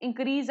can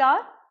increase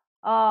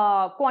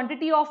our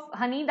quantity of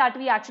honey that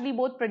we actually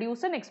both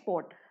produce and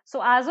export.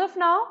 So as of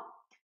now,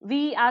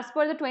 as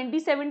per the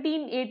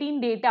 2017-18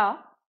 data,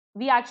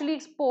 we actually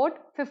export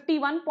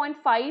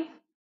 51.5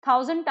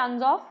 thousand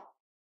tons of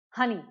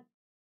honey.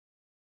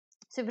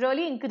 So we've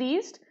really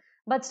increased,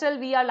 but still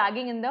we are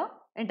lagging in the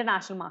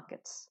international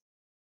markets.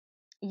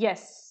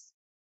 Yes.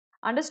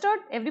 Understood,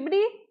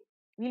 everybody?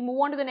 We'll move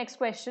on to the next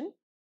question.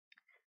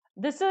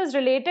 This is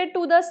related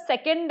to the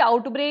second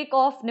outbreak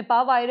of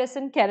Nipah virus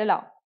in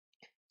Kerala.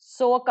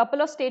 So a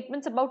couple of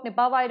statements about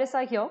Nipah virus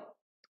are here.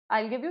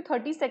 I'll give you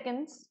 30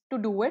 seconds to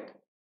do it.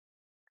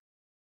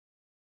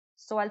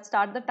 So I'll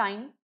start the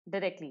time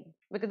directly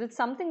because it's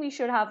something we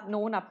should have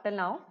known up till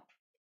now.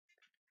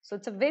 So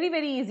it's a very,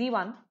 very easy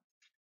one.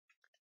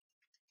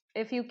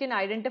 If you can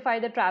identify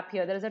the trap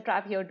here, there is a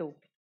trap here too.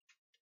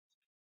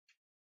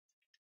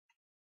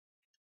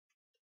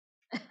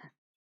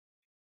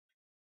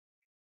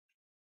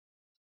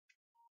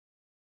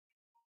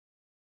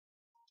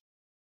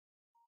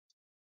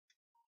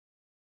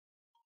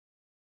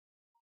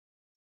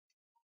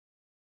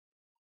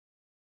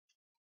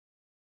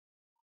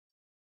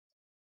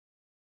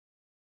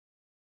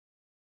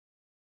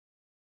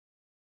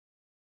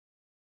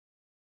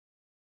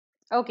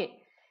 Okay.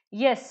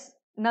 Yes,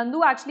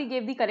 Nandu actually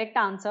gave the correct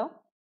answer.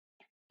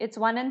 It's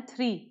 1 and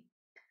 3.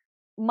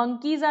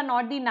 Monkeys are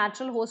not the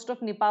natural host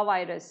of Nipah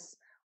virus.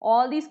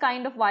 All these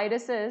kind of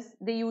viruses,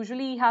 they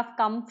usually have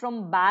come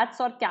from bats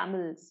or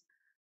camels.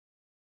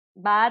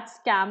 Bats,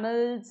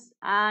 camels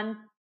and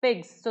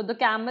pigs. So the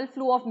camel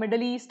flu of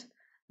Middle East,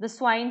 the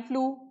swine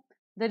flu,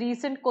 the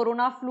recent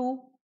corona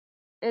flu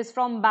is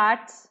from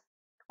bats,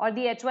 or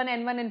the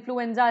H1N1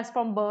 influenza is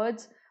from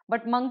birds.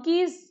 But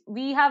monkeys,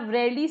 we have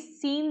rarely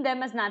seen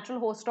them as natural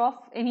host of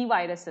any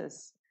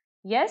viruses.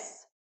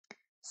 Yes?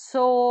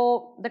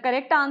 So the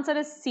correct answer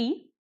is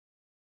C.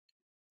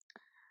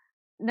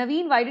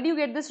 Naveen, why did you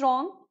get this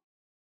wrong?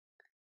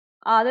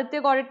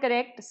 Aditya got it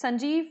correct.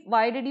 Sanjeev,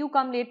 why did you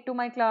come late to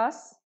my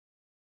class?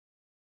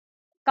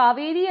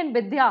 Kaveri and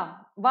Vidya,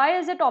 why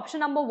is it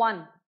option number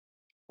 1?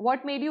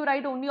 What made you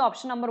write only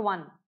option number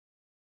 1?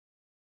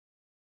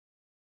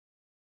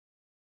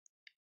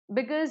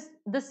 Because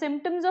the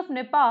symptoms of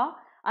Nipah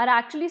are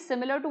actually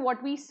similar to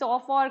what we saw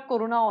for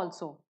corona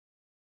also.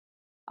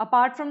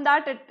 Apart from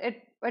that,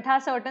 it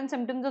has certain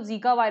symptoms of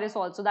Zika virus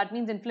also. That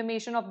means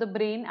inflammation of the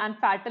brain and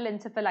fatal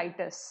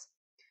encephalitis.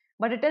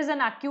 But it is an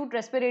acute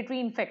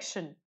respiratory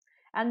infection.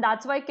 And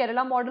that's why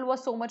Kerala model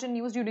was so much in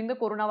news during the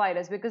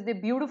coronavirus, because they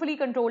beautifully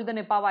controlled the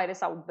Nipah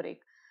virus outbreak.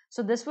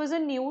 So this was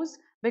in news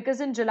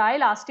because in July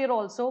last year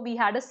also, we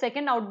had a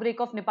second outbreak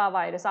of Nipah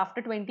virus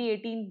after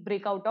 2018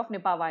 breakout of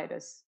Nipah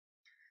virus.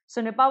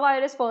 So Nipah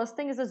virus, first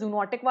thing, is a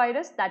zoonotic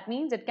virus. That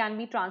means it can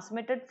be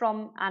transmitted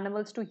from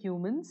animals to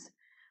humans.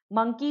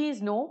 Monkeys,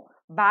 no.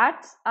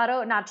 Bats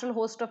are a natural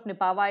host of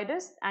Nipah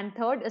virus. And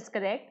third is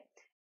correct.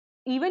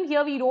 Even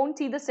here, we don't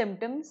see the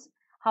symptoms.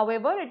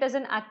 However, it is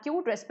an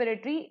acute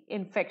respiratory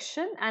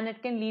infection and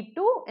it can lead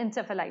to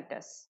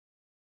encephalitis.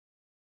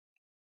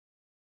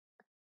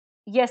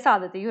 Yes,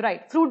 Aditi, you're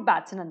right. Fruit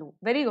bats, Nandu.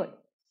 Very good.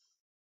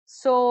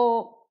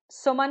 So,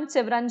 Suman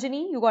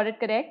Sivranjani, you got it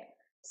correct.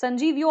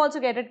 Sanjeev, you also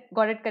got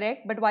it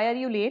correct. But why are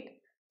you late?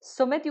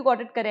 Sumit, you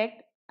got it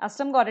correct.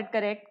 Aslam got it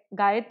correct.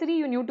 Gayatri,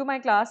 you new to my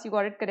class, you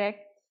got it correct.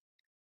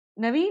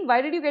 Naveen,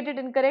 why did you get it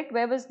incorrect?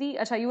 Where was the...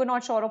 Acha, you were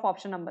not sure of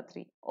option number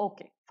 3.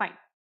 Okay, fine.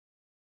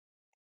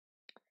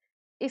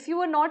 If you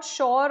were not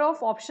sure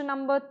of option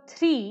number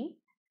 3,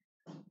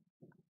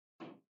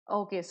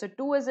 okay, so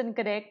 2 is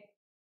incorrect.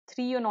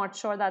 3 you're not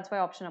sure, that's why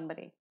option number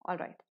A. All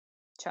right,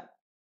 sure.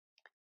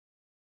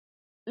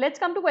 Let's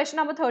come to question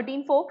number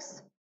 13,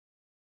 folks.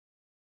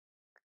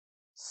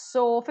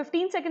 So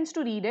 15 seconds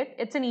to read it.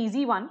 It's an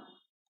easy one.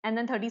 And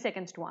then 30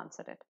 seconds to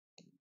answer it.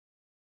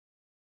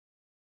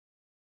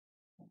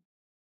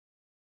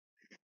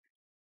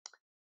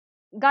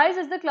 Guys,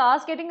 is the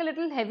class getting a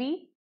little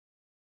heavy?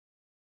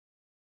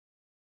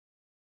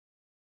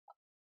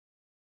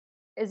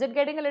 Is it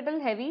getting a little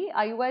heavy?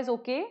 Are you guys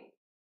okay?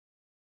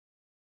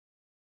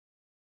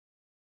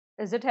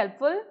 Is it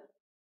helpful?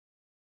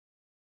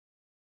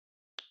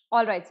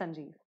 All right,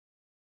 Sanjeev.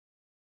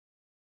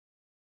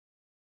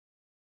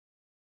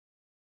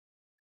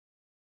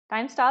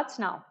 Time starts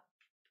now.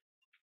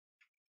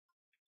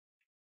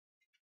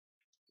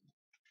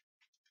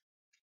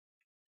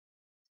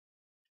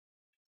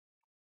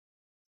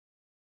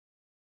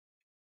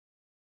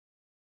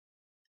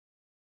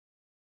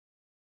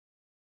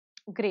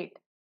 Great.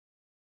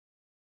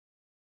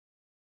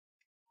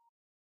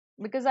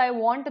 Because I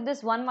want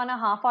this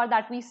 1.5 hour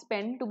that we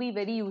spend to be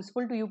very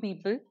useful to you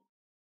people.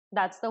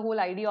 That's the whole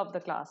idea of the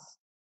class.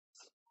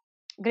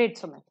 Great,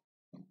 Sumit.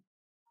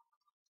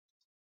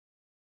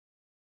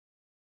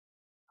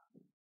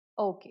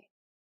 Okay.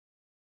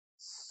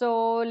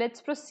 So let's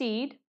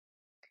proceed.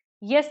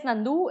 Yes,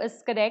 Nandu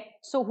is correct.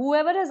 So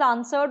whoever has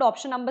answered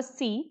option number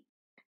C,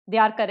 they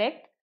are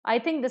correct. I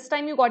think this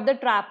time you got the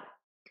trap.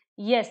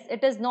 Yes,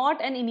 it is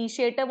not an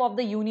initiative of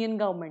the union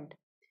government.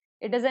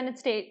 It is an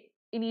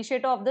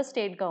initiative of the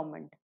state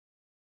government.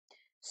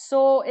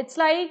 So it's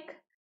like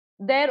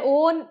their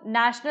own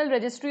national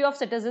registry of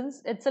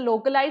citizens. It's a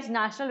localized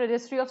national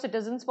registry of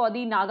citizens for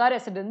the Naga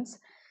residents.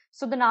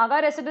 So the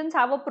Naga residents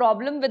have a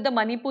problem with the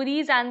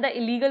Manipuris and the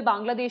illegal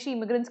Bangladeshi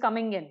immigrants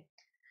coming in.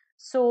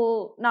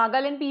 So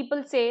Nagaland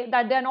people say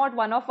that they are not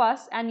one of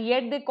us, and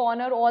yet they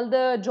corner all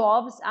the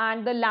jobs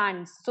and the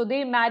lands. So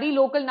they marry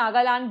local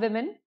Nagaland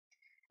women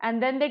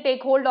and then they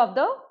take hold of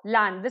the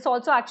land. This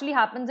also actually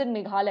happens in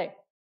Meghalaya.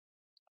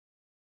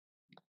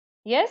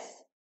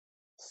 Yes?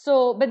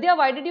 So Vidya,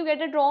 why did you get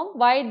it wrong?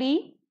 Why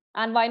D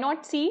and why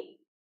not C?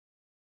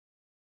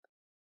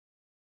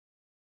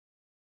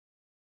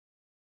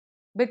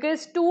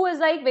 Because 2 is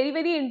like very,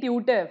 very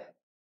intuitive.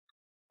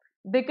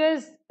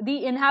 Because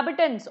the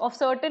inhabitants of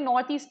certain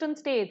northeastern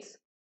states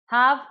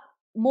have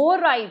more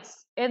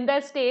rights in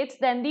their states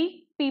than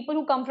the people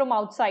who come from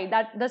outside.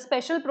 That the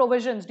special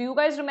provisions, do you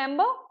guys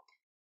remember?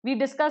 We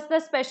discussed the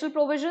special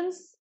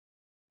provisions.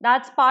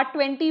 That's part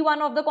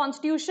 21 of the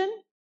constitution.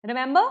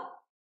 Remember?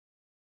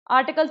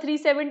 Article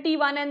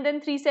 371 and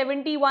then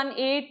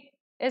 371(8)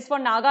 is for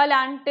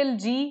Nagaland till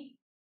G,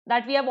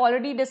 that we have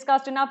already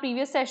discussed in our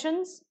previous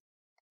sessions.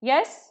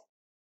 Yes?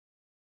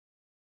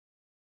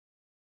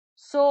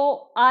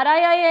 So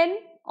RIIN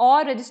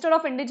or Register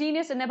of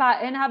Indigenous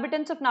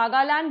Inhabitants of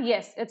Nagaland,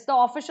 yes, it's the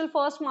official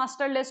first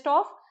master list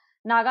of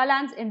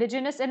Nagaland's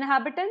indigenous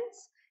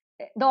inhabitants.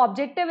 The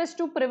objective is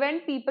to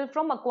prevent people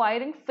from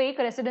acquiring fake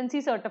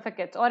residency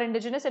certificates or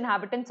indigenous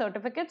inhabitant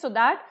certificates so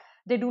that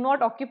they do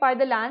not occupy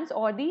the lands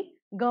or the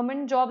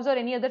government jobs or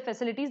any other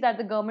facilities that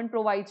the government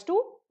provides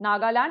to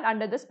Nagaland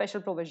under the special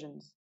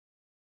provisions.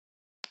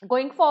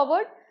 Going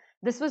forward,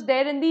 this was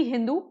there in the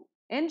Hindu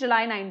in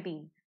July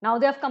 19. Now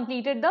they have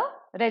completed the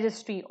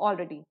registry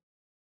already.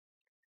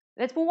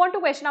 Let's move on to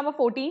question number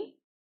 14.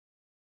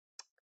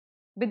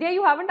 Vidya,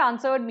 you haven't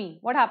answered me.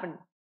 What happened?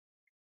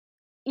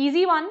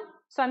 Easy one.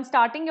 So I'm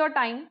starting your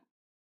time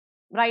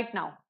right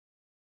now.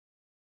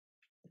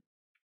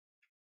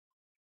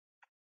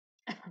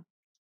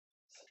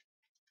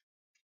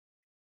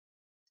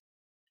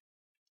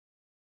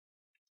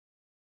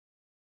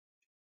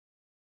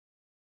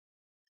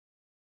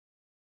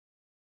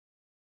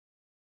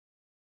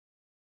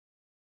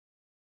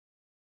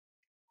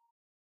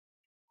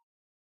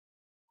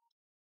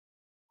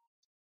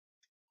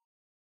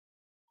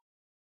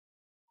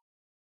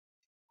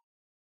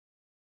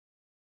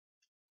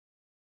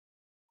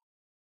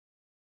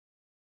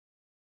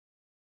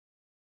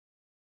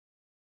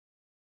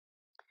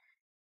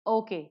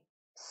 Okay.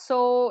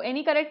 So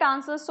any correct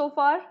answers so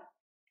far?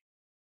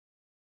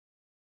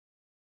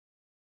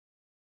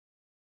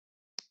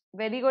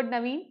 Very good,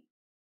 Naveen.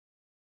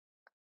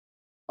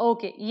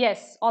 Okay.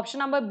 Yes. Option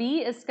number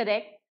B is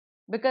correct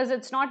because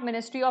it's not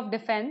Ministry of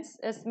Defense,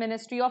 it's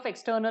Ministry of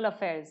External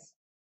Affairs.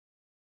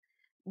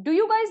 Do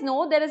you guys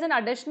know there is an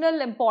additional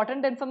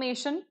important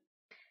information?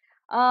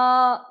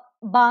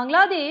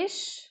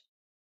 Bangladesh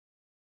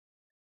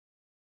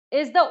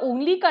is the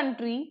only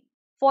country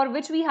for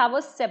which we have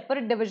a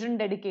separate division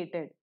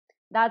dedicated.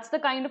 That's the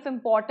kind of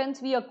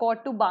importance we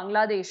accord to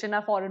Bangladesh in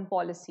our foreign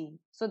policy.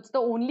 So it's the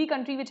only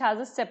country which has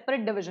a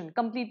separate division,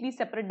 completely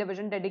separate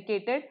division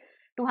dedicated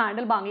to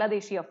handle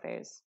Bangladeshi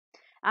affairs.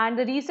 And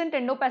the recent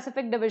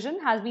Indo-Pacific division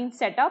has been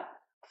set up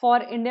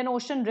for Indian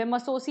Ocean Rim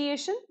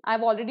Association.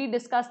 I've already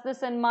discussed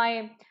this in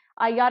my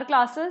IR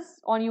classes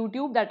on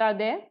YouTube that are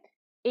there.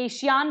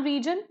 ASEAN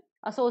region,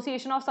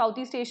 Association of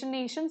Southeast Asian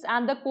Nations,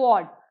 and the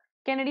Quad.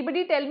 Can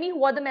anybody tell me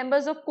who are the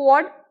members of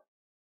Quad?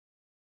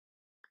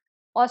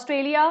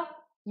 Australia,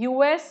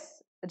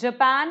 US,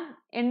 Japan,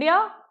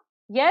 India?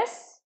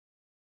 Yes?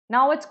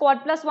 Now it's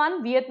Quad plus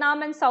one.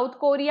 Vietnam and South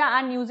Korea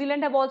and New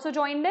Zealand have also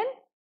joined in.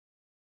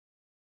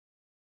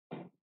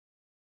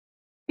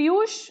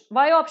 Piyush,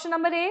 why option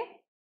number A?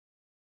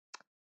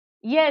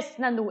 Yes,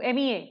 Nandu,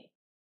 MEA.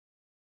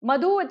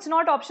 Madhu, it's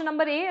not option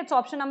number A, it's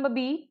option number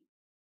B.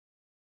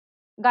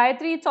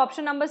 Gayatri, it's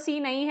option number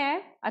C nahi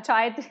hai.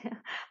 Acha,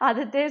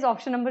 Aditya is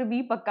option number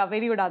B, pakka.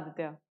 Very good,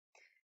 Aditya.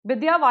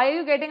 Vidya, why are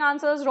you getting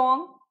answers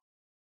wrong?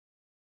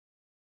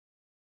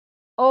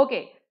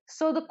 Okay,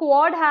 so the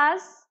Quad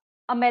has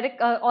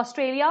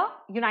Australia,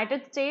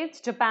 United States,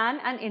 Japan,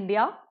 and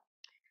India.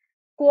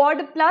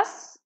 Quad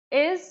Plus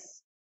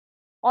is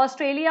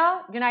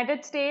Australia,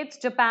 United States,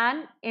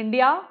 Japan,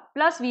 India,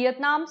 plus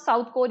Vietnam,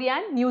 South Korea,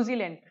 and New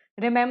Zealand.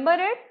 Remember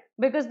it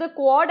because the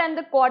Quad and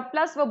the Quad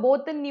Plus were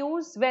both in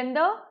news when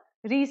the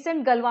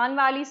recent Galwan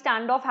Valley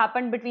standoff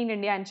happened between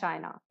India and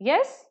China.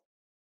 Yes?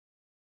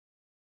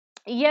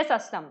 Yes,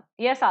 Astam.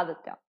 Yes,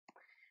 Aditya.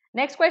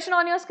 Next question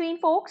on your screen,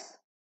 folks.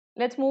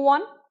 Let's move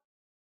on.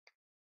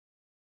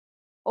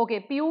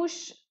 Okay,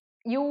 Piyush,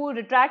 you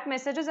retract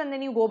messages and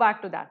then you go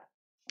back to that.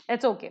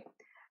 It's okay.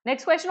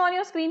 Next question on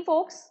your screen,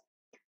 folks.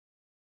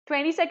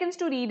 20 seconds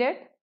to read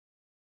it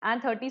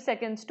and 30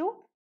 seconds to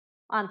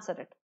answer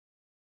it.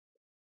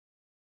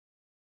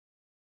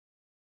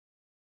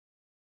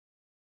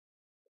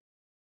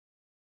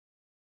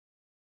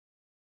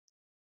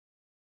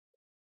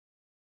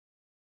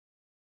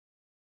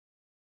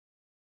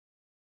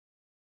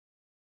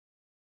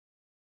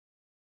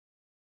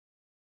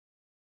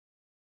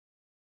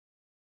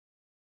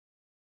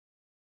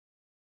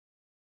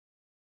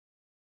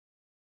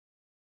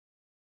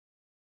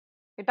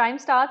 Your time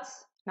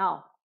starts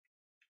now.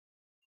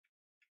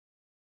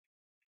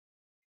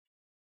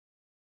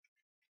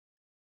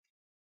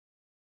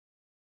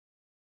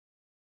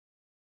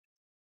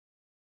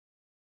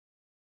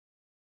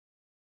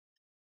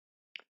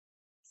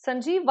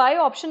 Sanjeev, why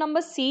option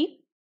number C?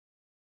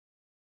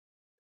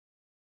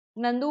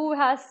 Nandu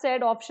has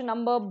said option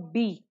number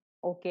B.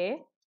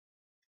 Okay.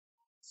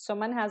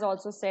 Suman has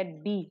also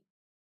said B.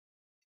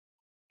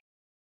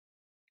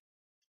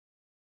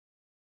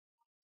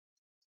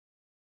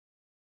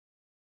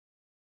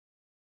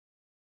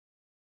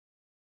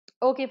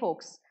 Okay,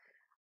 folks.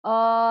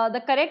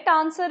 The correct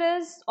answer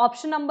is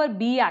option number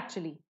B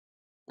actually.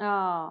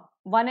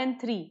 1 and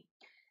 3.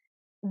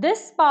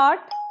 This part,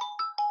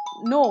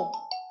 no.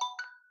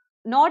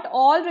 Not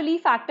all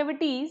relief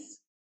activities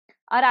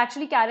are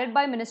actually carried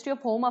by Ministry of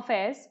Home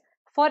Affairs.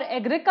 For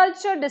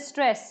agriculture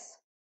distress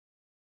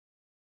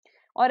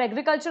or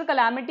agricultural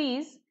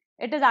calamities,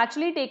 it is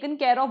actually taken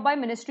care of by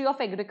Ministry of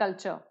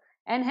Agriculture,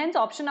 and hence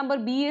option number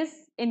B is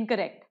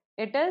incorrect.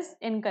 It is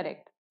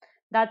incorrect.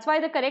 That's why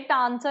the correct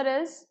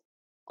answer is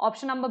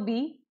option number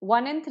B.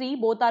 1 and 3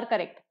 both are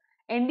correct.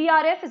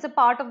 NDRF is a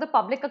part of the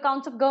public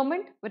accounts of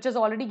government, which is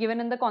already given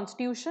in the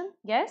constitution.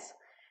 Yes.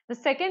 The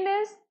second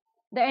is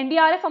the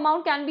NDRF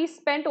amount can be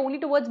spent only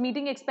towards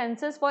meeting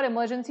expenses for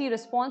emergency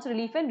response,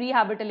 relief and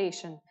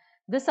rehabilitation.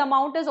 This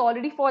amount is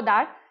already for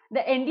that.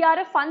 The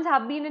NDRF funds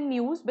have been in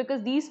news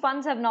because these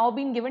funds have now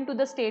been given to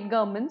the state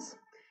governments.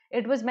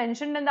 It was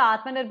mentioned in the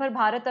Atmanirbhar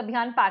Bharat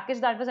Abhiyan package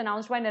that was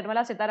announced by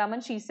Nirmala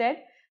Sitharaman. She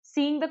said,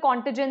 seeing the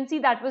contingency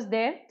that was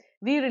there,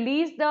 we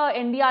released the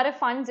NDRF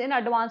funds in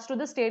advance to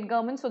the state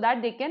government so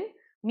that they can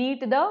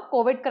meet the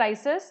COVID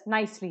crisis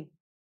nicely.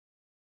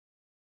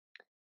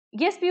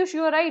 Yes, Piyush,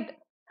 you are right.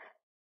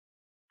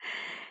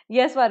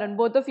 Yes, Varun,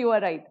 both of you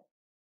are right.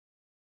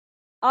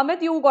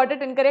 Amit, you got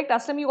it incorrect.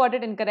 Aslam, you got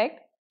it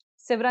incorrect.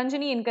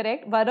 Sivranjani,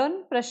 incorrect.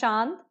 Varun,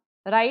 Prashant,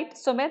 right.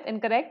 Sumit,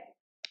 incorrect.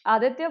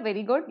 Aditya,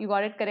 very good. You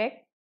got it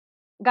correct.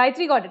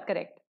 Gayatri got it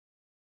correct.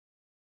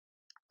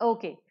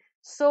 Okay.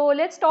 So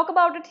let's talk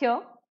about it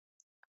here.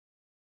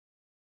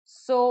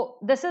 So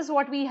this is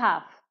what we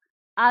have.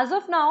 As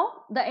of now,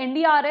 the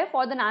NDRF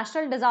or the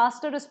National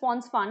Disaster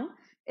Response Fund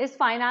is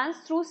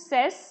financed through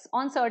cess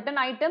on certain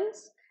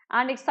items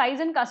and excise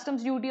and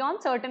customs duty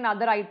on certain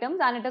other items,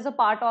 and it is a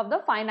part of the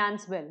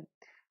finance bill.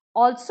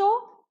 Also,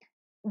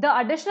 the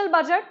additional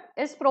budget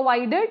is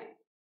provided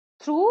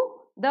through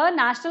the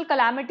National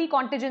Calamity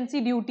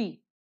Contingency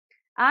Duty,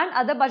 and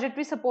other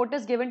budgetary support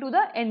is given to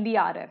the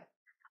NDRF.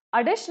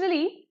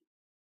 Additionally,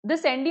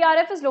 this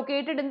NDRF is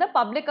located in the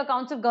public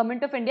accounts of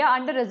Government of India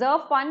under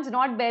reserve funds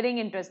not bearing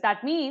interest.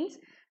 That means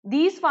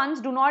these funds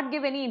do not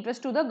give any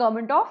interest to the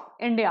Government of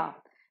India.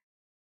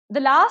 The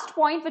last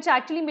point which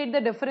actually made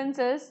the difference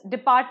is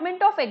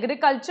Department of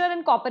Agriculture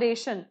and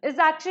Cooperation is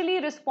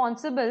actually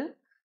responsible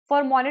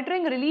for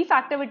monitoring relief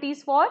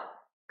activities for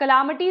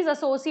calamities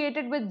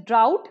associated with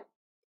drought,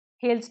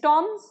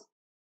 hailstorms,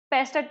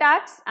 pest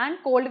attacks and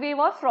cold wave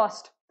or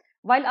frost,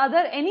 while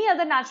any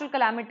other natural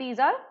calamities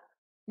are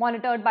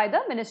monitored by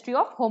the Ministry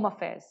of Home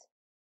Affairs.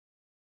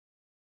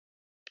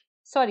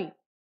 Sorry.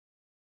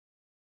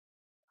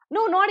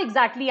 No, not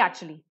exactly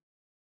actually.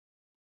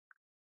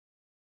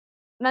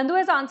 Nandu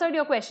has answered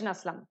your question,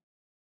 Aslam.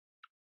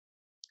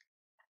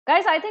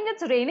 Guys, I think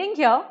it's raining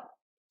here.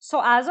 So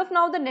as of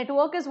now, the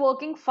network is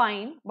working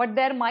fine, but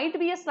there might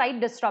be a slight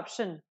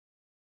disruption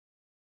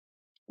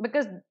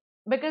because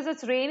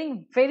it's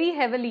raining very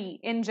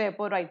heavily in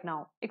Jaipur right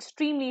now,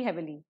 extremely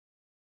heavily.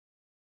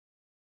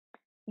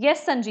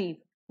 Yes, Sanjeev.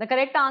 The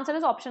correct answer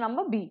is option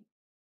number B.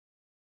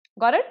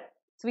 Got it?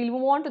 So we'll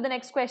move on to the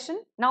next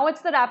question. Now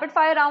it's the rapid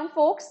fire round,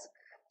 folks.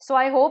 So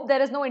I hope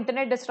there is no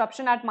internet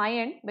disruption at my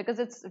end because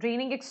it's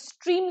raining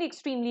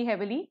extremely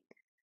heavily.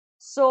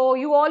 So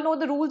you all know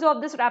the rules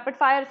of this rapid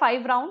fire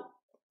 5 round.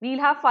 We'll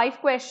have 5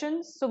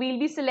 questions. So we'll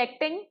be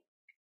selecting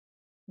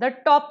the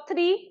top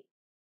 3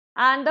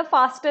 and the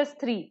fastest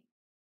 3.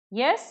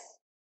 Yes?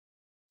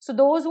 So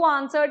those who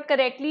answered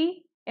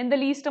correctly in the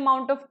least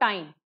amount of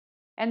time.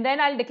 And then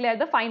I'll declare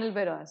the final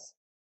winners.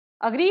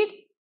 Agreed?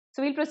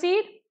 So we'll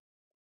proceed.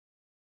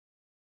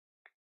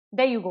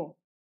 There you go.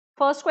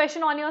 First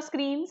question on your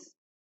screens.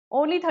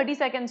 Only 30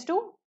 seconds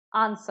to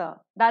answer.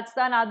 That's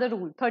another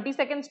rule. 30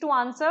 seconds to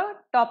answer,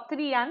 top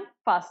 3 and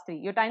fast 3.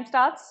 Your time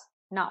starts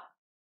now.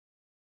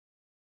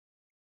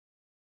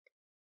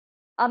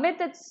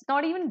 Amit, it's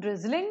not even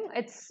drizzling.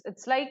 It's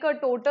like a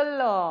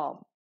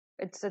total,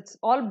 it's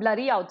all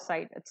blurry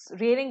outside. It's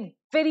raining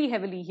very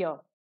heavily here.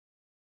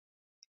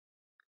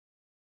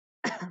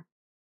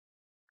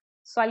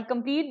 So I'll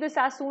complete this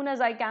as soon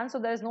as I can so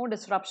there is no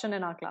disruption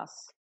in our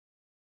class.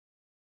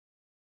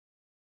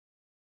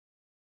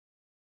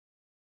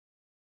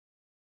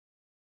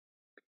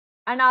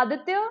 And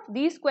Aditya,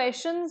 these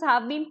questions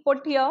have been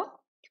put here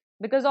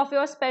because of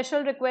your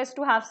special request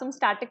to have some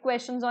static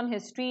questions on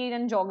history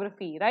and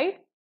geography, right?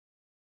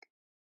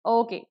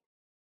 Okay.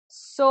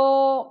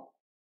 So,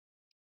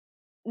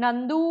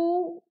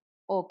 Nandu,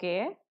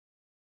 okay.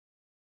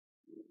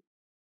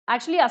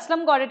 Actually,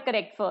 Aslam got it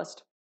correct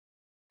first.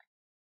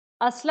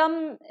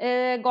 Aslam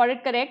got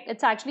it correct.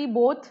 It's actually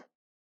both.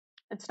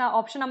 It's now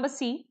option number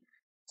C.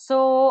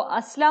 So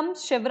Aslam,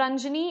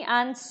 Shivranjani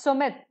and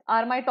Sumit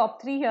are my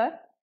top three here.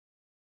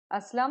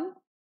 Aslam,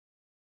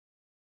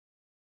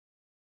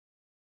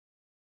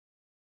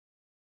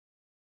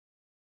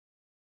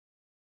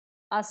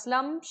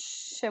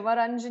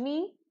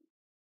 Shivaranjani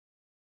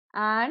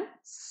and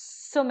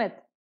Sumit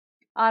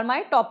are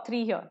my top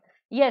three here.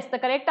 Yes, the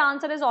correct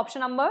answer is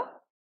option number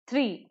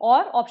 3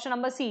 or option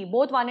number C.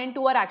 Both 1 and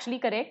 2 are actually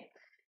correct.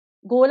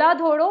 Gola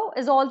Dhodo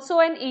is also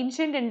an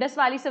ancient Indus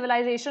Valley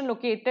civilization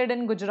located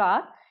in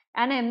Gujarat,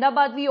 and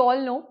Ahmedabad, we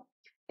all know,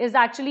 is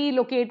actually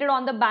located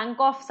on the bank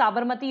of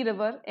Sabarmati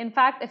river. In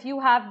fact, if you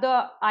have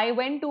I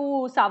went to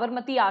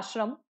Sabarmati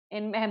Ashram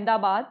in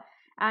Ahmedabad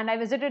and I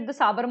visited the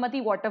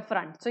Sabarmati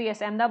waterfront. So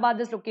yes, Ahmedabad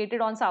is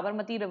located on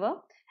Sabarmati river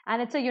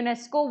and it's a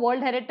UNESCO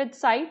World Heritage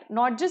Site.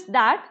 Not just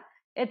that,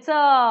 it's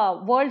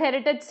a World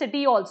Heritage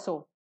City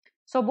also.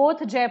 So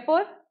both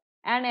Jaipur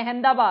and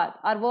Ahmedabad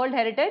are World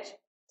Heritage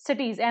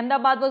cities.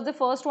 Ahmedabad was the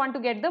first one to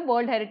get the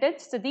World Heritage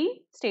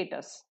City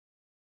status.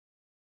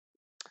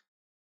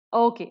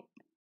 Okay.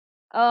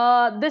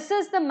 This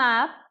is the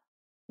map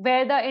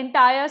where the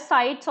entire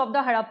sites of the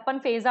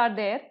Harappan phase are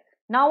there.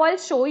 Now I'll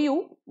show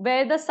you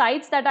where the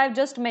sites that I've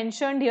just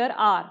mentioned here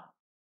are.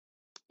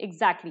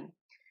 Exactly.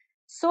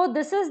 So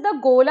this is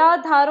the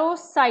Goladharo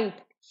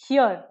site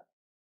here.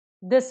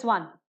 This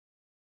one.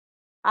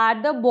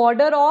 At the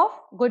border of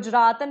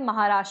Gujarat and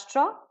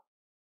Maharashtra.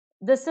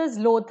 This is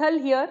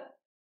Lothal here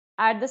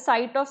at the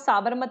site of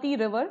Sabarmati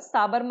river.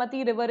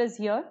 Sabarmati river is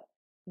here.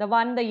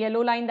 The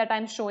yellow line that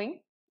I'm showing.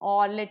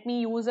 Or let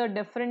me use a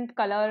different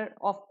color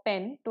of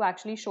pen to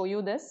actually show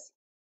you this.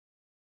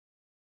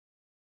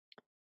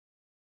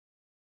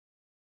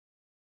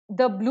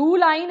 The blue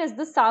line is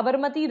the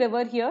Sabarmati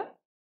river here.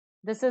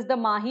 This is the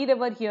Mahi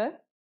river here.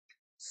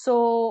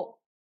 So,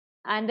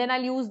 and then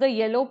I'll use the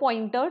yellow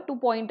pointer to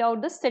point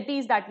out the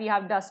cities that we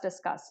have just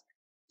discussed.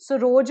 So,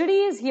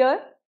 Rojdi is here,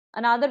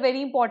 another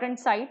very important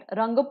site.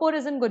 Rangapur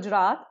is in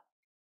Gujarat.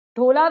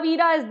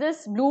 Dholavira is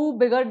this blue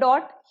bigger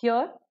dot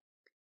here.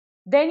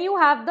 Then you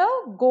have the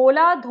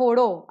Gola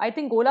Dhodo. I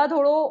think Gola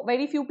Dhodo,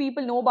 very few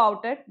people know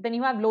about it. Then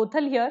you have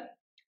Lothal here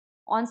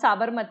on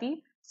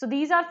Sabarmati. So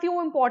these are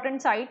few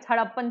important sites,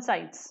 Harappan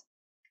sites.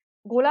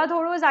 Gola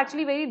Dhodo is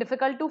actually very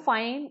difficult to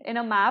find in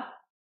a map.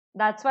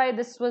 That's why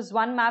this was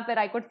one map where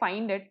I could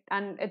find it,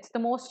 and it's the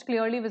most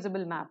clearly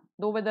visible map,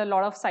 though with a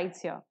lot of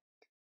sites here.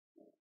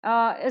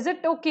 Is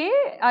it okay?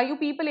 Are you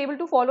people able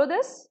to follow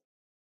this?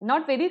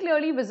 Not very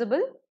clearly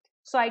visible.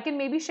 So I can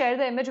maybe share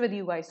the image with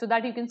you guys so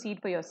that you can see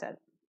it for yourself.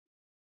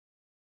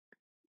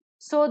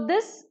 So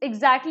this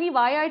exactly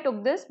why I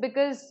took this,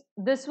 because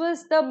this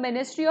was the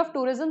Ministry of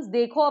Tourism's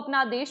Dekho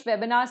Apna Desh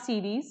webinar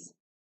series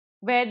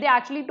where they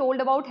actually told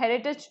about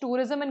heritage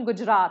tourism in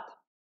Gujarat.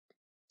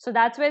 So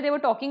that's where they were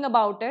talking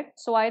about it.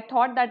 So I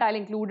thought that I'll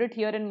include it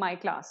here in my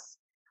class.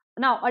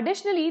 Now,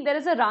 additionally, there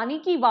is a Rani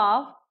Ki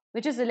Vav,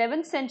 which is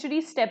 11th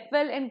century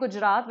stepwell in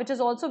Gujarat, which is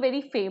also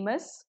very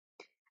famous.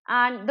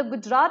 And the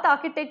Gujarat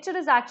architecture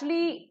is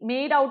actually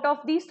made out of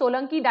the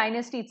Solanki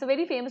dynasty. It's a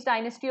very famous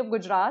dynasty of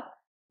Gujarat,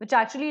 which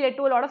actually led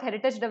to a lot of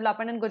heritage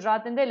development in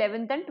Gujarat in the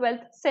 11th and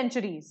 12th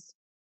centuries.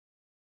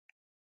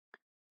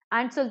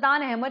 And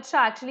Sultan Ahmad Shah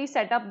actually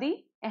set up the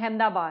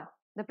Ahmedabad,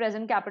 the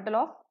present capital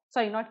of,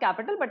 sorry, not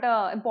capital, but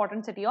an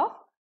important city of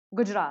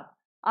Gujarat.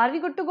 Are we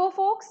good to go,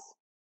 folks?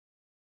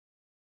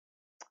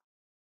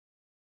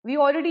 We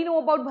already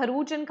know about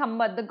Bharuch and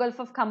Khambat, the Gulf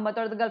of Khambat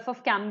or the Gulf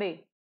of Cambay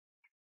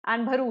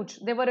and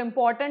Bharuch. They were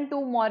important to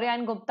Maurya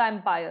and Gupta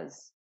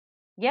empires.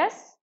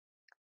 Yes?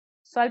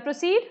 So I'll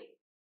proceed.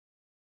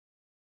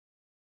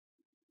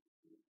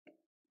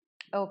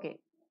 Okay.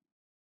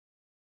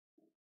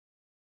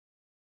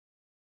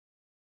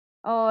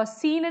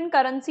 Seen in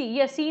currency.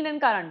 Yes, seen in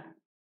current.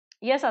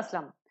 Yes,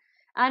 Aslam.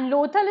 And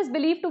Lothal is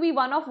believed to be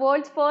one of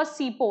world's first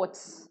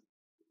seaports.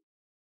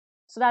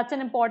 So that's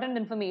an important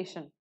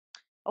information.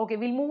 Okay,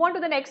 we'll move on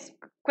to the next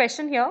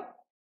question here.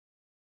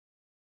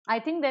 I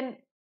think then,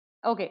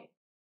 okay.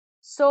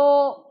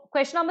 So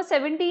question number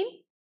 17,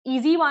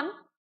 easy one.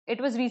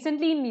 It was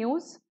recently in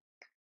news.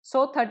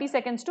 So 30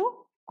 seconds to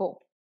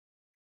go.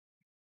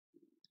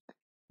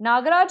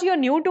 Nagaraj, you're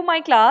new to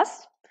my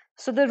class.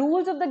 So the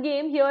rules of the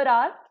game here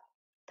are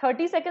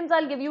 30 seconds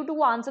I'll give you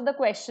to answer the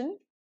question.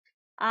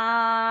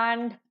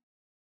 And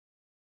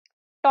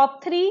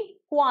top 3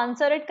 who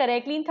answer it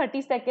correctly in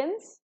 30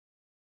 seconds.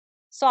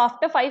 So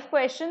after 5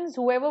 questions,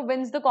 whoever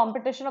wins the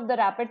competition of the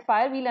rapid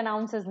fire, we'll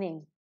announce his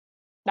name.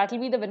 That will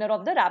be the winner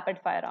of the rapid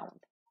fire round.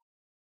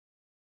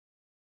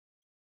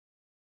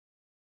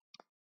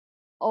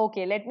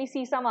 Okay, let me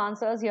see some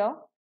answers here.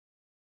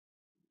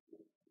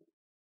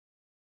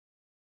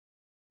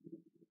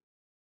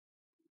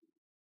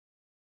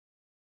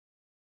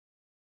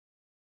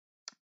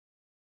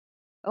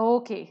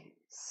 Okay,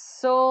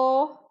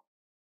 so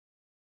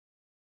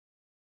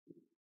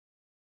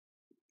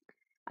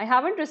I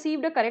haven't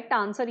received a correct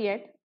answer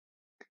yet.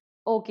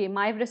 Okay,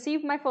 I've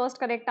received my first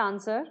correct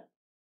answer.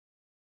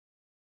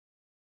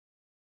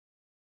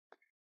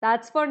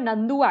 That's for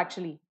Nandu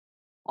actually.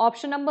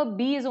 Option number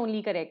B is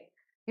only correct.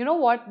 You know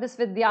what? This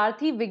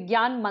Vidyarthi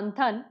Vigyan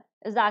Manthan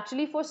is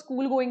actually for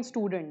school going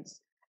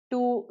students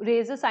to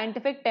raise a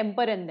scientific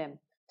temper in them.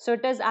 So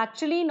it is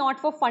actually not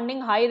for funding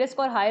high risk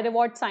or high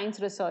reward science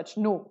research.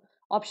 No.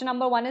 Option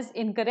number 1 is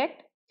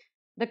incorrect.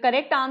 The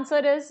correct answer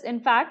is, in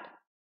fact,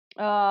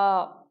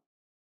 uh,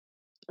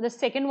 the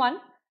second one,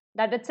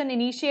 that it's an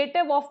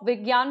initiative of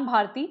Vigyan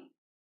Bharati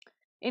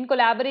in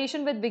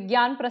collaboration with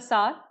Vigyan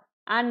Prasar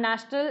and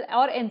National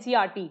or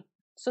NCRT.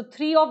 So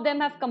three of them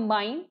have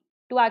combined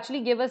to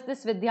actually give us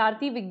this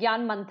Vidyarthi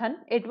Vigyan Manthan.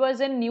 It was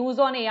in news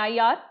on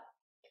AIR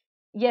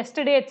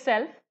yesterday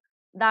itself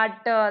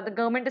that the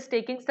government is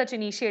taking such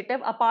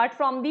initiative apart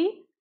from the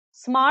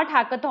Smart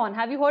Hackathon.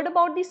 Have you heard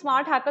about the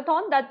Smart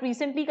Hackathon that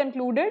recently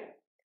concluded?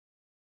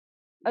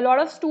 A lot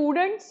of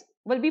students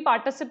will be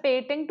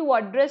participating to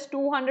address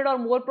 200 or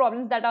more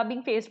problems that are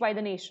being faced by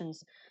the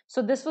nations.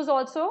 So this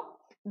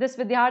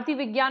Vidyarthi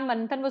Vigyan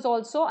Manthan was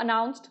also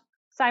announced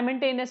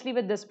simultaneously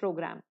with this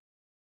program.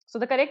 So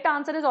the correct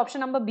answer is option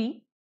number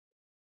B.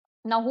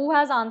 Now who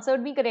has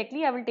answered me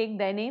correctly? I will take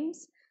their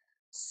names.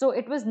 So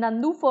it was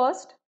Nandu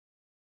first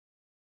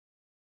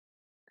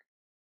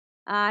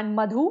and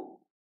Madhu,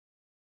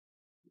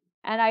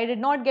 and I did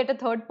not get a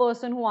third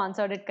person who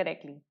answered it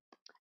correctly.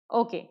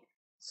 Okay,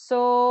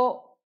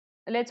 so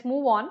let's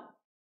move on.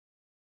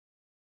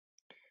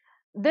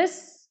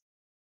 This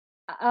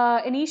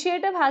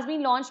initiative has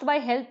been launched by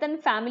Health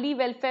and Family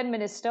Welfare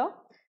Minister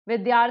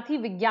Vidyarthi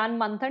Vigyan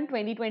Manthan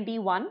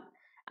 2021,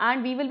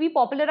 and we will be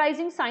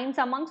popularizing science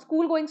among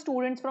school going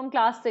students from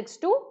class 6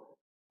 to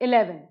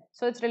 11.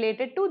 So it's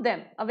related to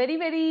them. A very,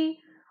 very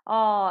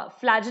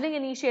fledgling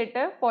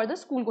initiative for the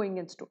school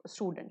going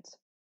students.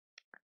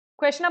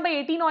 Question number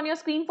 18 on your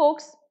screen,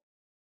 folks.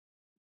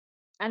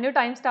 And your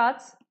time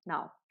starts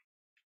now.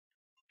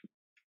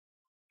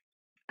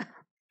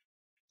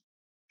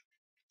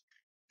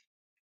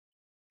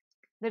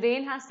 The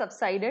rain has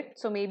subsided,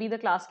 so maybe the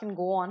class can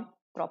go on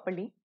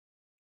properly.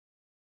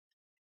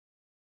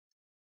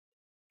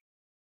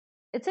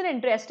 It's an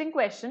interesting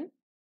question.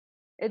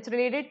 It's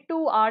related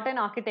to art and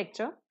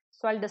architecture.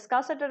 So I'll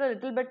discuss it a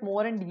little bit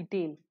more in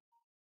detail.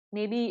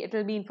 Maybe it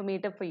will be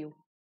informative for you.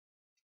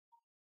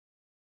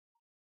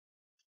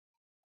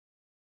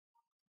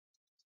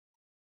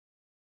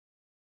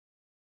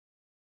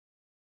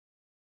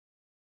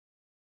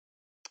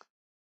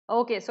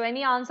 Okay, so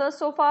any answers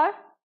so far?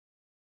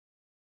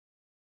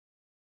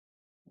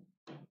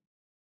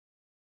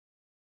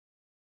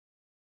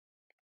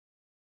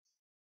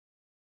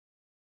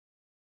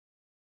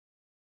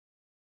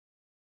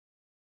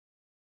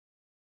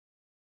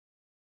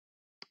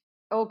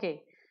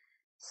 Okay,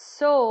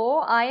 so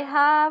I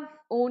have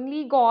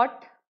only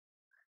got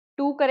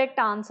 2 correct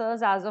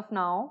answers as of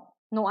now.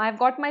 No, I've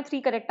got my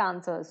 3 correct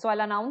answers. So I'll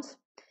announce.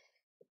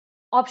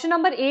 Option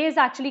number A is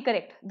actually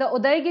correct. The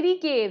Udaygiri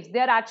caves, they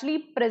are actually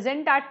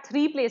present at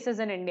 3 places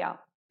in India.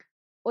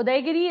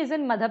 Udaygiri is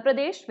in Madhya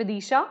Pradesh,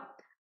 Vidisha.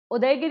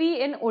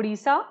 Udaygiri in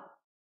Odisha,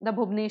 the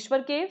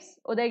Bhubneshwar caves.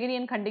 Udaygiri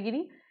in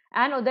Khandagiri.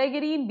 And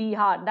Udaygiri in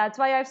Bihar. That's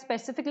why I've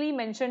specifically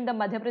mentioned the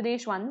Madhya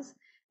Pradesh ones.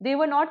 They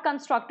were not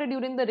constructed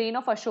during the reign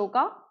of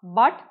Ashoka,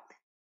 but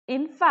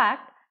in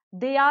fact,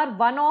 they are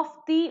one of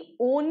the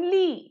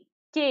only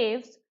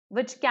caves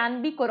which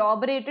can be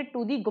corroborated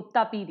to the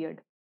Gupta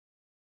period.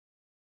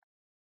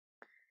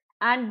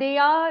 And they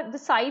are the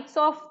sites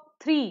of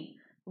 3: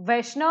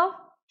 Vaishnav,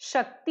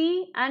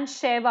 Shakti and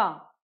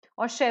Shaiva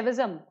or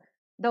Shaivism.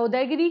 The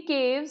Udaygiri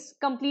caves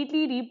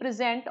completely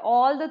represent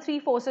all the 3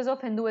 forces of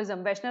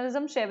Hinduism: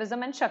 Vaishnavism,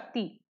 Shaivism and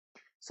Shakti.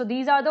 So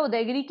these are the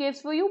Udaygiri caves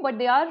for you, but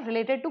they are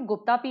related to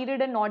Gupta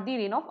period and not the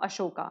reign of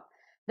Ashoka.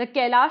 The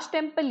Kailash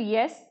temple,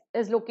 yes,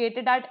 is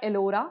located at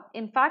Ellora.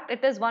 In fact,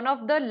 it is one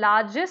of the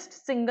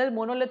largest single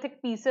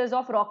monolithic pieces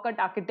of rock cut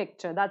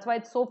architecture. That's why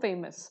it's so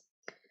famous.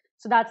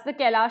 So that's the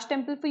Kailash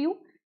temple for you.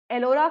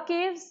 Ellora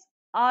caves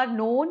are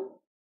known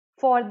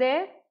for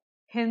their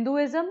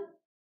Hinduism,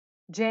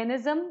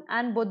 Jainism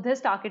and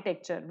Buddhist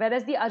architecture,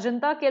 whereas the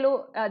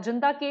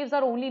Ajanta caves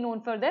are only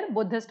known for their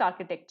Buddhist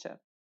architecture.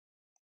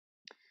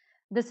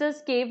 This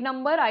is cave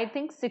number, I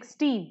think,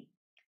 16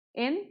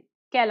 in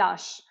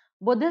Kailash.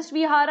 Buddhist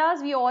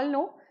viharas, we all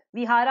know,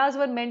 viharas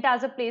were meant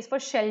as a place for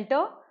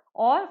shelter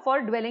or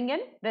for dwelling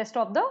in rest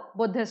of the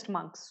Buddhist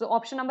monks. So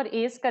option number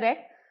A is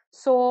correct.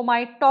 So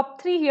my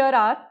top 3 here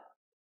are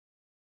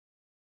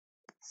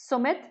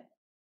Sumit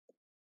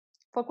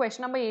for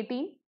question number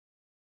 18,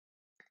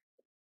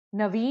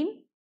 Naveen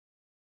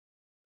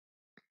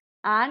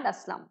and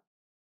Aslam.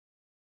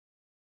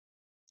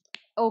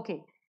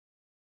 Okay.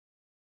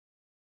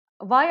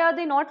 Why are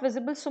they not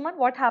visible, Suman?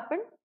 What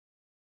happened?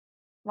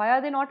 Why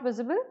are they not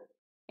visible?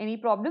 Any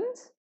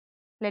problems?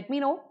 Let me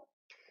know.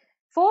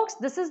 Folks,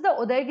 this is the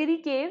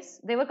Udaygiri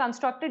caves. They were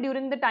constructed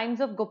during the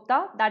times of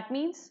Gupta. That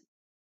means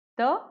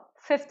the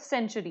 5th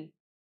century.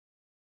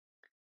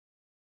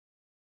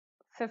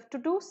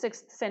 5th to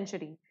 6th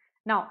century.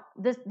 Now,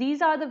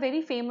 these are the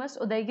very famous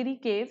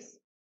Udaygiri caves.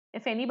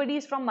 If anybody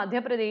is from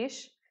Madhya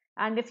Pradesh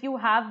And if you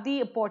have the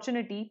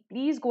opportunity,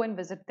 please go and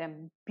visit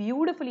them.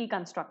 Beautifully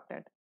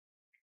constructed.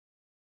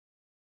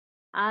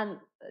 And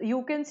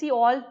you can see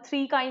all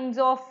three kinds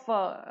of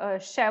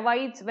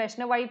Shaivites,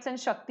 Vaishnavites, and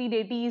Shakti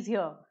deities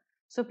here.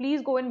 So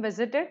please go and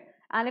visit it.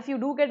 And if you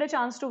do get a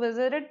chance to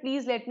visit it,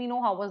 please let me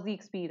know how was the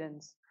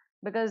experience.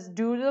 Because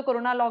due to the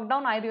Corona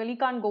lockdown, I really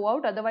can't go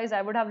out. Otherwise,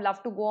 I would have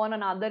loved to go on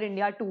another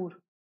India tour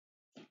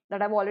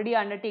that I've already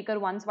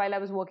undertaken once while I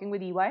was working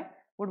with EY.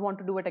 Would want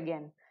to do it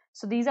again.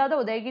 So these are the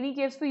Udaygiri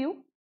caves for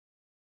you.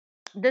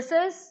 This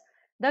is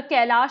the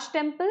Kailash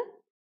temple.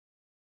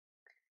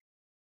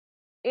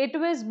 It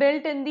was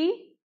built in the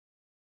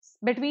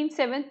between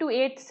 7th to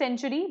 8th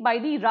century by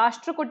the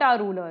Rashtrakuta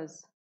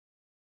rulers.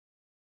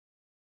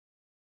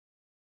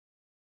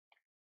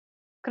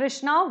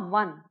 Krishna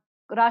I.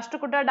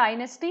 Rashtrakuta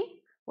dynasty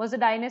was a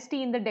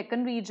dynasty in the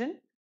Deccan region,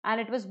 and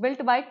it was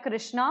built by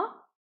Krishna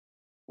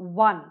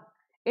I.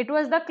 It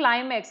was the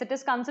climax. It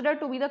is considered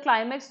to be the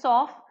climax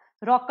of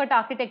rock cut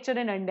architecture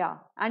in India.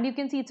 And you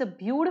can see it's a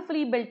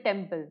beautifully built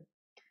temple.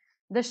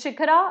 The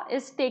Shikhara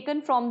is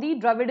taken from the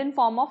Dravidian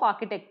form of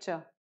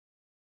architecture.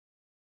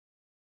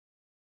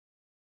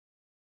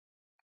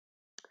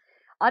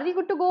 Are we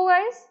good to go,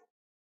 guys?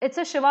 It's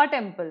a Shiva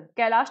temple.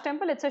 Kailash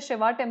temple, it's a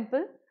Shiva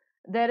temple.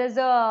 There is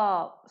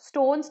a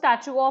stone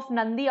statue of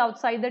Nandi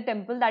outside the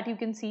temple that you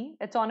can see.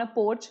 It's on a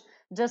porch,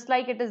 just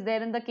like it is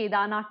there in the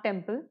Kedarnath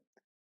temple.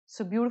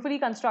 So beautifully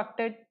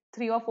constructed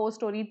 3 or 4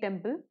 story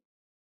temple.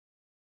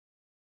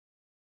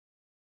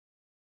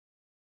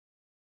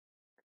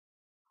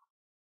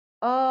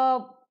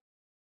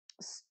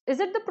 Is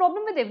it the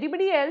problem with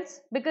everybody else?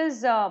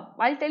 Because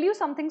I'll tell you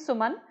something,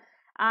 Suman.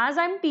 As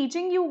I'm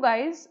teaching you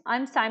guys,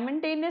 I'm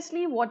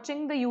simultaneously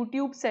watching the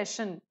YouTube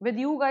session with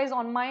you guys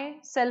on my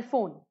cell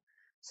phone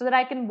so that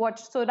I can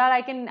watch, so that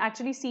I can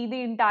actually see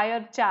the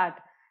entire chat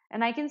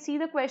and I can see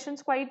the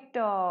questions quite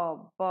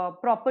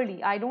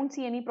properly. I don't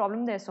see any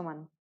problem there,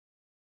 Suman.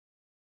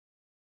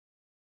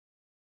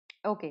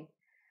 Okay.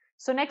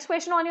 So next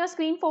question on your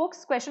screen,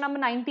 folks. Question number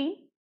 19.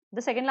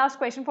 The second last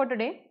question for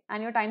today,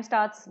 and your time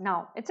starts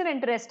now. It's an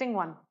interesting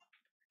one.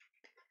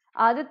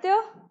 Aditya,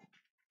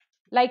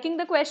 liking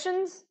the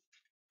questions?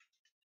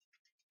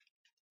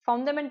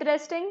 Found them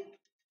interesting?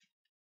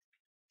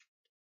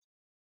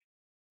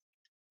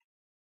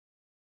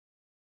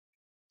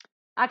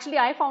 Actually,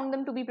 I found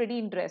them to be pretty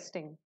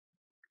interesting.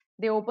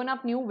 They open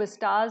up new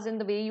vistas in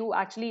the way you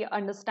actually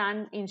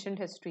understand ancient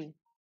history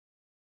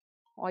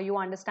or you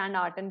understand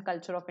art and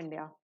culture of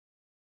India.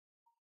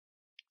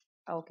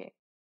 Okay.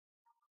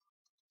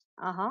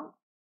 Uh-huh.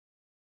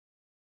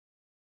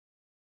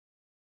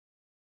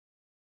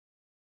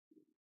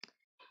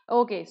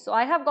 Okay, so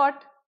I have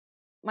got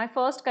my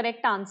first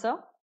correct answer.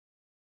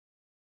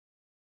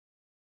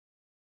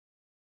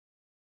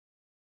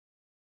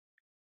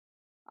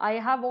 I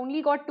have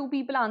only got 2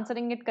 people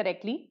answering it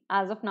correctly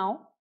as of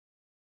now.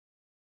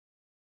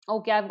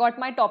 Okay, I've got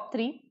my top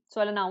 3,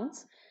 so I'll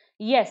announce.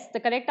 Yes, the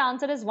correct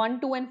answer is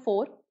 1, 2, and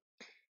 4.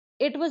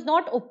 It was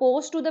not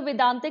opposed to the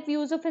Vedantic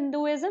views of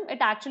Hinduism. It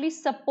actually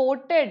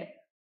supported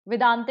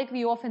Vedantic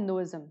view of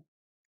Hinduism.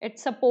 It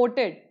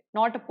supported,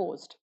 not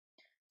opposed.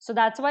 So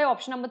that's why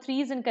option number 3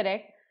 is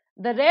incorrect.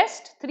 The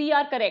rest 3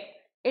 are correct.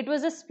 It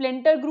was a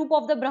splinter group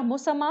of the Brahmo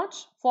Samaj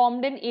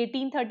formed in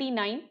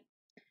 1839.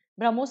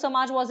 Brahmo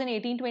Samaj was in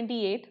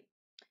 1828.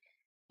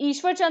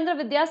 Ishwar Chandra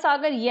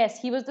Vidyasagar, yes,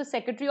 he was the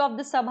secretary of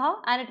the Sabha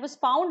and it was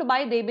found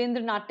by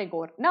Debendranath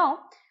Tagore. Now,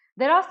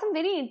 there are some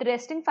very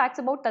interesting facts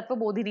about Tattva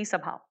Bodhini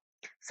Sabha.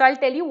 So I'll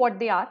tell you what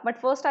they are,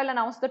 but first I'll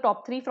announce the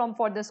top 3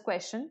 for this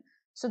question.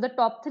 So the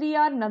top 3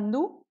 are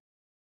Nandu,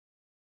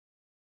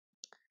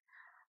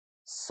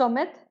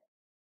 Sumit,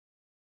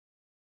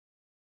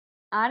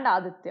 and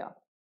Aditya.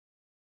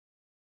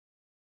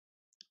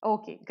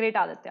 Okay, great,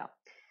 Aditya.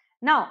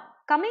 Now,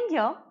 coming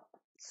here,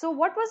 so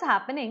what was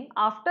happening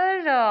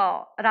after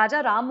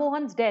Raja Ram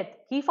Mohan's death?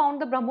 He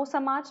found the Brahmo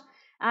Samaj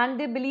and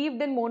they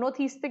believed in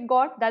monotheistic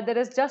God, that there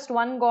is just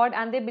one God,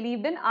 and they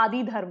believed in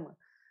Adi Dharma.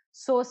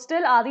 So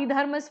still Adi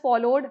Dharma is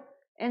followed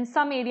in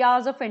some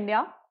areas of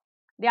India.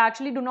 They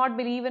actually do not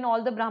believe in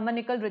all the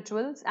Brahmanical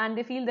rituals and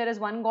they feel there is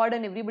one God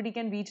and everybody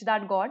can reach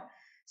that God.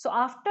 So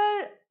after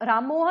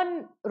Ram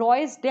Mohan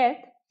Roy's death,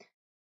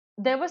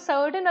 there were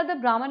certain other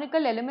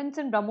Brahmanical elements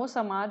in Brahmo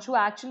Samaj who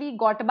actually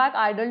got back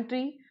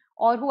idolatry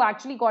or who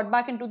actually got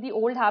back into the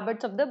old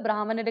habits of the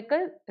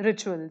Brahmanical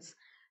rituals.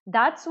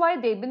 That's why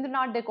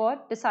Debendranath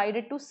Tagore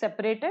decided to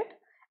separate it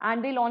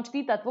and they launched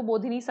the Tattva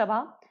Bodhini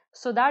Sabha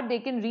so that they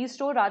can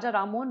restore Raja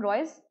Ram Mohan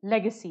Roy's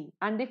legacy,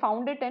 and they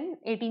found it in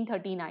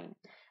 1839.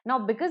 Now,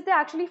 because they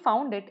actually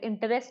found it,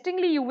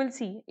 interestingly, you will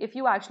see if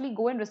you actually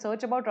go and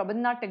research about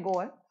Rabindranath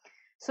Tagore.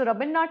 So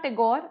Rabindranath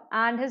Tagore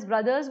and his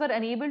brothers were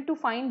unable to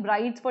find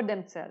brides for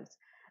themselves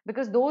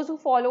because those who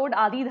followed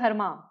Adi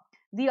Dharma,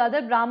 the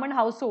other Brahmin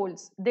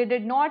households, they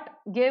did not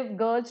give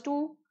girls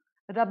to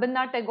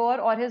Rabindranath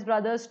Tagore or his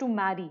brothers to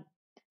marry.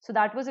 So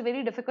that was a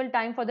very difficult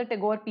time for the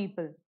Tagore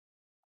people.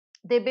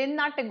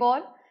 Debendranath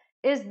Tagore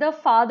is the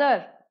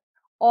father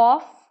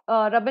of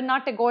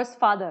Rabindranath Tagore's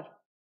father.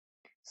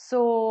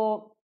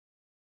 So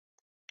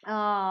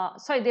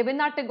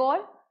Debendranath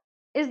Tagore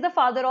is the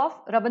father of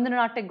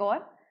Rabindranath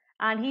Tagore,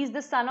 and he is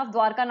the son of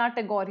Dwarkanath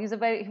Tagore. He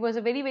was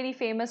a very, very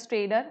famous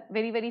trader,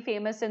 very, very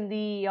famous in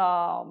the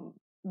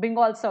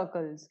Bengal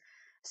circles.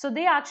 So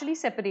they actually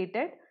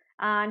separated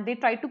and they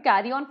tried to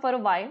carry on for a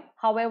while.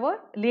 However,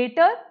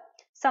 later,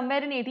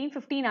 somewhere in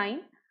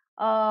 1859,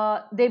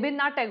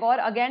 Debendranath Tagore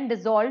again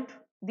dissolved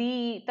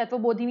the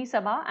Tattvabodhini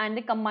Sabha and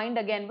they combined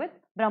again with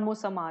Brahmo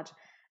Samaj.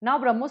 Now,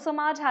 Brahmo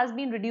Samaj has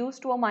been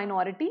reduced to a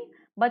minority,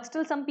 but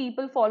still some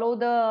people follow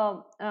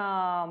the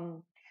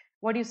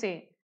what do you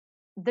say,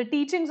 the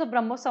teachings of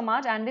Brahmo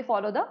Samaj, and they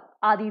follow the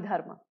Adi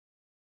Dharma.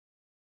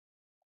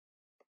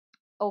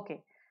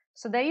 Okay,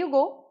 so there you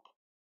go.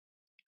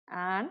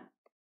 And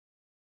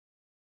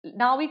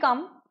now we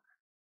come.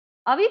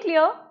 Are we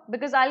clear?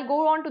 Because I'll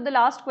go on to the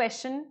last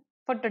question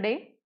for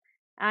today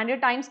and your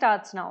time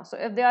starts now. So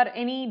if there are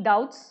any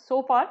doubts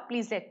so far,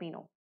 please let me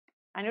know.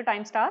 And your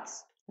time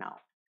starts now.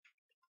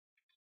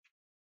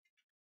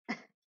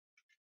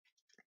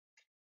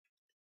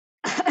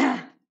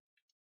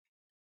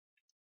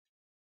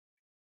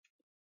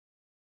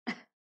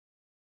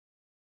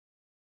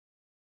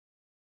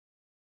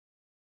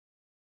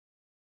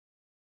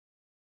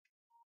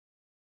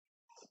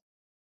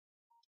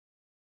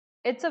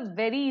 It's a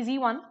very easy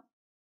one.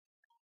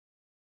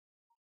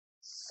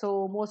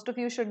 So most of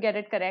you should get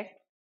it correct.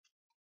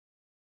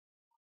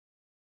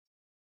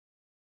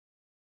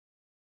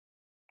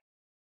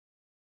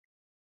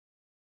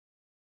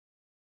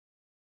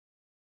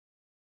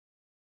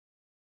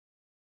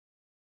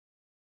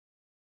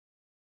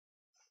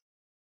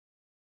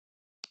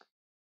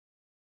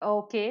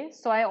 Okay,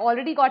 so I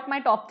already got my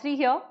top 3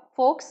 here,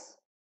 folks.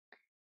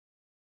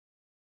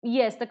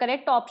 Yes, the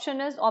correct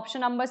option is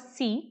option number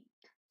C.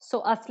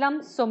 So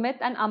Aslam, Sumit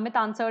and Amit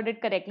answered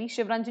it correctly.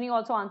 Shivranjani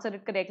also answered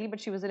it correctly, but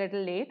she was a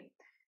little late.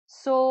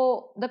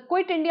 So the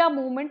Quit India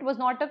movement was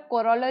not a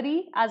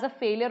corollary as a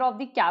failure of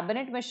the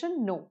cabinet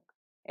mission. No,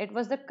 it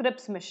was the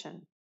Cripps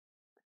mission,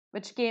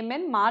 which came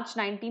in March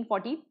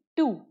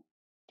 1942.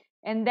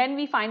 And then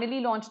we finally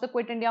launched the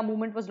Quit India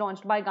movement, was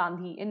launched by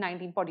Gandhi in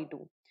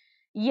 1942.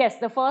 Yes,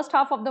 the first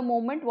half of the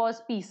movement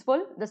was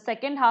peaceful. The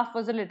second half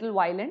was a little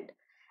violent.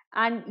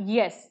 And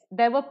yes,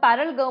 there were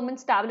parallel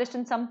governments established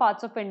in some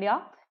parts of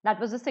India. That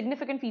was a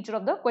significant feature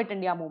of the Quit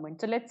India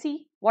movement. So let's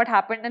see what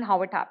happened and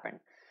how it happened.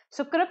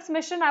 So Cripps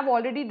mission, I've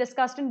already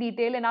discussed in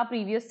detail in our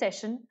previous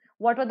session.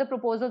 What were the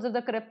proposals of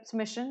the Cripps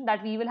mission?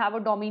 That we will have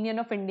a dominion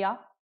of India.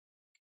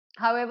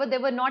 However, they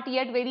were not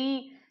yet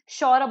very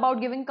sure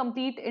about giving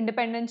complete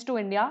independence to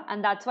India,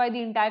 and that's why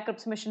the entire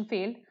Cripps mission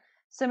failed.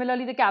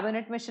 Similarly, the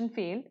cabinet mission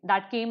failed.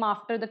 That came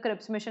after the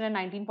Cripps mission in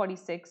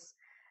 1946.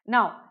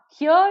 Now,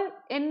 here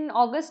in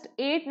August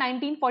 8,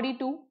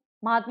 1942,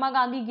 Mahatma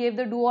Gandhi gave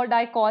the do or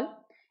die call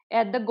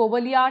at the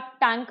Govalia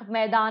Tank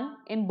Maidan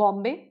in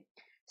Bombay.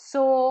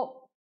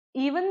 So,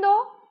 even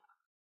though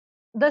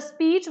the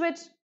speech which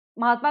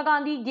Mahatma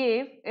Gandhi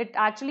gave, it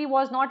actually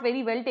was not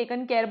very well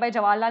taken care by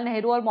Jawaharlal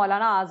Nehru or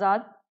Maulana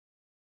Azad,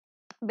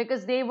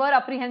 because they were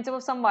apprehensive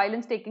of some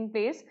violence taking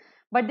place,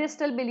 but they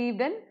still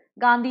believed in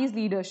Gandhi's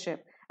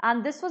leadership.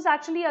 And this was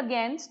actually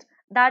against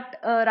that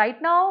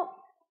right now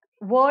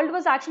world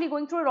was actually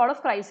going through a lot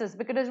of crisis,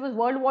 because it was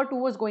World War II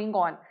was going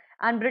on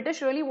and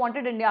British really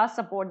wanted India's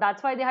support.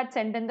 That's why they had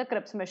sent in the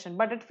Cripps mission,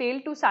 but it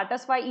failed to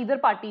satisfy either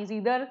parties,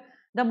 either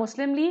the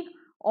Muslim League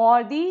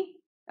or the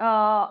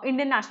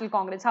Indian National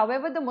Congress.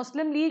 However, the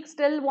Muslim League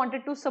still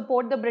wanted to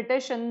support the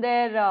British in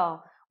their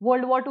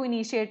World War II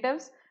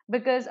initiatives,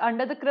 because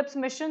under the Cripps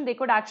mission, they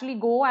could actually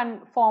go and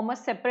form a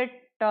separate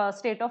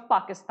state of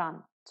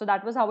Pakistan. So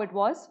that was how it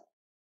was.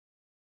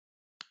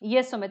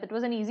 Yes, Sumit, it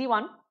was an easy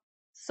one.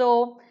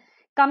 So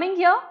coming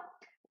here,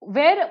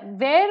 where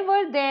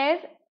were there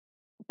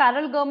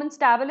parallel governments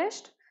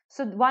established?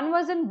 So one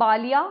was in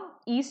Balia,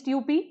 East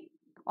UP,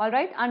 all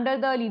right, under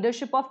the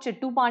leadership of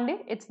Chittu Pandey.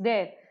 It's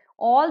there.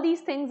 All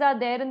these things are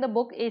there in the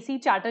book A.C.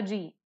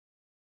 Chatterjee,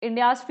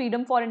 India's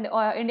freedom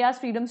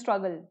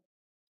struggle.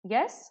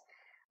 Yes.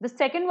 The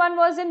second one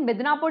was in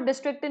Midnapur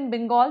district in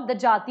Bengal, the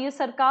Jatiya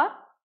Sarkar,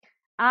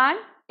 and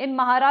in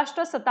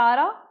Maharashtra,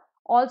 Satara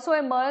also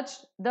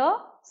emerged the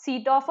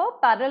seat of a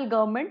parallel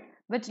government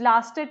which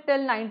lasted till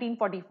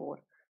 1944.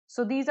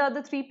 So these are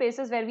the 3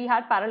 places where we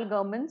had parallel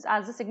governments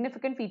as a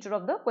significant feature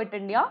of the Quit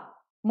India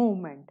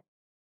movement.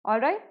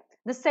 Alright.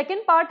 The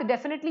second part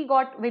definitely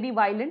got very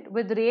violent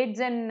with raids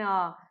and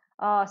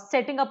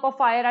setting up a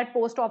fire at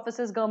post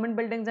offices, government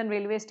buildings and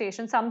railway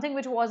stations, something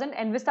which wasn't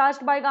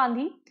envisaged by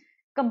Gandhi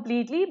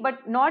completely,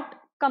 but not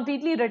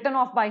completely written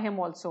off by him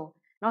also.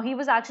 Now he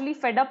was actually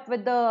fed up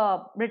with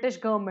the British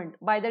government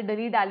by the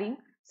dilly-dallying.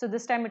 So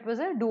this time it was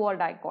a do or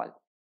die call.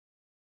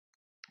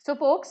 So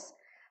folks,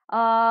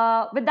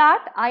 with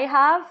that I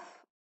have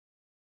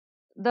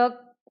the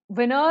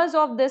winners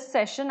of this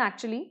session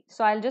actually.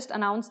 So I'll just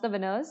announce the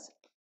winners.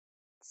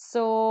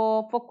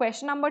 So for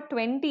question number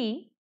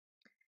 20,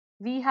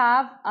 we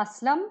have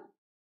Aslam,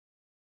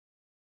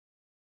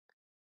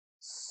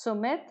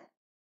 Sumit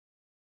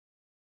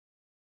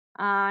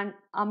and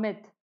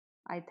Amit,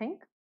 I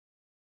think.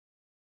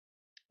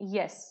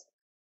 Yes.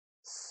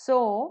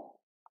 So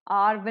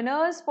our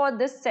winners for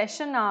this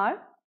session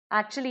are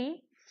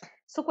actually,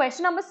 so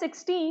question number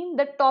 16,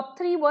 the top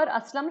 3 were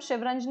Aslam,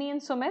 Shivranjani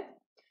and Sumit.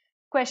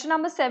 Question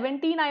number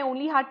 17, I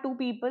only had 2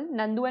 people,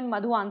 Nandu and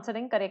Madhu,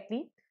 answering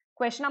correctly.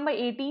 Question number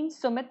 18,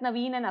 Sumit,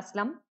 Naveen and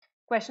Aslam.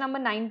 Question number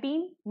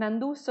 19,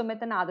 Nandu,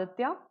 Sumit and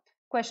Aditya.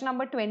 Question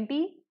number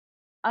 20,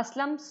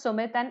 Aslam,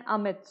 Sumit and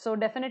Amit. So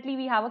definitely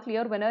we have a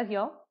clear winner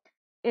here.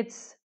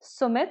 It's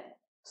Sumit.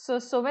 So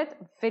Sumit,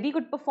 very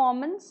good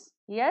performance.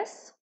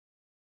 Yes.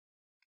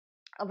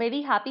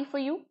 Very happy for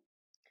you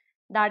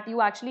that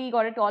you actually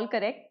got it all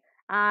correct.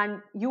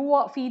 And you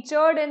were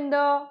featured in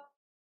the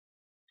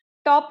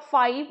top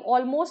 5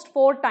 almost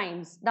 4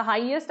 times, the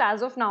highest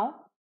as of now.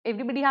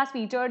 Everybody has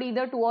featured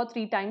either 2 or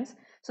 3 times.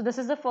 So this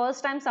is the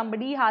first time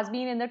somebody has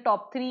been in the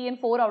top 3 in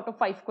 4 out of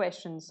 5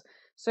 questions.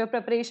 So your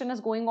preparation is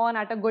going on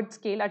at a good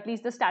scale. At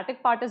least the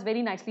static part is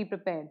very nicely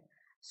prepared.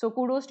 So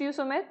kudos to you,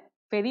 Sumit.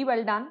 Very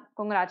well done.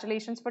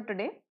 Congratulations for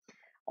today.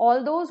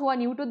 All those who are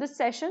new to this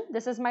session,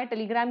 this is my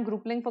Telegram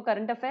group link for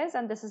current affairs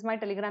and this is my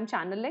Telegram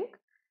channel link.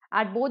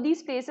 At both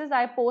these places,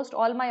 I post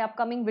all my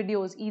upcoming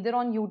videos either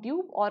on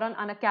YouTube or on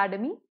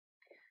Unacademy,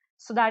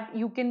 so that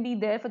you can be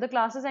there for the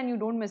classes and you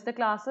don't miss the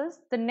classes.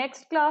 The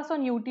next class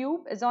on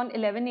YouTube is on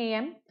 11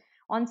 a.m.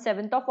 on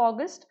 7th of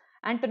August.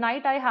 And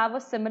tonight I have a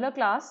similar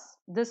class,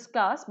 this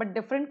class, but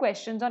different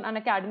questions on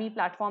Unacademy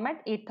platform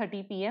at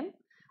 8:30 p.m.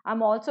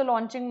 I'm also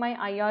launching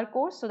my IR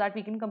course so that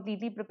we can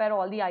completely prepare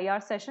all the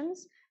IR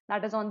sessions.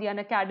 That is on the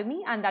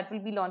Unacademy and that will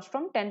be launched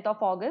from 10th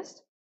of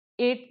August,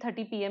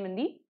 8:30 p.m. in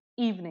the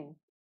evening.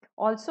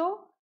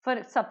 Also,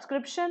 for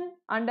subscription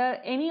under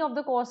any of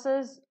the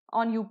courses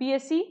on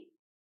UPSC,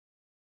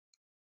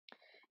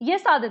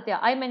 yes, Aditya,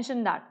 I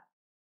mentioned that.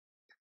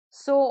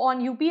 So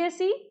on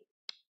UPSC,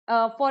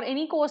 for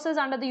any courses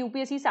under the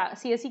UPSC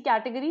CSE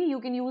category, you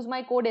can use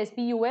my code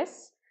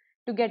SBUS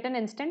to get an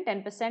instant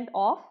 10%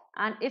 off.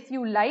 And if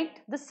you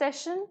liked the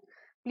session,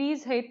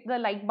 please hit the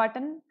like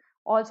button.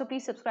 Also,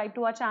 please subscribe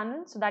to our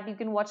channel so that you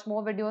can watch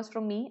more videos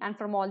from me and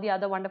from all the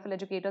other wonderful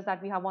educators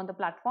that we have on the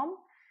platform.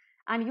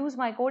 And use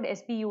my code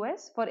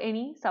SBUS for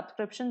any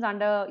subscriptions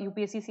under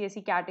UPSC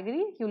CSE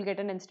category. You'll get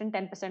an instant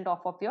 10%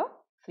 off of your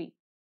fee.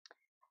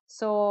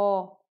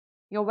 So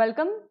you're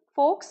welcome,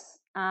 folks,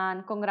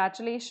 and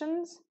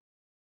congratulations,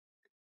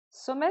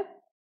 Sumit.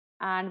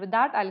 And with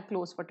that, I'll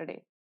close for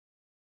today.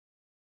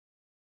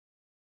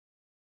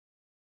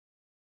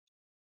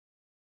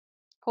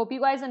 Hope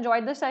you guys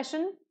enjoyed the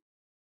session.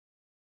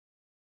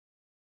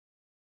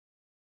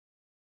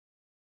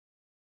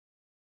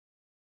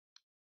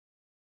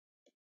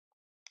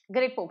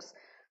 Great, folks.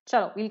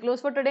 Chalo, we'll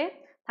close for today.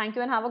 Thank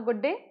you and have a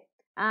good day.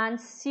 And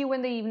see you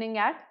in the evening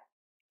at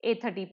 8:30.